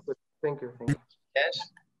one. Okay, thank you. Yes.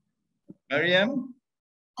 Mariam?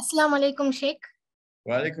 Assalamu alaikum, Sheikh.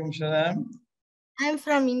 Wa alaikum salam. I'm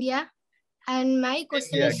from India, and my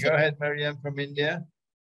question is... Go ahead, Mariam from India.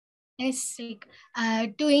 Yes, Sheikh.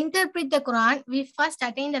 To interpret the Quran, we first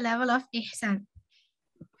attain the level of ihsan.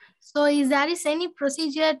 So is there any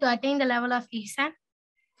procedure to attain the level of ihsan?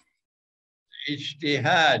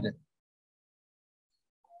 Ijtihad.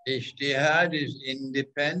 Ijtihad is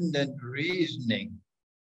independent reasoning,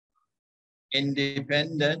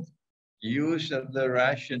 independent use of the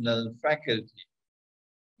rational faculty.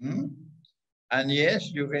 And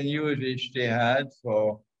yes, you can use ijtihad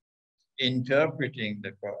for interpreting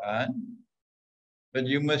the Quran, but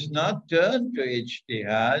you must not turn to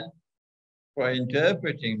ijtihad for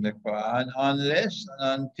interpreting the Quran unless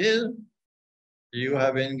and until you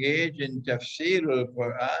have engaged in tafsirul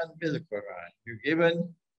Quran bil Quran. You've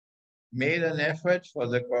made an effort for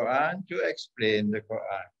the Quran to explain the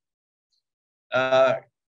Quran.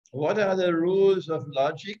 What are the rules of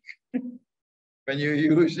logic when you're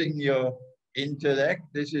using your intellect?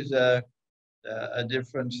 This is a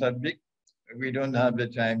different subject. We don't have the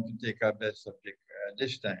time to take up that subject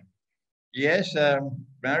this time. Yes,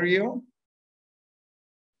 Mario?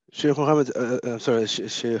 Sheikh Mohammed,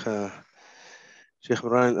 Sheikh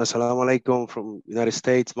Imran, assalamu alaikum from United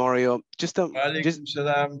States. Mario, Walaikum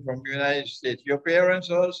salam from United States. Your parents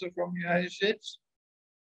also from United States?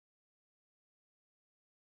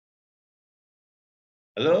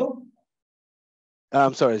 Hello?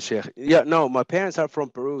 I'm sorry, Sheikh. Yeah, no, my parents are from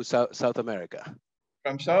Peru, South America.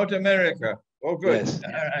 From South America. Oh, good. Yes.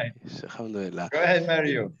 All right. Alhamdulillah. Go ahead,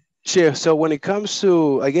 Mario. Sheikh, so when it comes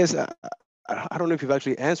to, I guess, I don't know if you've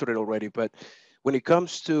actually answered it already, but when it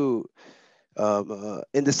comes to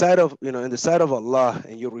in the side of, in the side of Allah,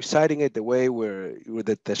 and you're reciting it the way where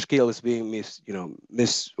the tashkil is being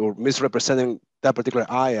misrepresenting that particular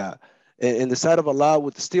ayah, in the side of Allah,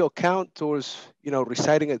 would still count towards,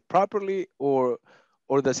 reciting it properly, or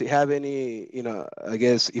does it have any, I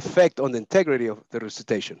guess, effect on the integrity of the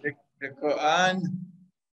recitation? The Quran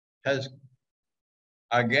has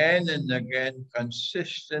again and again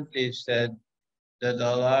consistently said that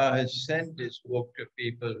Allah has sent this book to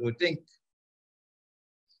people who think.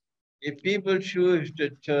 If people choose to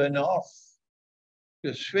turn off,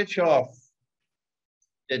 to switch off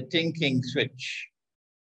the thinking switch,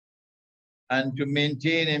 and to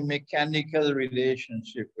maintain a mechanical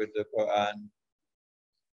relationship with the Quran,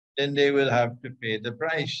 then they will have to pay the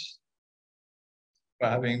price for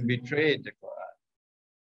having betrayed the Quran.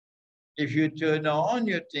 If you turn on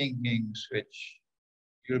your thinking switch,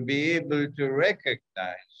 you'll be able to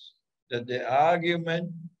recognize that the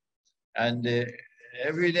argument and the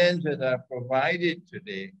evidence that are provided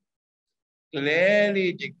today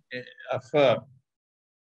clearly affirm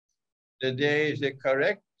that there is a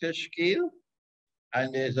correct tashkil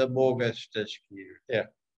and there's a bogus tashkil here.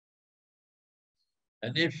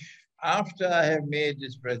 And if after I have made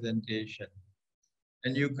this presentation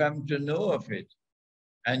and you come to know of it,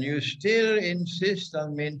 and you still insist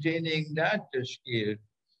on maintaining that tashkil,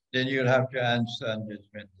 then you'll have to answer on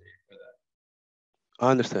Judgment Day for that.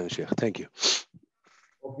 I understand, Sheikh. Thank you.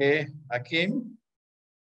 Okay, Hakim?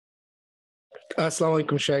 Assalamu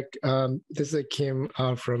alaikum, Sheikh. This is Hakim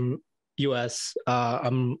from US.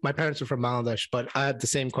 My parents are from Bangladesh, but I had the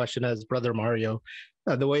same question as Brother Mario.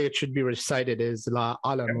 The way it should be recited is La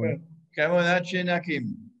Alamun. Come on,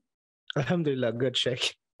 Hakim. Alhamdulillah, good,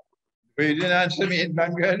 Sheikh. But you didn't answer me in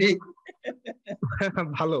Bengali.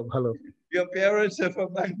 Hello, hello. Your parents are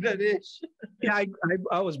from Bangladesh. Yeah,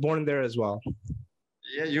 I was born there as well.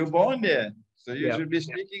 Yeah, you were born there. So you should be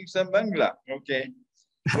speaking some Bangla. Okay.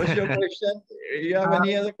 What's your question? You have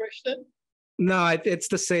any other question? No, it's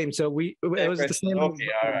the same. So it was the same. Okay,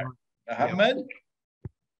 all right. Muhammad?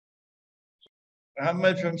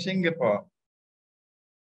 Muhammad from Singapore.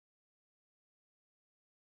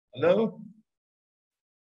 Hello?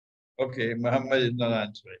 Okay, Muhammad is not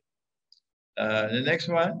answering. The next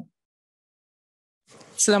one.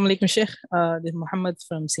 Assalamu alaikum, Sheikh. This is Muhammad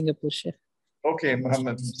from Singapore, Sheikh. Okay,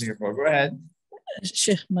 Muhammad from Singapore. Go ahead.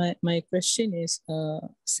 Sheikh, my question is,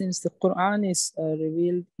 since the Quran is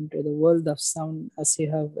revealed into the world of sound, as you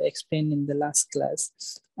have explained in the last class,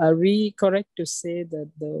 are we correct to say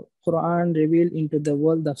that the Quran revealed into the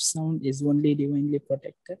world of sound is only divinely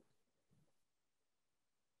protected?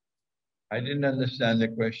 I didn't understand the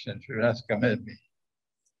question. Should ask Kamal me.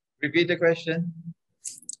 Repeat the question.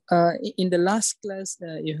 In the last class,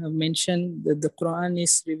 you have mentioned that the Quran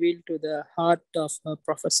is revealed to the heart of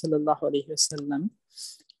Prophet Sallallahu Alaihi Wasallam,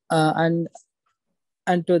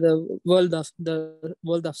 and to the world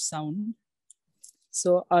of sound.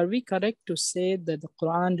 So, are we correct to say that the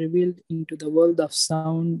Quran revealed into the world of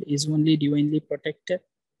sound is only divinely protected?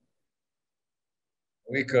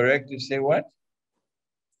 Are we correct to say what?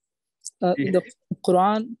 The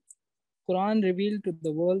Quran revealed to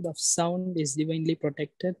the world of sound is divinely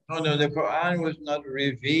protected. No, the Quran was not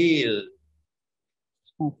revealed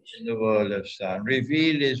in the world of sound.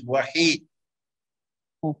 Revealed is wahi.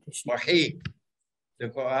 Wahi. The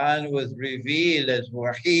Quran was revealed as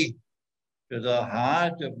wahi to the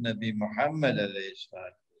heart of Nabi Muhammad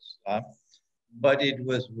ﷺ, but it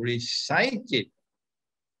was recited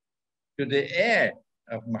to the air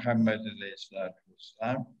of Muhammad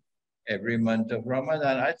ﷺ every month of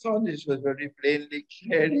Ramadan. I thought this was very plainly,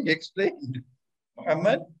 clearly explained.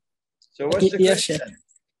 Muhammad? So what's the question?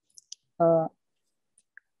 Are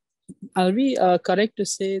we correct to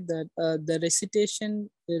say that the recitation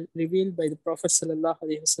revealed by the Prophet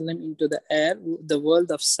ﷺ into the air, the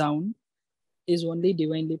world of sound, is only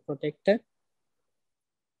divinely protected?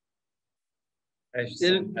 I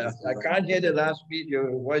can't hear the last piece.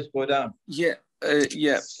 Your voice go down. Yeah.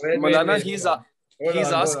 Wait, Maulana, wait. he's Hold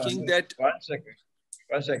asking on. that. 1 second.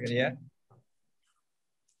 1 second, yeah.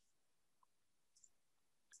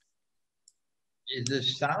 Is the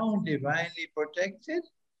sound divinely protected?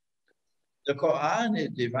 The Quran is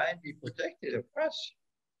divinely protected, of course.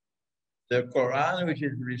 The Quran which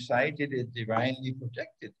is recited is divinely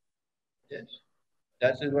protected. Yes.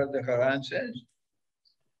 That is what the Quran says.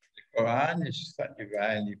 The Quran is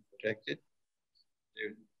divinely protected.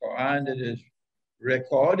 The Quran that is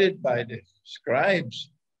recorded by the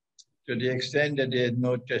scribes to the extent that there is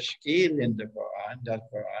no tashkil in the Quran,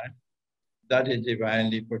 that is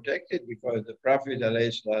divinely protected, because the Prophet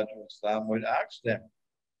ﷺ would ask them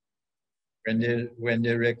when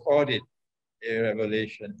they recorded a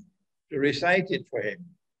revelation to recite it for him.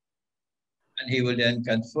 And he would then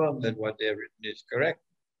confirm that what they have written is correct,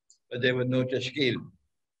 but there was no tashkil.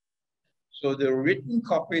 So the written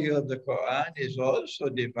copy of the Quran is also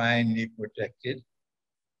divinely protected,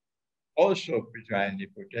 but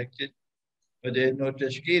there's no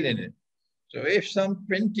tashkil in it. So if some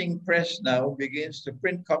printing press now begins to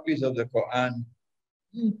print copies of the Quran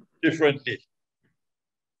differently,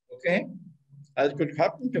 okay, as could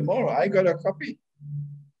happen tomorrow. I got a copy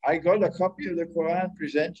of the Quran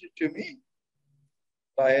presented to me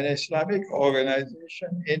by an Islamic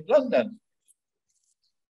organization in London.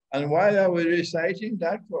 And while I was reciting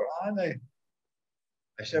that Quran,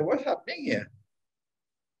 I said, what's happening here?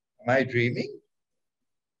 Am I dreaming?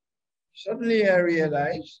 Suddenly I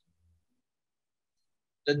realized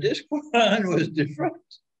that this Quran was different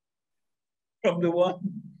from the one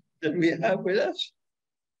that we have with us.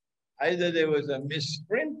 Either there was a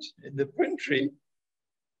misprint in the printry,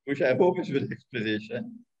 which I hope is with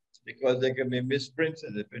explanation, because there can be misprints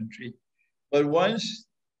in the printry. But once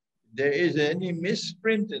there is any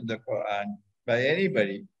misprint in the Quran by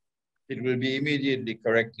anybody, it will be immediately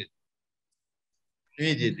corrected.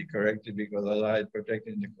 Because Allah is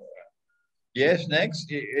protecting the Quran. Yes, next,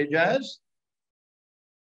 Ijaz.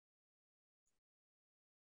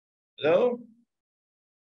 Hello?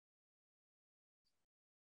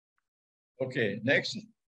 Okay, next.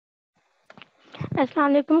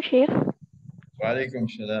 Assalamu alaikum, Sheikh. Wa alaikum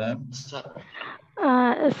salam. Sir,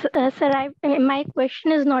 my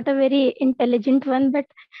question is not a very intelligent one, but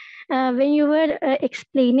when you were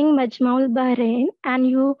explaining Majmaul Bahrain and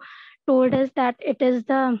you told us that it is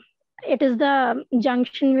the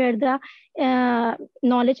junction where the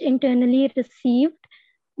knowledge internally received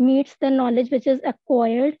meets the knowledge which is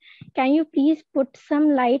acquired, can you please put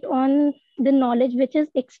some light on the knowledge which is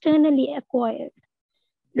externally acquired?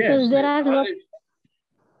 Because Yes, there are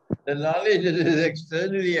the knowledge that is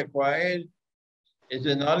externally acquired is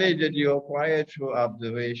the knowledge that you acquire through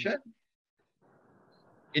observation.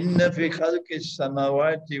 Inna fi khalqis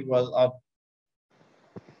samawati wal ard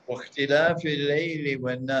wa ikhtilafi al-layli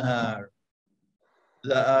wan nahar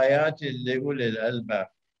la ayatin li ulil albab.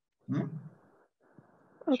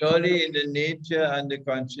 Surely in the nature and the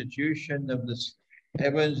constitution of the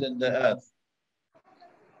heavens and the earth,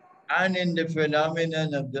 and in the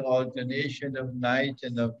phenomenon of the alternation of night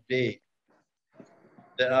and of day,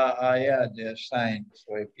 there are ayat, there are signs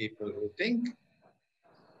for people who think.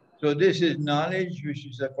 So this is knowledge which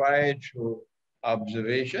is acquired through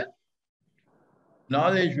observation,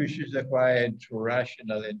 knowledge which is acquired through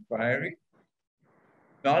rational inquiry,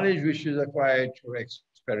 knowledge which is acquired through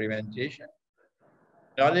experimentation,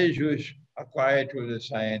 knowledge which is acquired through the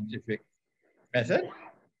scientific method.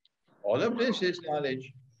 All of this is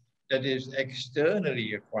knowledge that is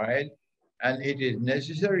externally acquired, and it is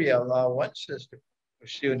necessary. Allah wants us to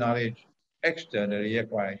pursue knowledge externally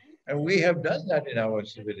acquired. And we have done that in our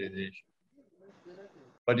civilization.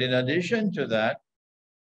 But in addition to that,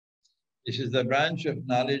 this is the branch of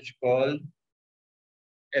knowledge called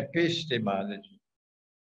epistemology.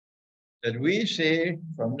 That we say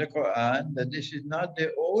from the Quran that this is not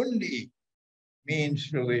the only means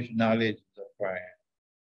through which knowledge is acquired.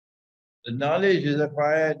 The knowledge is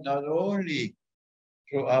acquired not only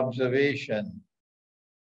through observation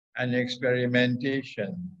and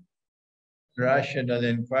experimentation, rational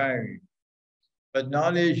inquiry, but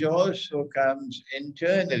knowledge also comes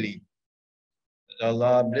internally. That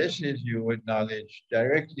Allah blesses you with knowledge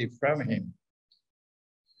directly from Him,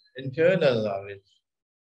 internal knowledge.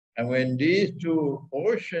 And when these two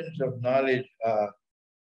portions of knowledge are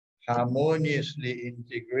harmoniously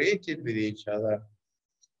integrated with each other,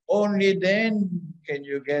 only then can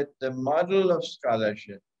you get the model of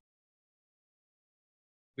scholarship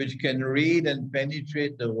which can read and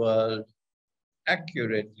penetrate the world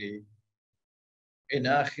accurately in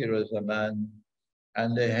Akhir Zaman.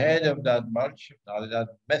 And the head of that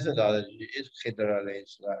methodology is Khidr alayhi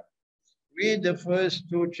salam. Read the first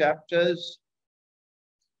two chapters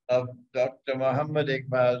of Dr. Muhammad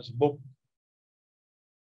Iqbal's book,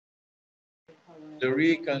 The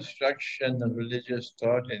Reconstruction of Religious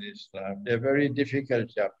Thought in Islam. They're very difficult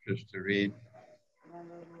chapters to read.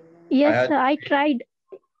 Yes, sir, I tried.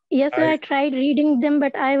 Yes, sir, I tried reading them,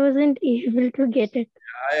 but I wasn't able to get it.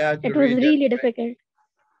 It was really difficult.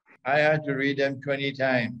 I had to read them 20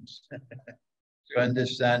 times to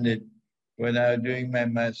understand it when I was doing my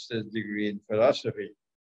master's degree in philosophy.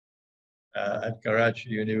 at Karachi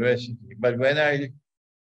University. But when I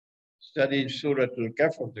studied Surah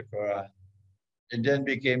Al-Kahf of the Quran, it then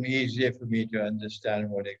became easier for me to understand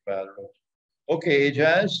what Iqbal wrote. Okay,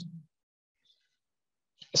 Ijaz.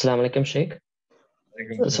 Assalamu alaikum, Sheikh.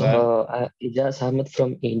 Alaikum So, salam. Ijaz Ahmed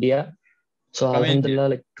from India. So, From India. Alhamdulillah,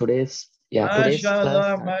 like today's class.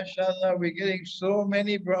 MashaAllah, MashaAllah, we're getting so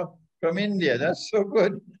many from India. That's so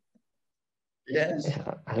good. Yes.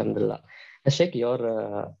 Yeah, Alhamdulillah. Sheikh,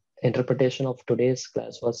 your interpretation of today's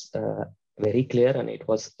class was very clear and it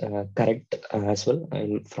was correct as well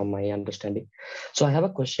from my understanding. So I have a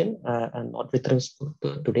question and not with respect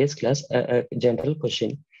to today's class, a general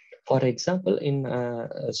question. For example, in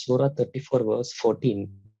Surah 34 verse 14,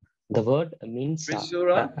 the word means as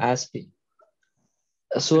Surah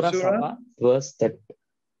Saba verse that.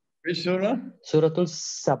 Which surah? Suratul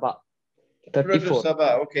Saba 34. Suratul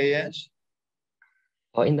Saba, okay, yes.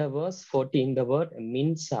 In the verse 14, the word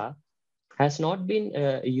minsa has not been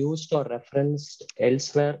used or referenced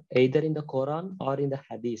elsewhere, either in the Quran or in the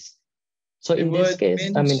Hadith. So in this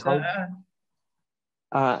case, minsa, I mean,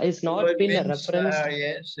 how it's not been referenced.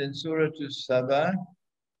 Yes, in Surah Saba,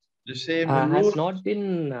 the same has not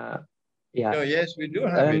been. Yeah. No, yes, we do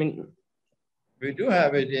have it. We do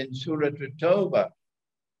have it in Surah Tawbah.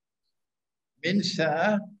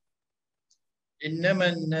 Minsa. إنما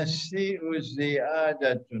النسيء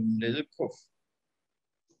زيادة للكفر.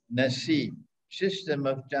 Nasi, system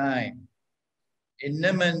of time.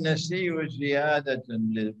 إنما النسيء زيادة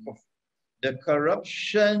للكفر. The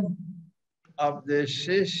corruption of the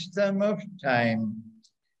system of time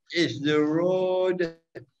is the road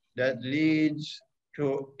that leads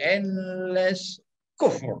to endless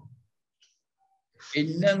kufr.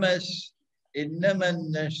 إنما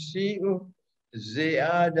النسيء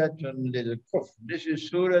Ziyadatun lil kufr. This is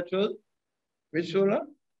which surah?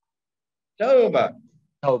 Tawbah.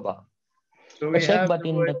 Tawbah. So we have but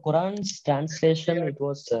in the Quran's translation, it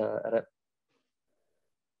was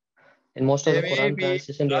in most of the Quran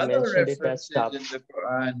translation they mentioned it as in the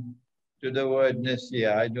Quran to the word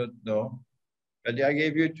nasiya. I don't know, but I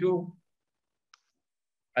gave you two,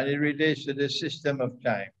 and it relates to the system of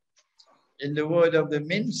time. In the word of the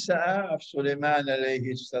minsa of Sulaiman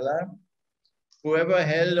alayhi salam, whoever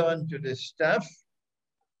held on to the staff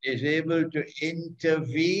is able to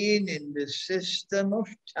intervene in the system of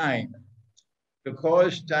time to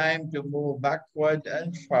cause time to move backward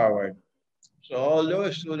and forward. So although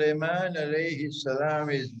Sulaiman alayhi salam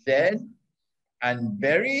is dead and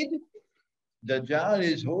buried, Dajjal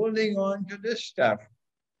is holding on to the staff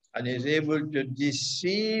and is able to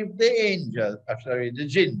deceive the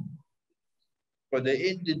jinn. For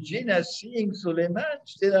the jinn are seeing Sulaiman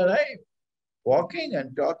still alive, walking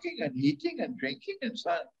and talking and eating and drinking and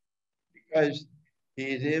so on, because he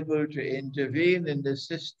is able to intervene in the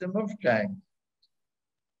system of time,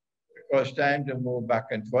 because time to move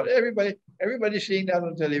back and forth. Everybody's seeing that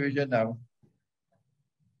on television now.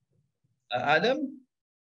 Adam?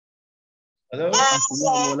 Hello?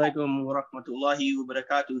 Assalamu alaikum wa rahmatullahi wa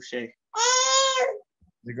barakatuh, Sheikh.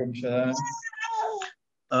 Alaikum salam.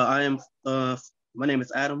 My name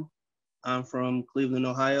is Adam. I'm from Cleveland,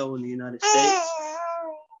 Ohio, in the United States.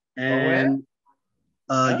 And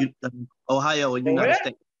Ohio, in the United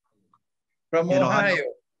States. From Ohio.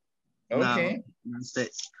 Okay. United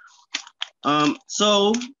States. I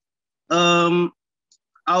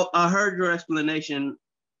heard your explanation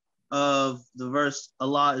of the verse,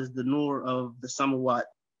 Allah is the Nur of the Samawat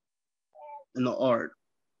and the Ard.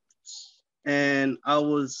 And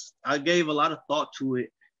I gave a lot of thought to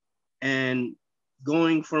it, and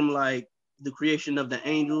going from like the creation of the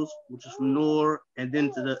angels, which is from Nur, and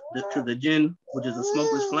then to the jinn, which is a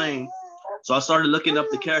smokeless flame. So I started looking up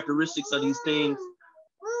the characteristics of these things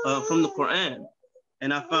from the Quran.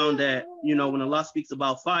 And I found that, when Allah speaks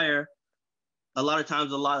about fire, a lot of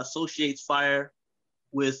times Allah associates fire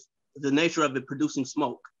with the nature of it producing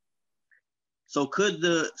smoke. So could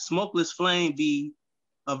the smokeless flame be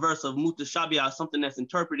a verse of mutashabiyah, something that's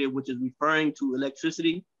interpreted, which is referring to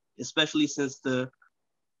electricity, especially since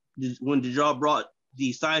when Dajjal brought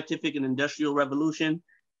the scientific and industrial revolution,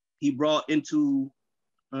 he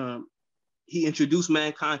introduced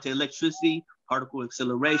mankind to electricity, particle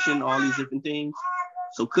acceleration, all these different things.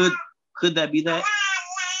 So could that be that?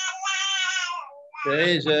 There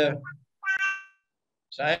is a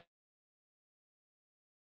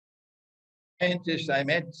scientist I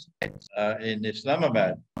met in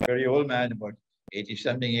Islamabad, a very old man, about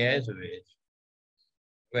 80-something years of age.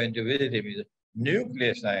 Went to visit him. He's a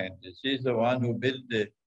nuclear scientist. He's the one who built the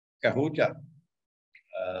Kahuta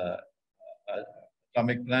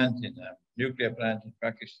atomic plant nuclear plant in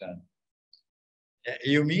Pakistan.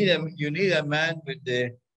 You need a man with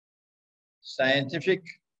the scientific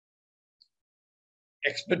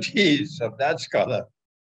expertise of that scholar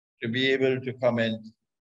to be able to comment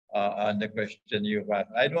on the question you've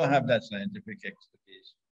asked. I don't have that scientific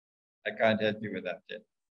expertise. I can't help you with that yet.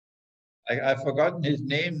 I've forgotten his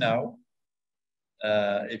name now.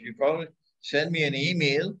 If you send me an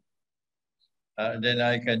email, then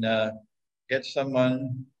I can get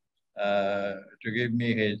someone to give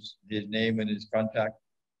me his name and his contact.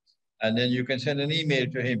 And then you can send an email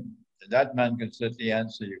to him. That man can certainly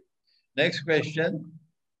answer you. Next question.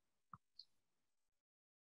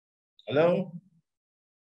 Hello?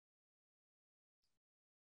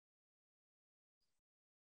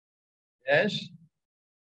 Yes?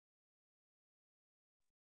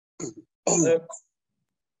 Hello?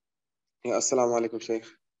 Yeah, assalamu alaikum, Sheikh.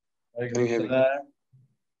 Can you hear me?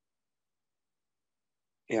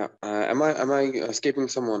 Yeah. Am I escaping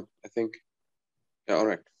someone? I think. Yeah. All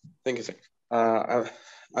right. Thank you, Sheikh.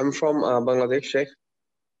 I'm from Bangladesh, Sheikh.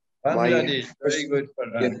 Bangladesh. Very good.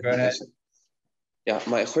 Yeah, Go ahead. yeah.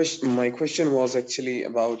 My question was actually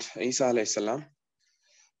about Isa alayhi salam.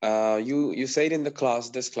 You said in the class,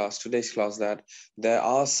 today's class, that there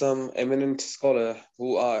are some eminent scholars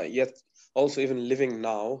who are yet also even living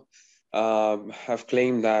now, have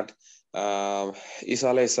claimed that Isa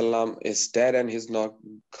alayhi salam is dead and he's not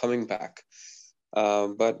coming back.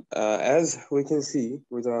 But as we can see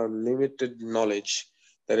with our limited knowledge,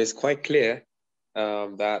 that is quite clear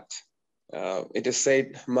that it is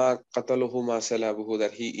said ma qataluhu ma salabuhu,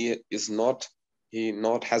 that he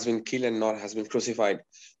has been killed and not has been crucified.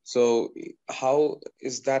 So how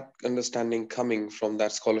is that understanding coming from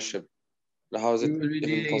that scholarship? How is it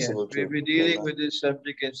even possible to? We'll be dealing with this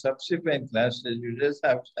subject in subsequent classes. You just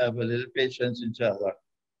have to have a little patience, inshallah.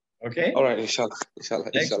 Okay? All right, inshallah. Next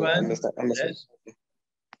inshallah. one. Understand. Yes.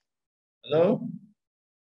 Hello?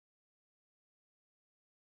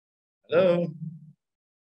 Hello?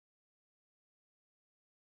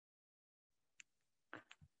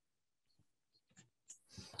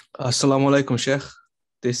 Assalamu alaikum, Sheikh.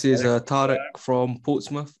 This is Tariq from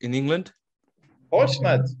Portsmouth in England.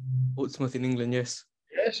 Portsmouth? Portsmouth in England, yes.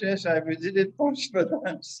 Yes, I visited Portsmouth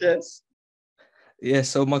once, yes. Yeah,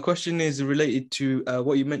 so my question is related to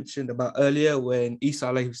what you mentioned about earlier when Isa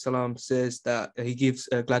alayhi salam says that he gives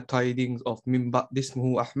glad tidings of min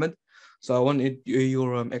ba'dismuhu Ahmad. So I wanted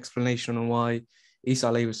your explanation on why Isa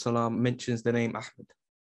alayhi salam mentions the name Ahmad.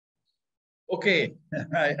 Okay,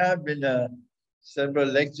 I have in several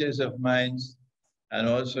lectures of mine and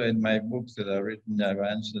also in my books that I've written, I've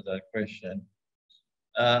answered that question.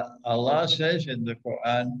 Allah says in the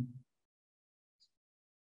Qur'an,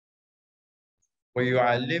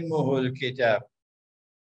 وَيُعَلِّمُهُ الْكِتَابِ,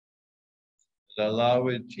 that Allah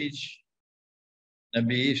will teach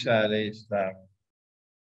Nabi Isa alayhi salam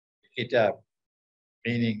the kitab,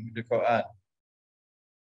 meaning the Qur'an.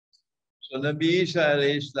 So Nabi Isa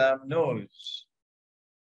alayhi salam knows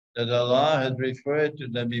that Allah has referred to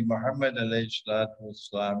Nabi Muhammad alayhi salatu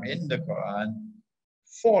wasalam in the Quran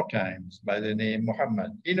 4 times by the name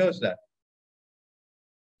Muhammad. He knows that.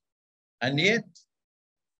 And yet,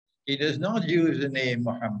 he does not use the name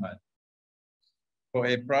Muhammad for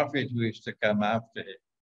a prophet who is to come after him.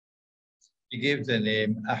 He gives the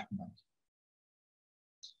name Ahmad.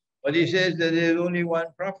 But he says that there is only one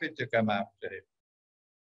prophet to come after him.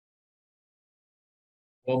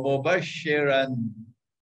 وَمُبَشِّرًا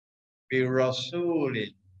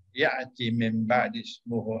بِرَسُولٍ يَأْتِي مِنْ بَعْدِ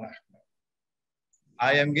اسْمُهُ أَحْمَدٍ.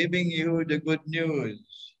 I am giving you the good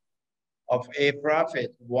news of a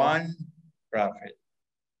prophet, one prophet,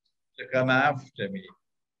 to come after me,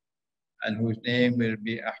 and whose name will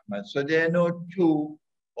be Ahmad. So there are no 2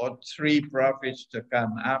 or 3 prophets to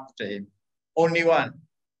come after him, only one.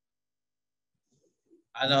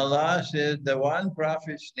 And Allah says the one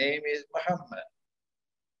prophet's name is Muhammad.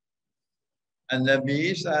 And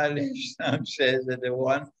Nabi Isa alayhi salam says that the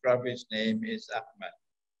one prophet's name is Ahmad.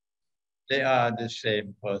 They are the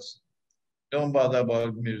same person. Don't bother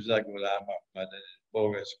about Mirza Ghulam Ahmad and his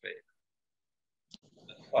bogus faith.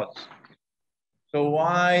 That's false. So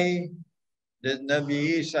why did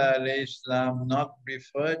Nabi Isa alayhi salam not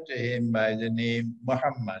refer to him by the name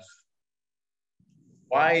Muhammad?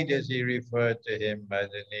 Why does he refer to him by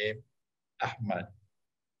the name Ahmad?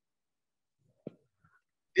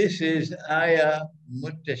 This is ayah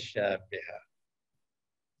mutashabiha.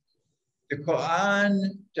 The Quran,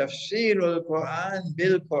 tafsir al-Quran,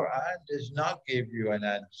 bil-Quran does not give you an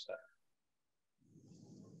answer.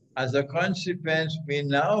 As a consequence, we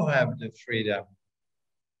now have the freedom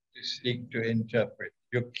to seek to interpret.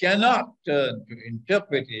 You cannot turn to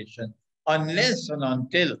interpretation unless and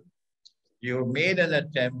until You made an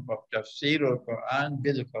attempt of tafsir al-Quran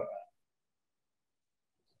bil Quran.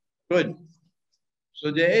 Good. So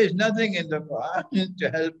there is nothing in the Quran to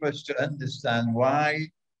help us to understand why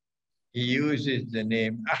he uses the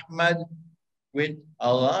name Ahmad when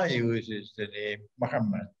Allah uses the name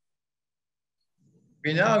Muhammad.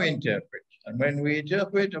 We now interpret. And when we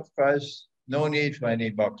interpret, of course, no need for any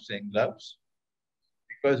boxing gloves,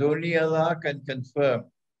 because only Allah can confirm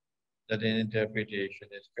that an interpretation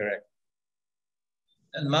is correct.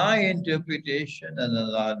 And my interpretation, and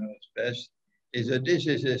Allah knows best, is that this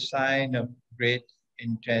is a sign of great,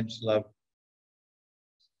 intense love.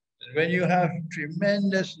 And when you have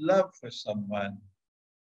tremendous love for someone,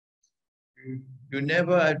 you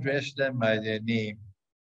never address them by their name.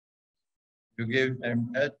 You give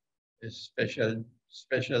them a special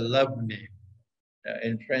love name.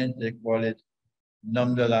 In French, they call it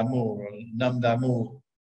nom de l'amour, or nom d'amour.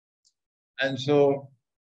 And so,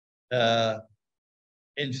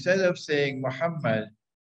 instead of saying Muhammad,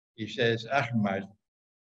 he says Ahmad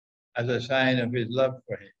as a sign of his love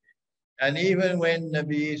for him. And even when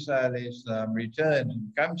Nabi Isa alayhi salam returns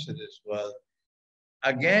and comes to this world,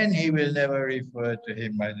 again, he will never refer to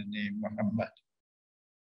him by the name Muhammad.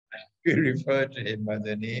 He will refer to him by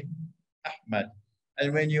the name Ahmad.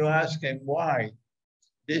 And when you ask him why,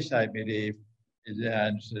 this, I believe, is the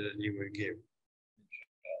answer that he will give.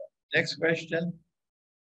 Next question.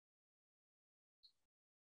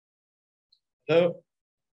 Hello?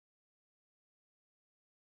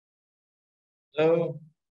 Hello?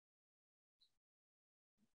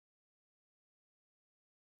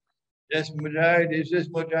 Yes, Mujahid. Is this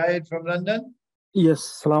Mujahid from London? Yes,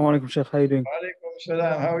 Assalamu alaikum, Sheikh. How are you doing? Walaikum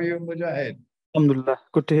salam. How are you, Mujahid? Alhamdulillah.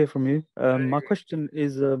 Good to hear from you. My question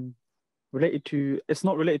is related to, it's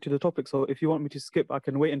not related to the topic, so if you want me to skip, I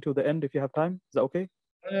can wait until the end if you have time. Is that okay?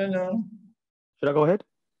 No. Should I go ahead?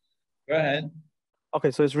 Go ahead.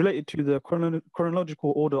 Okay, so it's related to the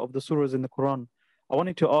chronological order of the surahs in the Quran. I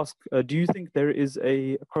wanted to ask, do you think there is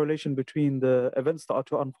a correlation between the events that are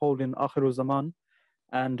to unfold in Akhirul Zaman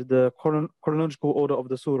and the chronological order of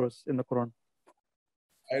the surahs in the Quran?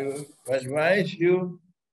 I would advise you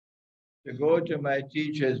to go to my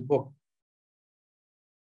teacher's book,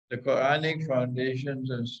 The Quranic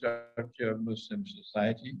Foundations and Structure of Muslim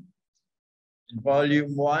Society. In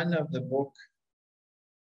volume 1 of the book,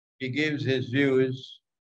 he gives his views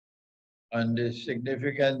on the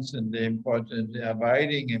significance and the importance, the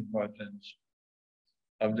abiding importance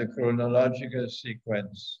of the chronological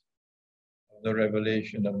sequence of the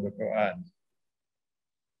revelation of the Quran,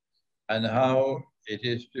 and how it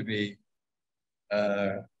is to be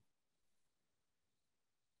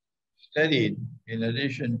studied in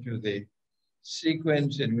addition to the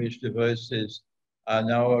sequence in which the verses are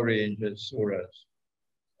now arranged as surahs.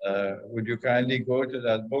 Would you kindly go to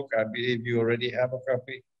that book? I believe you already have a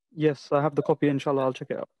copy. Yes, I have the copy. Inshallah, I'll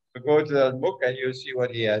check it out. So go to that book and you'll see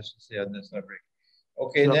what he has to say on the subject.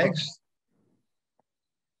 Okay, next.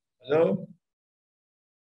 Hello?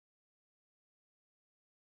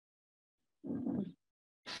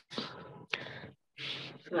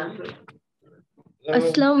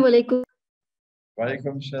 Assalamu alaikum.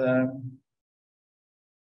 Walaikum salam.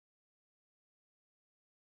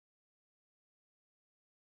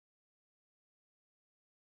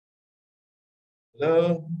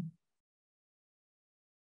 Hello?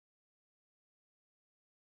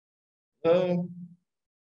 Hello?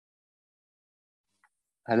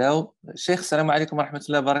 Hello, Sheikh. Assalamu alaikum wa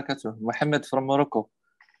rahmatullahi wa barakatuh. Muhammad from Morocco.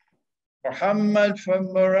 Muhammad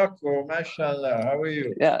from Morocco, mashallah. How are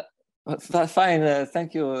you? Yeah, fine.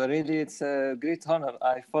 Thank you. Really, it's a great honor.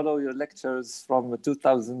 I follow your lectures from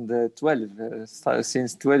 2012,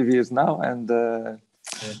 since 12 years now. And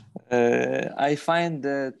I find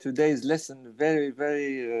today's lesson very,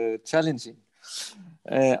 very challenging.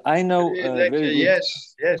 I know very good.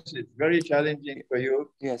 Yes, it's very challenging for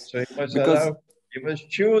you. Yes, so you must because you must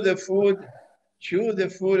chew the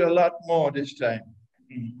food a lot more this time.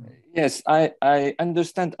 Yes, I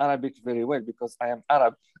understand Arabic very well because I am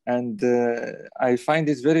Arab, and I find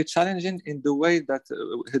it very challenging in the way that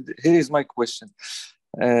here is my question.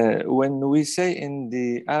 When we say in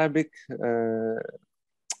the Arabic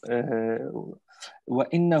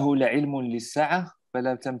وإنه لعلم للساعة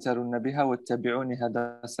فلا تمترن بها واتبعوني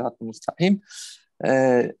هذا صراط مستقيم.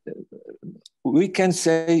 We can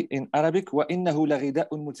say in Arabic وإنه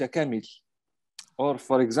لغذاء متكامل, or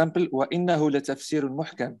for example وإنه لتفسير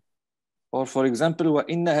محكم, or for example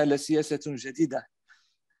وإنها لسياسة جديدة.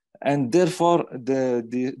 And therefore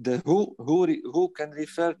the who can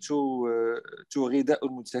refer to غذاء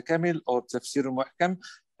متكامل or تفسير محكم,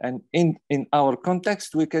 and in our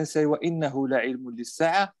context we can say وإنه لعلم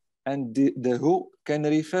للساعة and the who can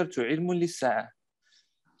refer to علم للساعة.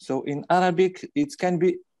 So in Arabic, it can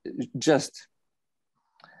be just.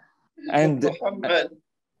 And Muhammad,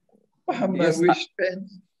 yes,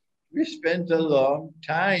 we spent a long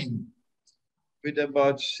time with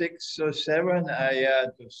about 6 or 7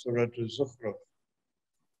 ayat of Surah Al-Zukhruf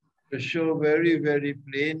to show very, very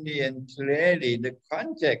plainly and clearly the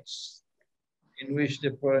context in which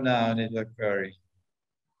the pronoun is occurring.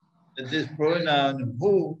 That this pronoun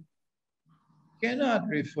who cannot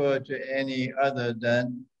refer to any other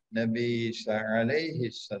than Nabi Isa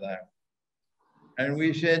alayhi salam. And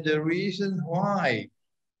we said the reason why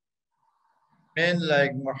men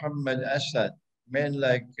like Muhammad Asad, men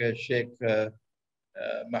like Sheikh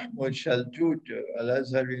Mahmoud Shaltut,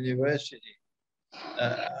 Al-Azhar University,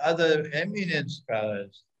 other eminent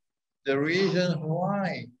scholars, the reason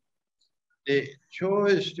why they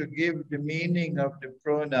chose to give the meaning of the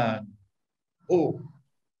pronoun who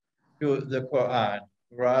to the Quran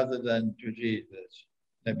rather than to Jesus,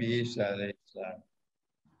 Nabi Isa alayhi salam,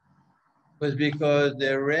 was because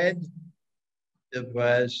they read the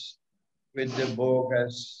verse with the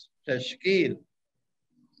bogus tashkil.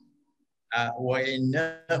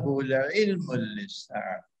 وَإِنَّهُ لَعِلْمٌ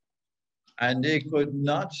لِلسَّاعَةِ, and they could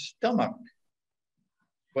not stomach.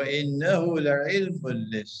 وَإِنَّهُ لَعِلْمٌ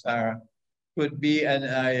لِلسَّاعَةِ could be an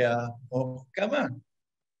ayah muhkamah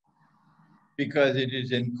because it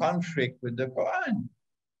is in conflict with the Quran.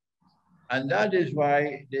 And that is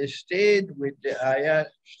why they stayed with the ayah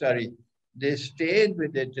study. They stayed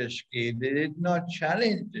with the tashkil. They did not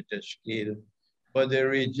challenge the tashkil, but they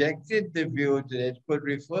rejected the view that it could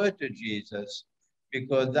refer to Jesus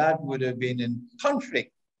because that would have been in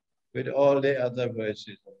conflict with all the other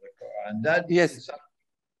verses of the Quran. That is something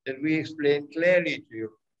that we explained clearly to you.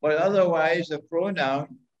 But otherwise, the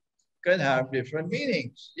pronoun can have different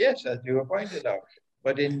meanings. Yes, as you pointed out.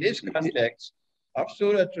 But in this context of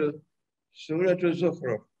Surah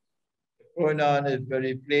Al-Zukhruf, the pronoun is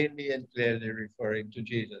very plainly and clearly referring to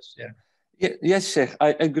Jesus. Yeah. Yes, Sheikh,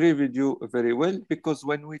 I agree with you very well, because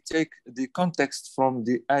when we take the context from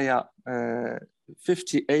the ayah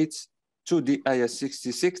 58 to the ayah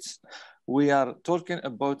 66, we are talking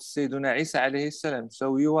about Sayyiduna Isa alayhi salam.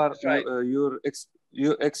 So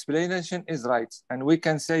your explanation is right, and we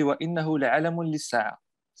can say وَإِنَّهُ لَعَلَمٌ لِلسَّاعَةِ.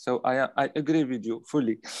 So I agree with you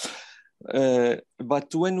fully.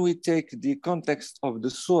 But when we take the context of the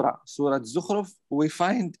Surah Zukhruf, we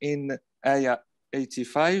find in ayah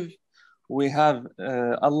 85, we have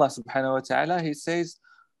Allah subhanahu wa ta'ala, he says,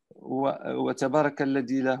 وَتَبَارَكَ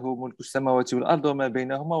الَّذِي لَهُ مُلْكُ السَّمَاوَاتِ وَالْأَرْضِ وَمَا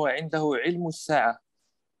بَيْنَهُمَا وَعِنْدَهُ عِلْمُ السَّاعَةِ.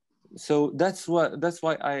 So that's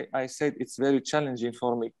why I said it's very challenging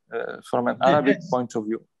for me from an Arabic point of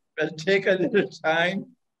view. Well, take a little time.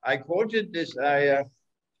 I quoted this ayah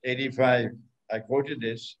 85. I quoted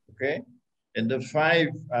this, okay? In the 5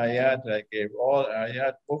 ayat I gave, all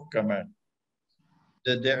ayat muhkamah,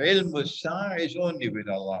 that the ilm as-sa' is only with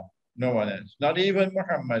Allah, no one else, not even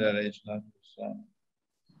Muhammad alayhi salam.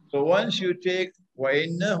 So once you take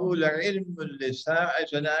وَإِنَّهُ لَعِلْمٌ لِلسَّاعَةِ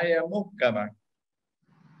as an ayah muhkamah,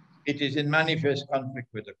 it is in manifest conflict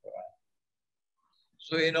with the Quran.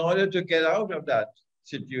 So in order to get out of that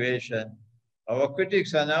situation, our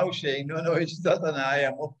critics are now saying, no, it's not an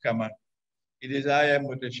ayah muhkamah. It is ayah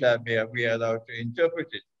mutashabih. We are allowed to interpret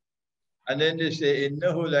it. And then they say,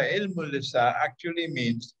 innahu la ilmul lisa actually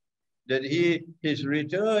means that his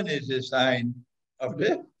return is a sign of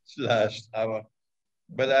the last hour.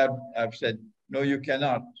 But I've said, no, you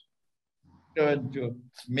cannot turn to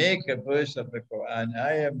make a verse of the Quran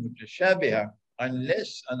ayah mutashabih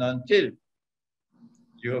unless and until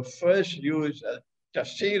you first use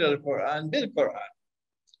tafsir al-Quran bil-Quran.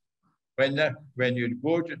 When you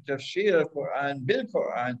go to tafsir al-Quran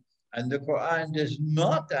bil-Quran and the Quran does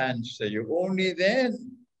not answer you, only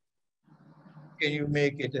then can you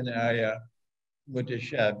make it an ayah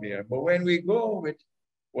mutashabih. But when we go with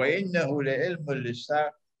وَإِنَّهُ لَعِلْمٌ لِلسَّاعَةِ,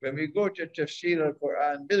 when we go to tafsir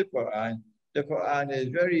al-Quran bil-Quran, the Quran is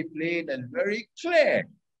very plain and very clear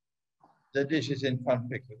that this is in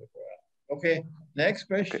conflict with the Quran. Okay, next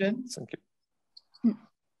question. Thank you.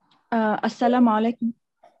 Assalamu alaikum.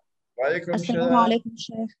 Wa alaikum Assalamu salam. alaikum,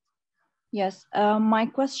 Sheikh. Yes, my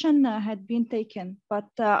question had been taken, but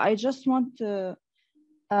I just want to,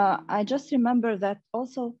 I just remember that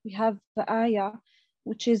also we have the ayah,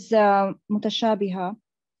 which is mutashabiha.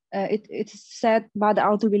 It's said, بعد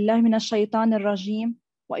أعوذ بالله من الشيطان الرجيم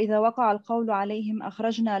وإذا وقع القول عليهم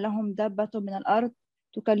أخرجنا لهم دابة من الأرض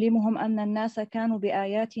تكلمهم أن الناس كانوا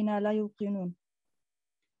بآياتنا لا يوقنون.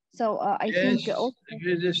 So I think also, it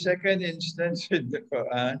is the second instance in the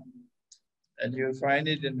Quran, and you'll find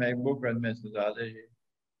it in my book on methodology.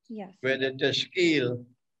 Yes. where the tashkil,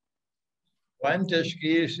 one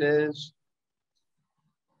tashkil says,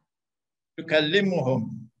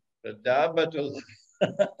 tukallimuhum, the dabatul.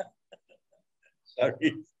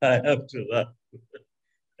 Sorry, I have to laugh.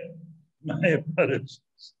 My apologies.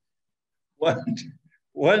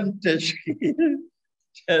 One tashkil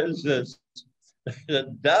tells us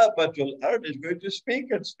that dabatul ard is going to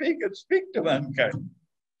speak and speak and speak to mankind.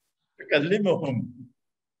 Tukallimuhum.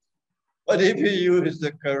 But if you use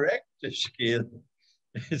the correct tashkil,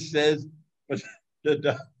 it says,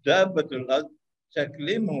 the dabatul ard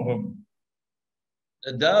taklimuhum.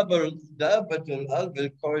 The dabatul ard will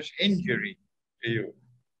cause injury to you,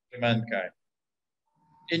 to mankind.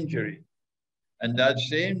 Injury. And that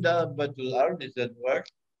same dabatul ard is at work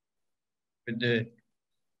with the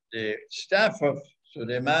staff of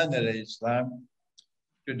Sulaiman alayhi salam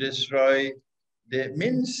to destroy the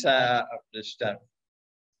minsa of the staff.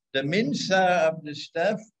 The minsa of the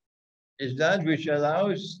staff is that which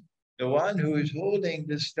allows the one who is holding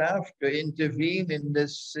the staff to intervene in the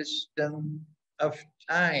system of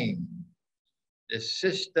time. The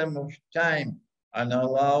system of time. And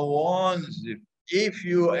Allah warns, if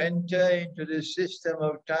you enter into the system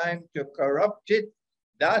of time to corrupt it,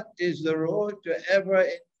 that is the road to ever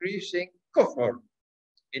increasing kufr.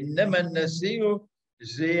 إنما النسيء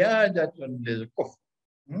زيادة للكفر.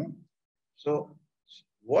 So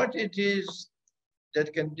what it is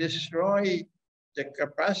that can destroy the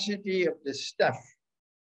capacity of the staff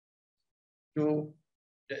to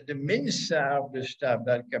the minsa of the staff,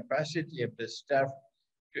 that capacity of the staff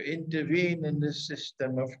to intervene in the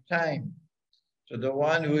system of time. So the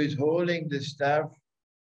one who is holding the staff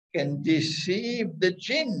can deceive the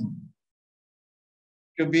jinn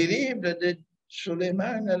to believe that the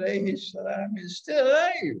Sulaiman alayhi salam is still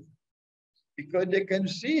alive, because they can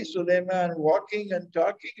see Sulaiman walking and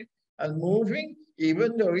talking and moving,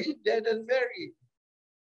 even though he's dead and buried.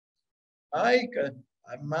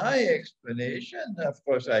 My explanation, of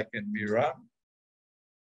course I can be wrong,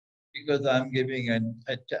 because I'm giving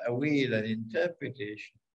a ta'wil, an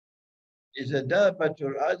interpretation, is that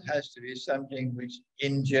dabatul ard has to be something which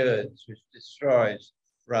injures, which destroys,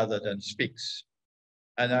 rather than speaks.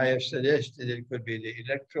 And I have suggested it could be the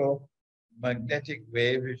electromagnetic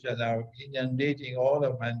waves which are now inundating all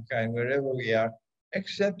of mankind wherever we are,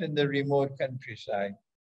 except in the remote countryside.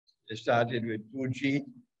 It started with 2G,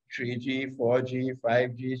 3G, 4G,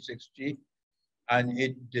 5G, 6G, and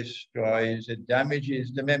it destroys, it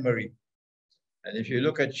damages the memory. And if you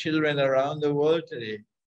look at children around the world today,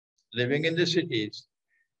 living in the cities,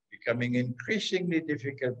 becoming increasingly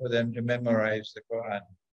difficult for them to memorize the Qur'an.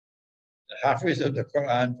 The hafiz of the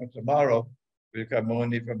Qur'an for tomorrow will come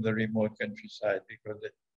only from the remote countryside because the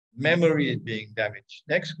memory is being damaged.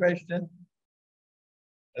 Next question.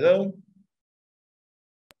 Hello?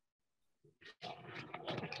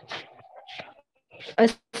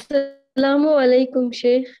 Assalamu alaikum,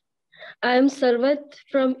 Sheikh. I am Sarvat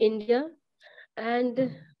from India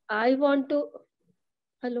and I want to...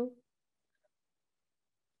 Hello?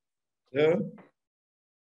 Hello?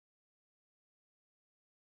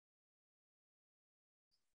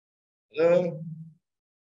 Hello?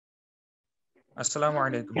 Assalamu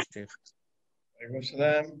alaikum, Sheikh.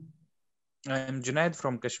 I am Junaid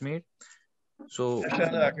from Kashmir. So,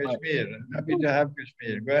 Kashmir. Happy to have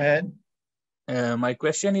Kashmir. Go ahead. My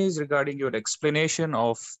question is regarding your explanation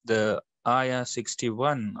of the Ayah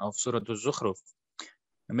 61 of Surah Al-Zukhruf.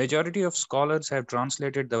 A majority of scholars have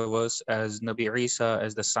translated the verse as Nabi Isa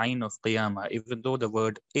as the sign of Qiyamah, even though the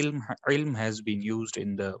word ilm has been used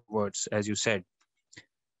in the words, as you said.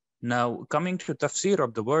 Now, coming to tafsir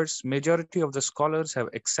of the words, majority of the scholars have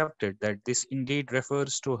accepted that this indeed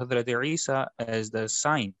refers to Hazrat Isa as the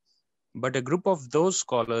sign. But a group of those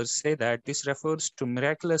scholars say that this refers to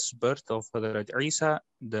miraculous birth of Hazrat Isa,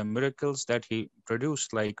 the miracles that he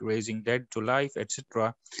produced, like raising dead to life,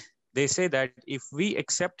 etc. They say that if we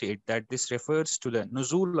accept it, that this refers to the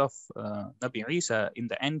nuzul of Nabi Isa in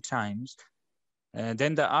the end times,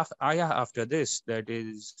 then the ayah after this, that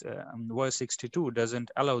is verse 62,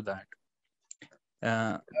 doesn't allow that.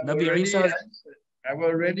 Nabi Isa... I've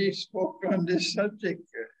already spoken on this subject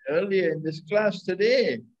earlier in this class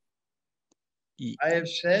today. I have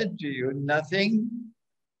said to you, nothing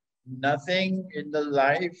in the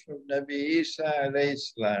life of Nabi Isa alayhi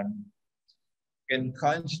salam can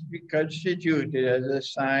be constituted as a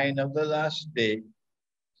sign of the last day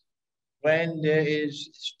when there is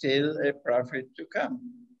still a prophet to come.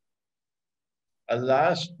 A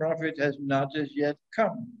last prophet has not as yet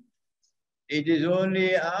come. It is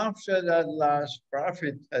only after that last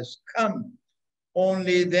prophet has come,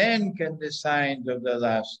 only then can the signs of the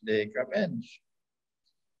last day commence.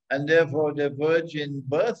 And therefore the virgin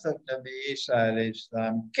birth of Nabi Isa alayhi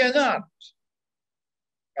salam cannot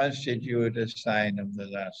constitute a sign of the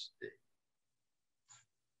last day.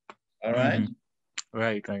 All right?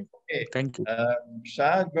 Right. Okay. Thank you.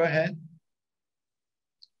 Saad, go ahead.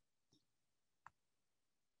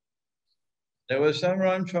 There was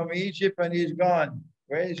someone from Egypt and he's gone.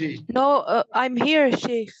 Where is he? No, I'm here,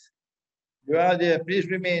 Sheikh. You are there. Please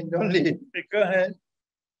remain. Don't leave. Go ahead.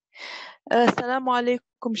 Assalamu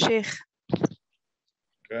alaikum, Sheikh.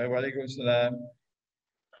 Wa alaikum salam.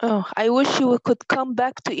 Oh, I wish you could come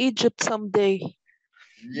back to Egypt someday.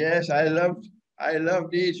 Yes, I loved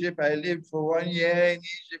Egypt. I lived for 1 year in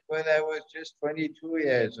Egypt when I was just 22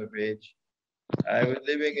 years of age. I was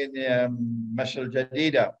living in Mashal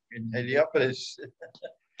Jadida in Heliopolis.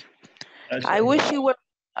 I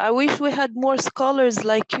wish we had more scholars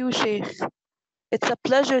like you, Sheikh. It's a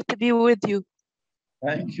pleasure to be with you.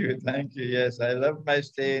 Thank you. Yes, I love my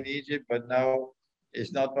stay in Egypt, but now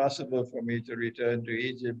it's not possible for me to return to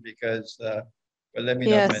Egypt because, well, let me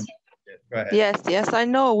not mention it. Go ahead. Yes, I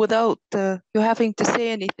know without you having to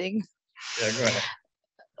say anything. Yeah, go ahead.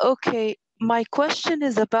 Okay, my question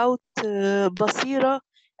is about Basira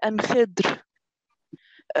and Khidr.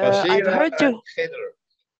 I've Basira heard and Khidr.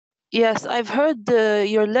 Yes, I've heard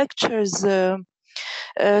your lectures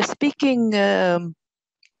speaking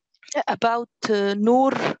about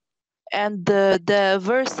Nur and the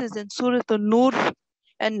verses in Surah An-Nur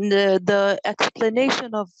and the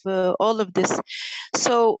explanation of all of this.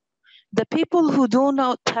 So the people who do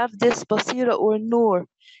not have this Basira or Nur,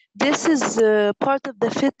 this is part of the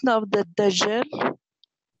fitna of the Dajjal.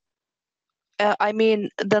 I mean,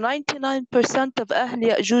 the 99% of Ahl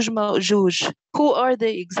Ya'juj Ma'juj, who are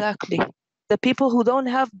they exactly? The people who don't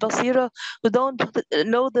have Basira, who don't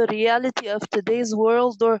know the reality of today's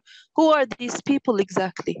world, or who are these people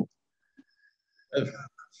exactly?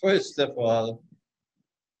 First of all,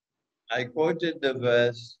 I quoted the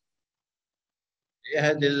verse,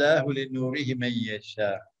 يَهْدِ اللَّهُ لِنُورِهِ مَن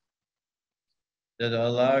يَشَاءُ, that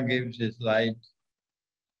Allah gives His light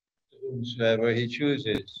to whomsoever He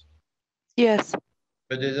chooses. Yes.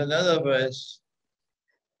 But there's another verse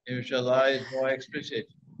in which Allah is more explicit.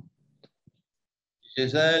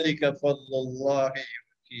 كَذَلِكَ فَضْلُ اللَّهِ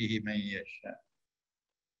يُؤْتِيهِ مَن يَشَاءُ.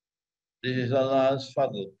 This is Allah's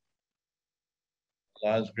fadl,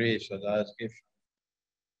 Allah's grace, Allah's gift.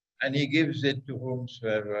 And He gives it to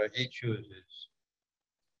whomsoever He chooses.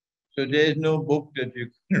 So there's no book that you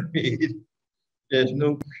can read. There's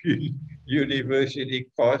no university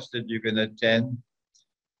course that you can attend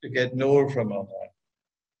to get nur from Allah.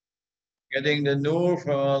 Getting the nur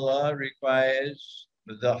from Allah requires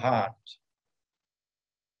the heart.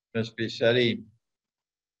 Must be salim.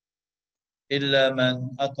 إِلَّا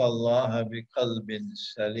مَنْ أَتَى اللَّهَ بِقَلْبٍ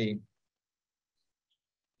سَلِيمٍ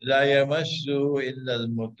لَا يَمَسُّهُ إِلَّا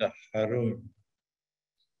الْمُطَهَّرُونَ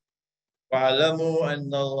وَاعْلَمُوا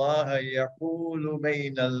أَنَّ اللَّهَ يَقُولُ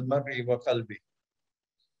بَيْنَ الْمَرْءِ وَقَلْبِهِ.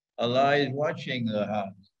 Allah is watching the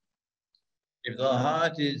heart. If the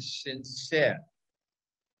heart is sincere,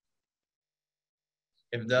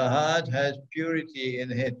 if the heart has purity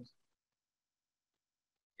in it,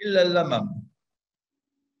 إِلَّا الْلَمَمْ,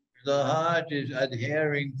 if the heart is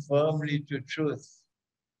adhering firmly to truth,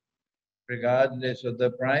 regardless of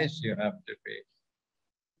the price you have to pay.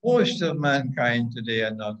 Most of mankind today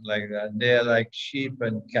are not like that. They are like sheep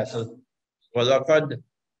and cattle. وَلَقَدْ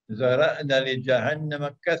زَرَأْنَا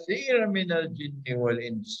لِجَهَنَّمَ كَثِيرًا مِنَ الْجِنِّ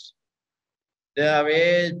وَالْإِنسِ. They have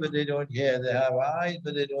ears, but they don't hear. They have eyes,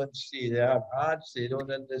 but they don't see. They have hearts, they don't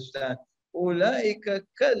understand. أُولَٰئِكَ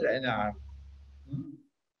كَالْأَنْعَامِ.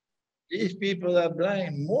 These people are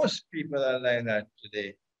blind. Most people are like that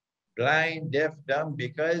today. Blind, deaf, dumb,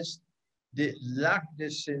 because they lack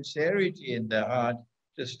this sincerity in their heart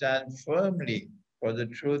to stand firmly for the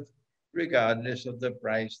truth, regardless of the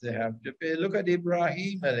price they have to pay. Look at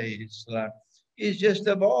Ibrahim alayhi salam. He's just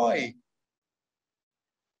a boy.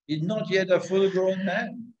 He's not yet a full-grown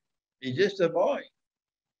man. He's just a boy.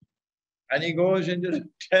 And he goes into the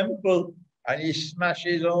temple and he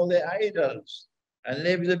smashes all the idols and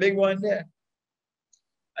leaves the big one there.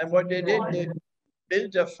 And what they did, they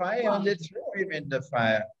built a fire and they threw him in the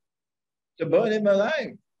fire to burn him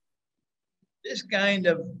alive. This kind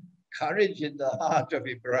of courage in the heart of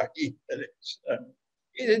Ibrahim,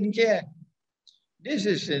 he didn't care. This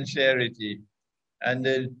is sincerity. And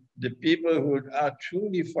the people who are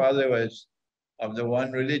truly followers of the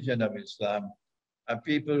one religion of Islam are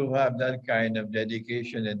people who have that kind of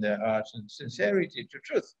dedication in their hearts and sincerity to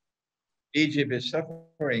truth. Egypt is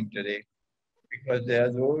suffering today because there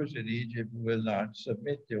are those in Egypt who will not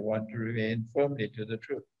submit. They want to remain firmly to the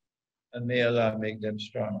truth. and may Allah make them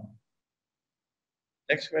strong.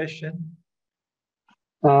 Next question.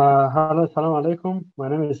 Hello, assalamu alaikum. My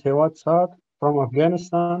name is Hewat Saad from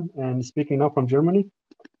Afghanistan and speaking now from Germany.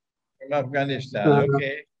 From Afghanistan,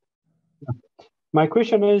 okay. My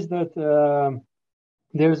question is that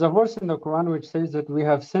there is a verse in the Quran which says that we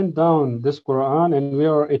have sent down this Quran and we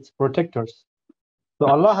are its protectors. So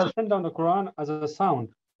Allah has sent down the Quran as a sound.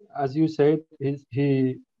 As you said,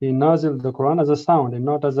 he naziled the Quran as a sound and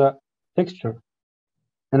not as a texture.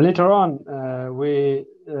 And later on, we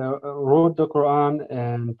wrote the Quran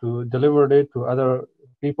and to delivered it to other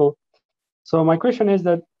people. So my question is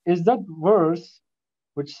that verse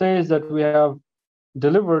which says that we have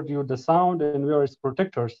delivered you the sound and we are its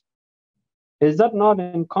protectors, is that not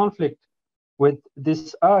in conflict with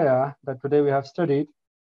this ayah that today we have studied?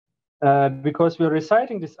 Because we are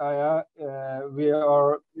reciting this ayah, we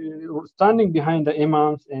are standing behind the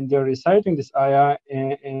imams and they're reciting this ayah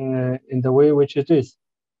in the way which it is.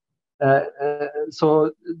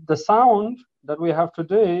 So the sound that we have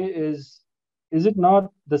today is it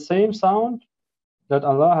not the same sound that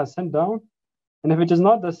Allah has sent down? And if it is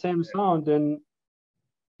not the same sound, then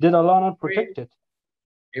did Allah not protect it?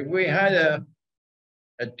 If we had a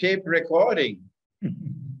tape recording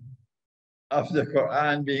of the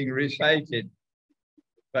Quran being recited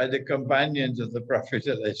by the companions of the Prophet,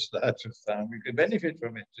 we could benefit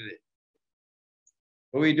from it today.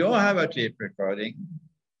 But we don't have a tape recording.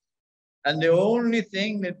 And the only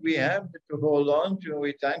thing that we have to hold on to,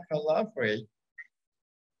 we thank Allah for it,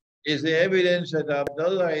 is the evidence that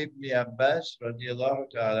Abdullah ibn Abbas radiallahu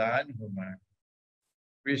ta'ala anhuma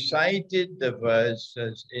recited the verse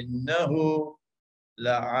as innahu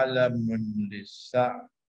la'alamun lissa'.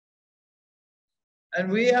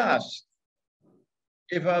 And we asked,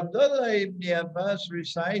 if Abdullah ibn Abbas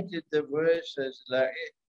recited the verse as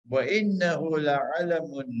wa innahu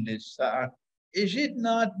la'alamun lissa', is it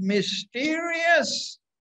not mysterious?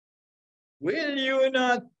 Will you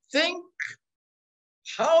not think?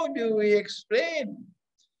 How do we explain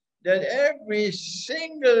that every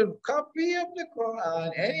single copy of the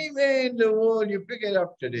Quran, anywhere in the world you pick it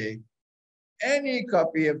up today, any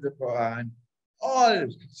copy of the Quran, all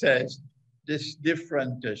says this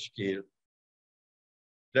different tashkil.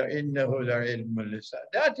 That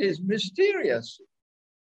is mysterious.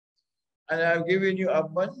 And I've given you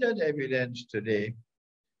abundant evidence today.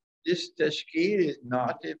 This tashkil is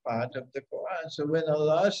not a part of the Quran. So when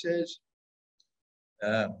Allah says,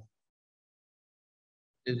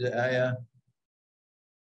 is the ayah,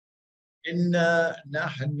 Inna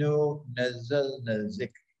nahnu nazzalna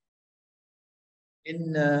zikr.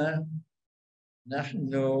 Inna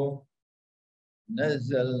nahnu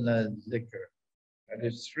nazzalna zikr. That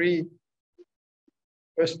is three,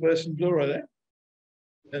 first person plural, eh?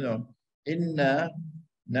 No. Inna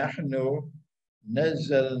nahnu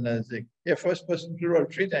nazzalna zikr. Yeah, first person plural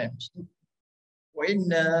 3 times. Wa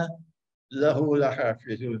inna lahu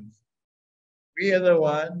lahafizun. We are the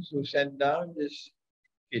ones who sent down this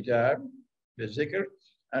kitab, the zikr,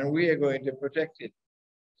 and we are going to protect it.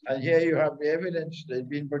 And here you have the evidence that it's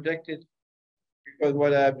been protected, because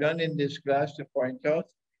what I have done in this class to point out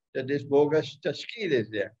that this bogus tashkil is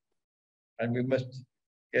there. And we must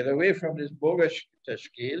get away from this bogus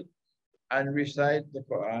tashkil and recite the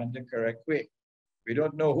Quran the correct way. We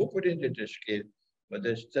don't know who put in the tashkil, but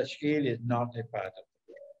this tashkil is not a part of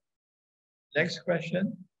the Quran. Next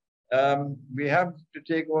question. We have to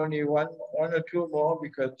take only one or two more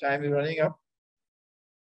because time is running up.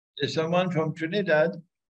 There's someone from Trinidad,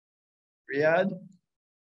 Riyadh,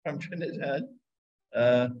 from Trinidad,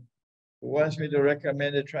 who wants me to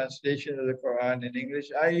recommend a translation of the Quran in English.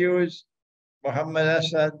 I use Muhammad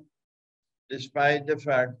Asad, despite the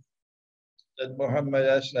fact that Muhammad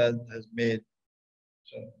Asad has made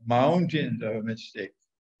mountains of mistakes.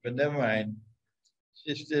 But never mind,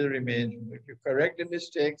 she still remains. If you correct the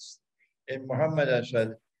mistakes in Muhammad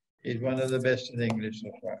Asad, is one of the best in English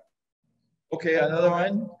so far. Okay, another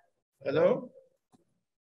one. Hello?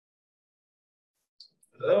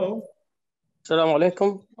 Hello? Assalamu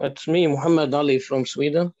alaikum. It's me, Muhammad Ali from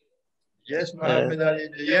Sweden. Yes, Muhammad Ali,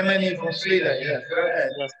 the Yemeni from Sweden. Yes, go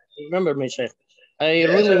ahead. Yes, remember me, Sheikh. I Yes,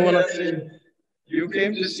 really want to say. You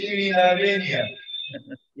came to see me in Albania.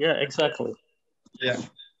 Yeah, exactly. Yeah.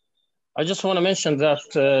 I just want to mention that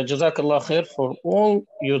Jazakallah khair for all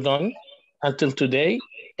you've done until today.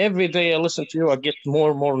 Every day I listen to you, I get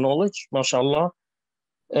more and more knowledge, mashallah.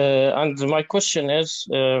 And my question is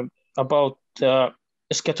about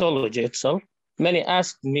eschatology itself. Many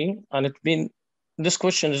asked me, and this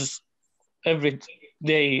question is every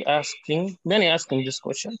day asking this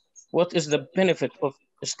question. What is the benefit of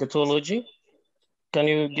eschatology? can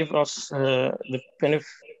you give us the benefit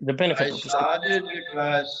I of this? started the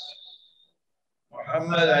class,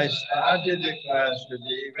 Muhammad, I started the class with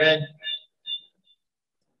the event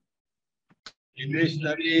in which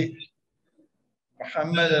Nabi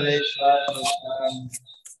Muhammad alayhi salatu wasalam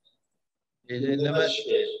is in the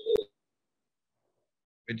masjid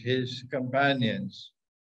with his companions.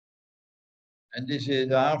 And this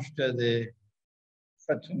is after the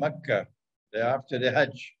Fathu Makkah, after the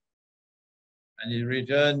Hajj. And he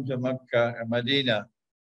returned to Makkah, Medina,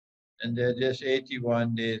 and there are just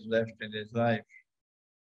 81 days left in his life.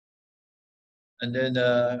 And then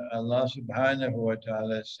Allah subhanahu wa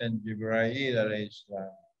ta'ala sent Jibreel alayhi salam.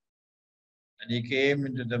 And he came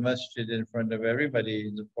into the masjid in front of everybody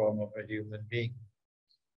in the form of a human being.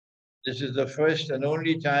 This is the first and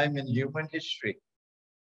only time in human history,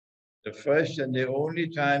 the first and the only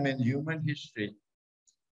time in human history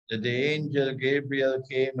that the angel Gabriel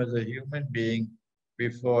came as a human being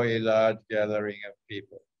before a large gathering of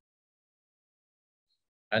people.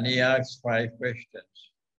 And he asked 5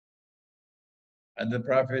 questions. And the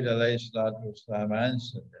Prophet ﷺ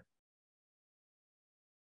answered them.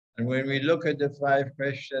 And when we look at the 5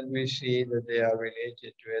 questions, we see that they are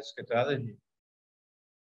related to eschatology.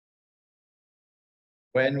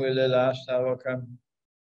 When will the last hour come?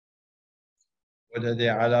 What are the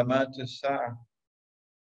alamat as-sa'ah?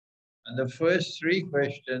 And the first 3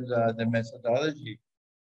 questions are the methodology.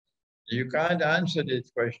 You can't answer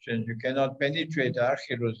these questions. You cannot penetrate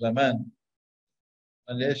Akhirul Zaman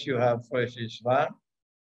unless you have first Islam.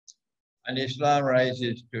 And Islam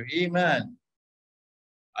rises to Iman.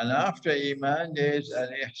 And after Iman, there is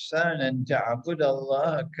al-ihsan and ta'abud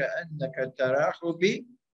Allah ka'annaka tarahu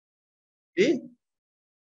bi'ayn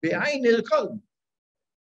al-qalb.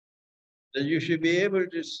 That you should be able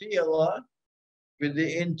to see Allah with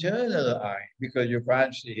the internal eye, because you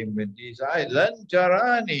can't see Him with these eyes. Lan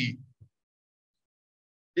tarani.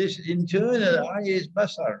 This internal eye is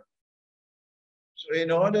basar. So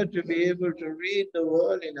in order to be able to read the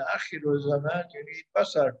world in Akhirul Zaman, you need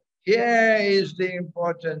basar. Here is the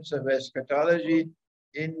importance of eschatology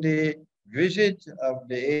in the visit of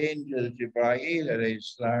the angel Jibreel alayhi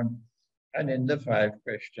salam and in the 5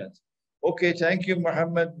 questions. Okay, thank you,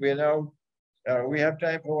 Muhammad. We now we have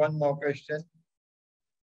time for one more question.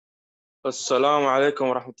 Assalamu alaikum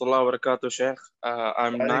wa rahmatullahi wa barakatuh, Sheikh.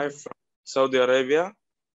 I'm Naif from Saudi Arabia.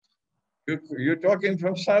 You're talking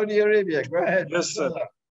from Saudi Arabia. Go ahead. Yes, sir.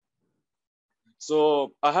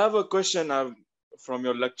 So I have a question from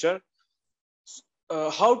your lecture.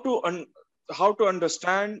 How to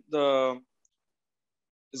understand the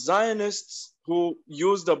Zionists who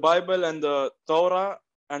use the Bible and the Torah,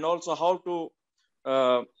 and also how to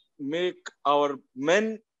make our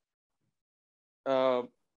men, how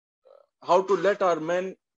to let our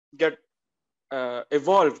men get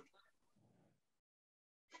evolved,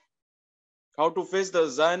 how to face the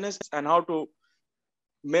Zionists and how to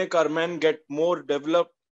make our men get more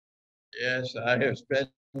developed. Yes, I have spent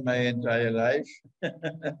my entire life.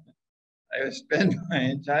 I have spent my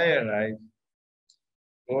entire life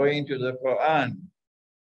going to the Qur'an,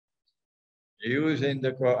 using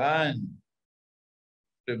the Qur'an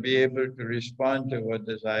to be able to respond to what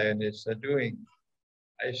the Zionists are doing.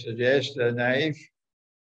 I suggest, Naif,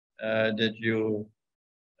 that you,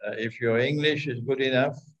 if your English is good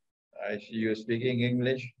enough, I see you speaking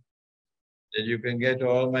English, that you can get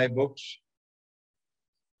all my books.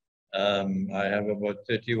 I have about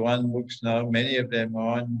 31 books now, many of them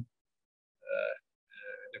on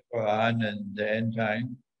the Quran and the end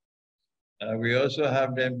time. We also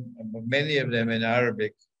have them, many of them in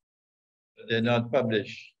Arabic, but they're not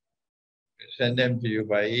published. We send them to you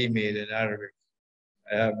by email in Arabic.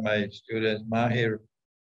 I have my student Mahir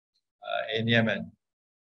in Yemen.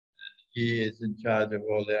 He is in charge of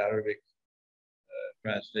all the Arabic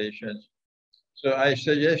translations. So I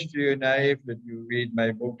suggest to you, Naif, that you read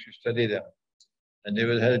my books, you study them, and they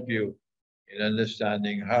will help you in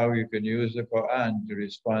understanding how you can use the Quran to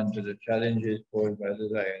respond to the challenges posed by the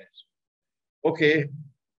Zionists. Okay,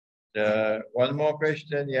 one more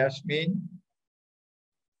question, Yasmin.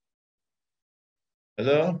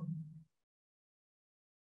 Hello?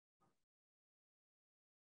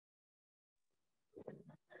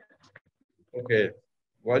 Okay,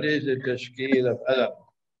 what is the tashkeel of alam?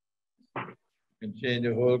 Contain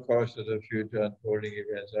the whole course of the future unfolding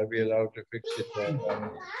events. Are we allowed to fix it for one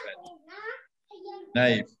event?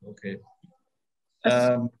 Naif, okay.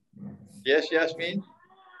 Yes, Yasmin?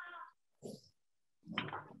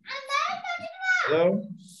 Hello?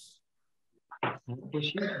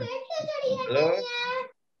 Hello?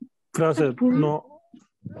 Gracias. No.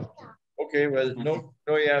 Okay, well, no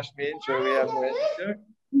Yasmin, so we have no answer.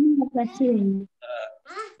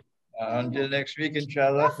 Until next week,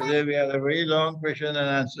 inshallah. Today we have a very long question and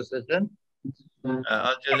answer session.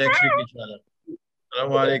 Until next week, inshallah.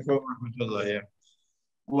 Assalamu alaikum wa rahmatullahi.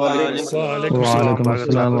 وعليكم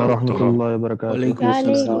السلام ورحمة الله وبركاته. وعليكم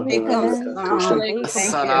السلام.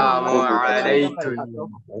 السلام عليكم.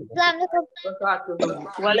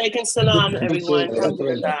 وعليكم السلام everyone.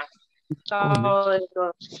 Alhamdulillah.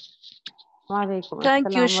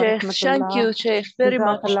 Thank you, Sheikh. Thank you, Sheikh, very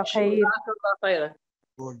much.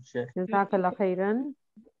 جزاك الله خيرا.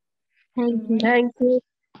 Thank you.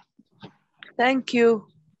 Thank you.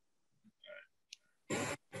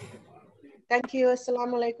 Thank you.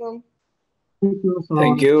 Assalamu alaikum.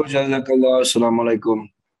 Thank you. Jazakallah. Assalamu alaikum.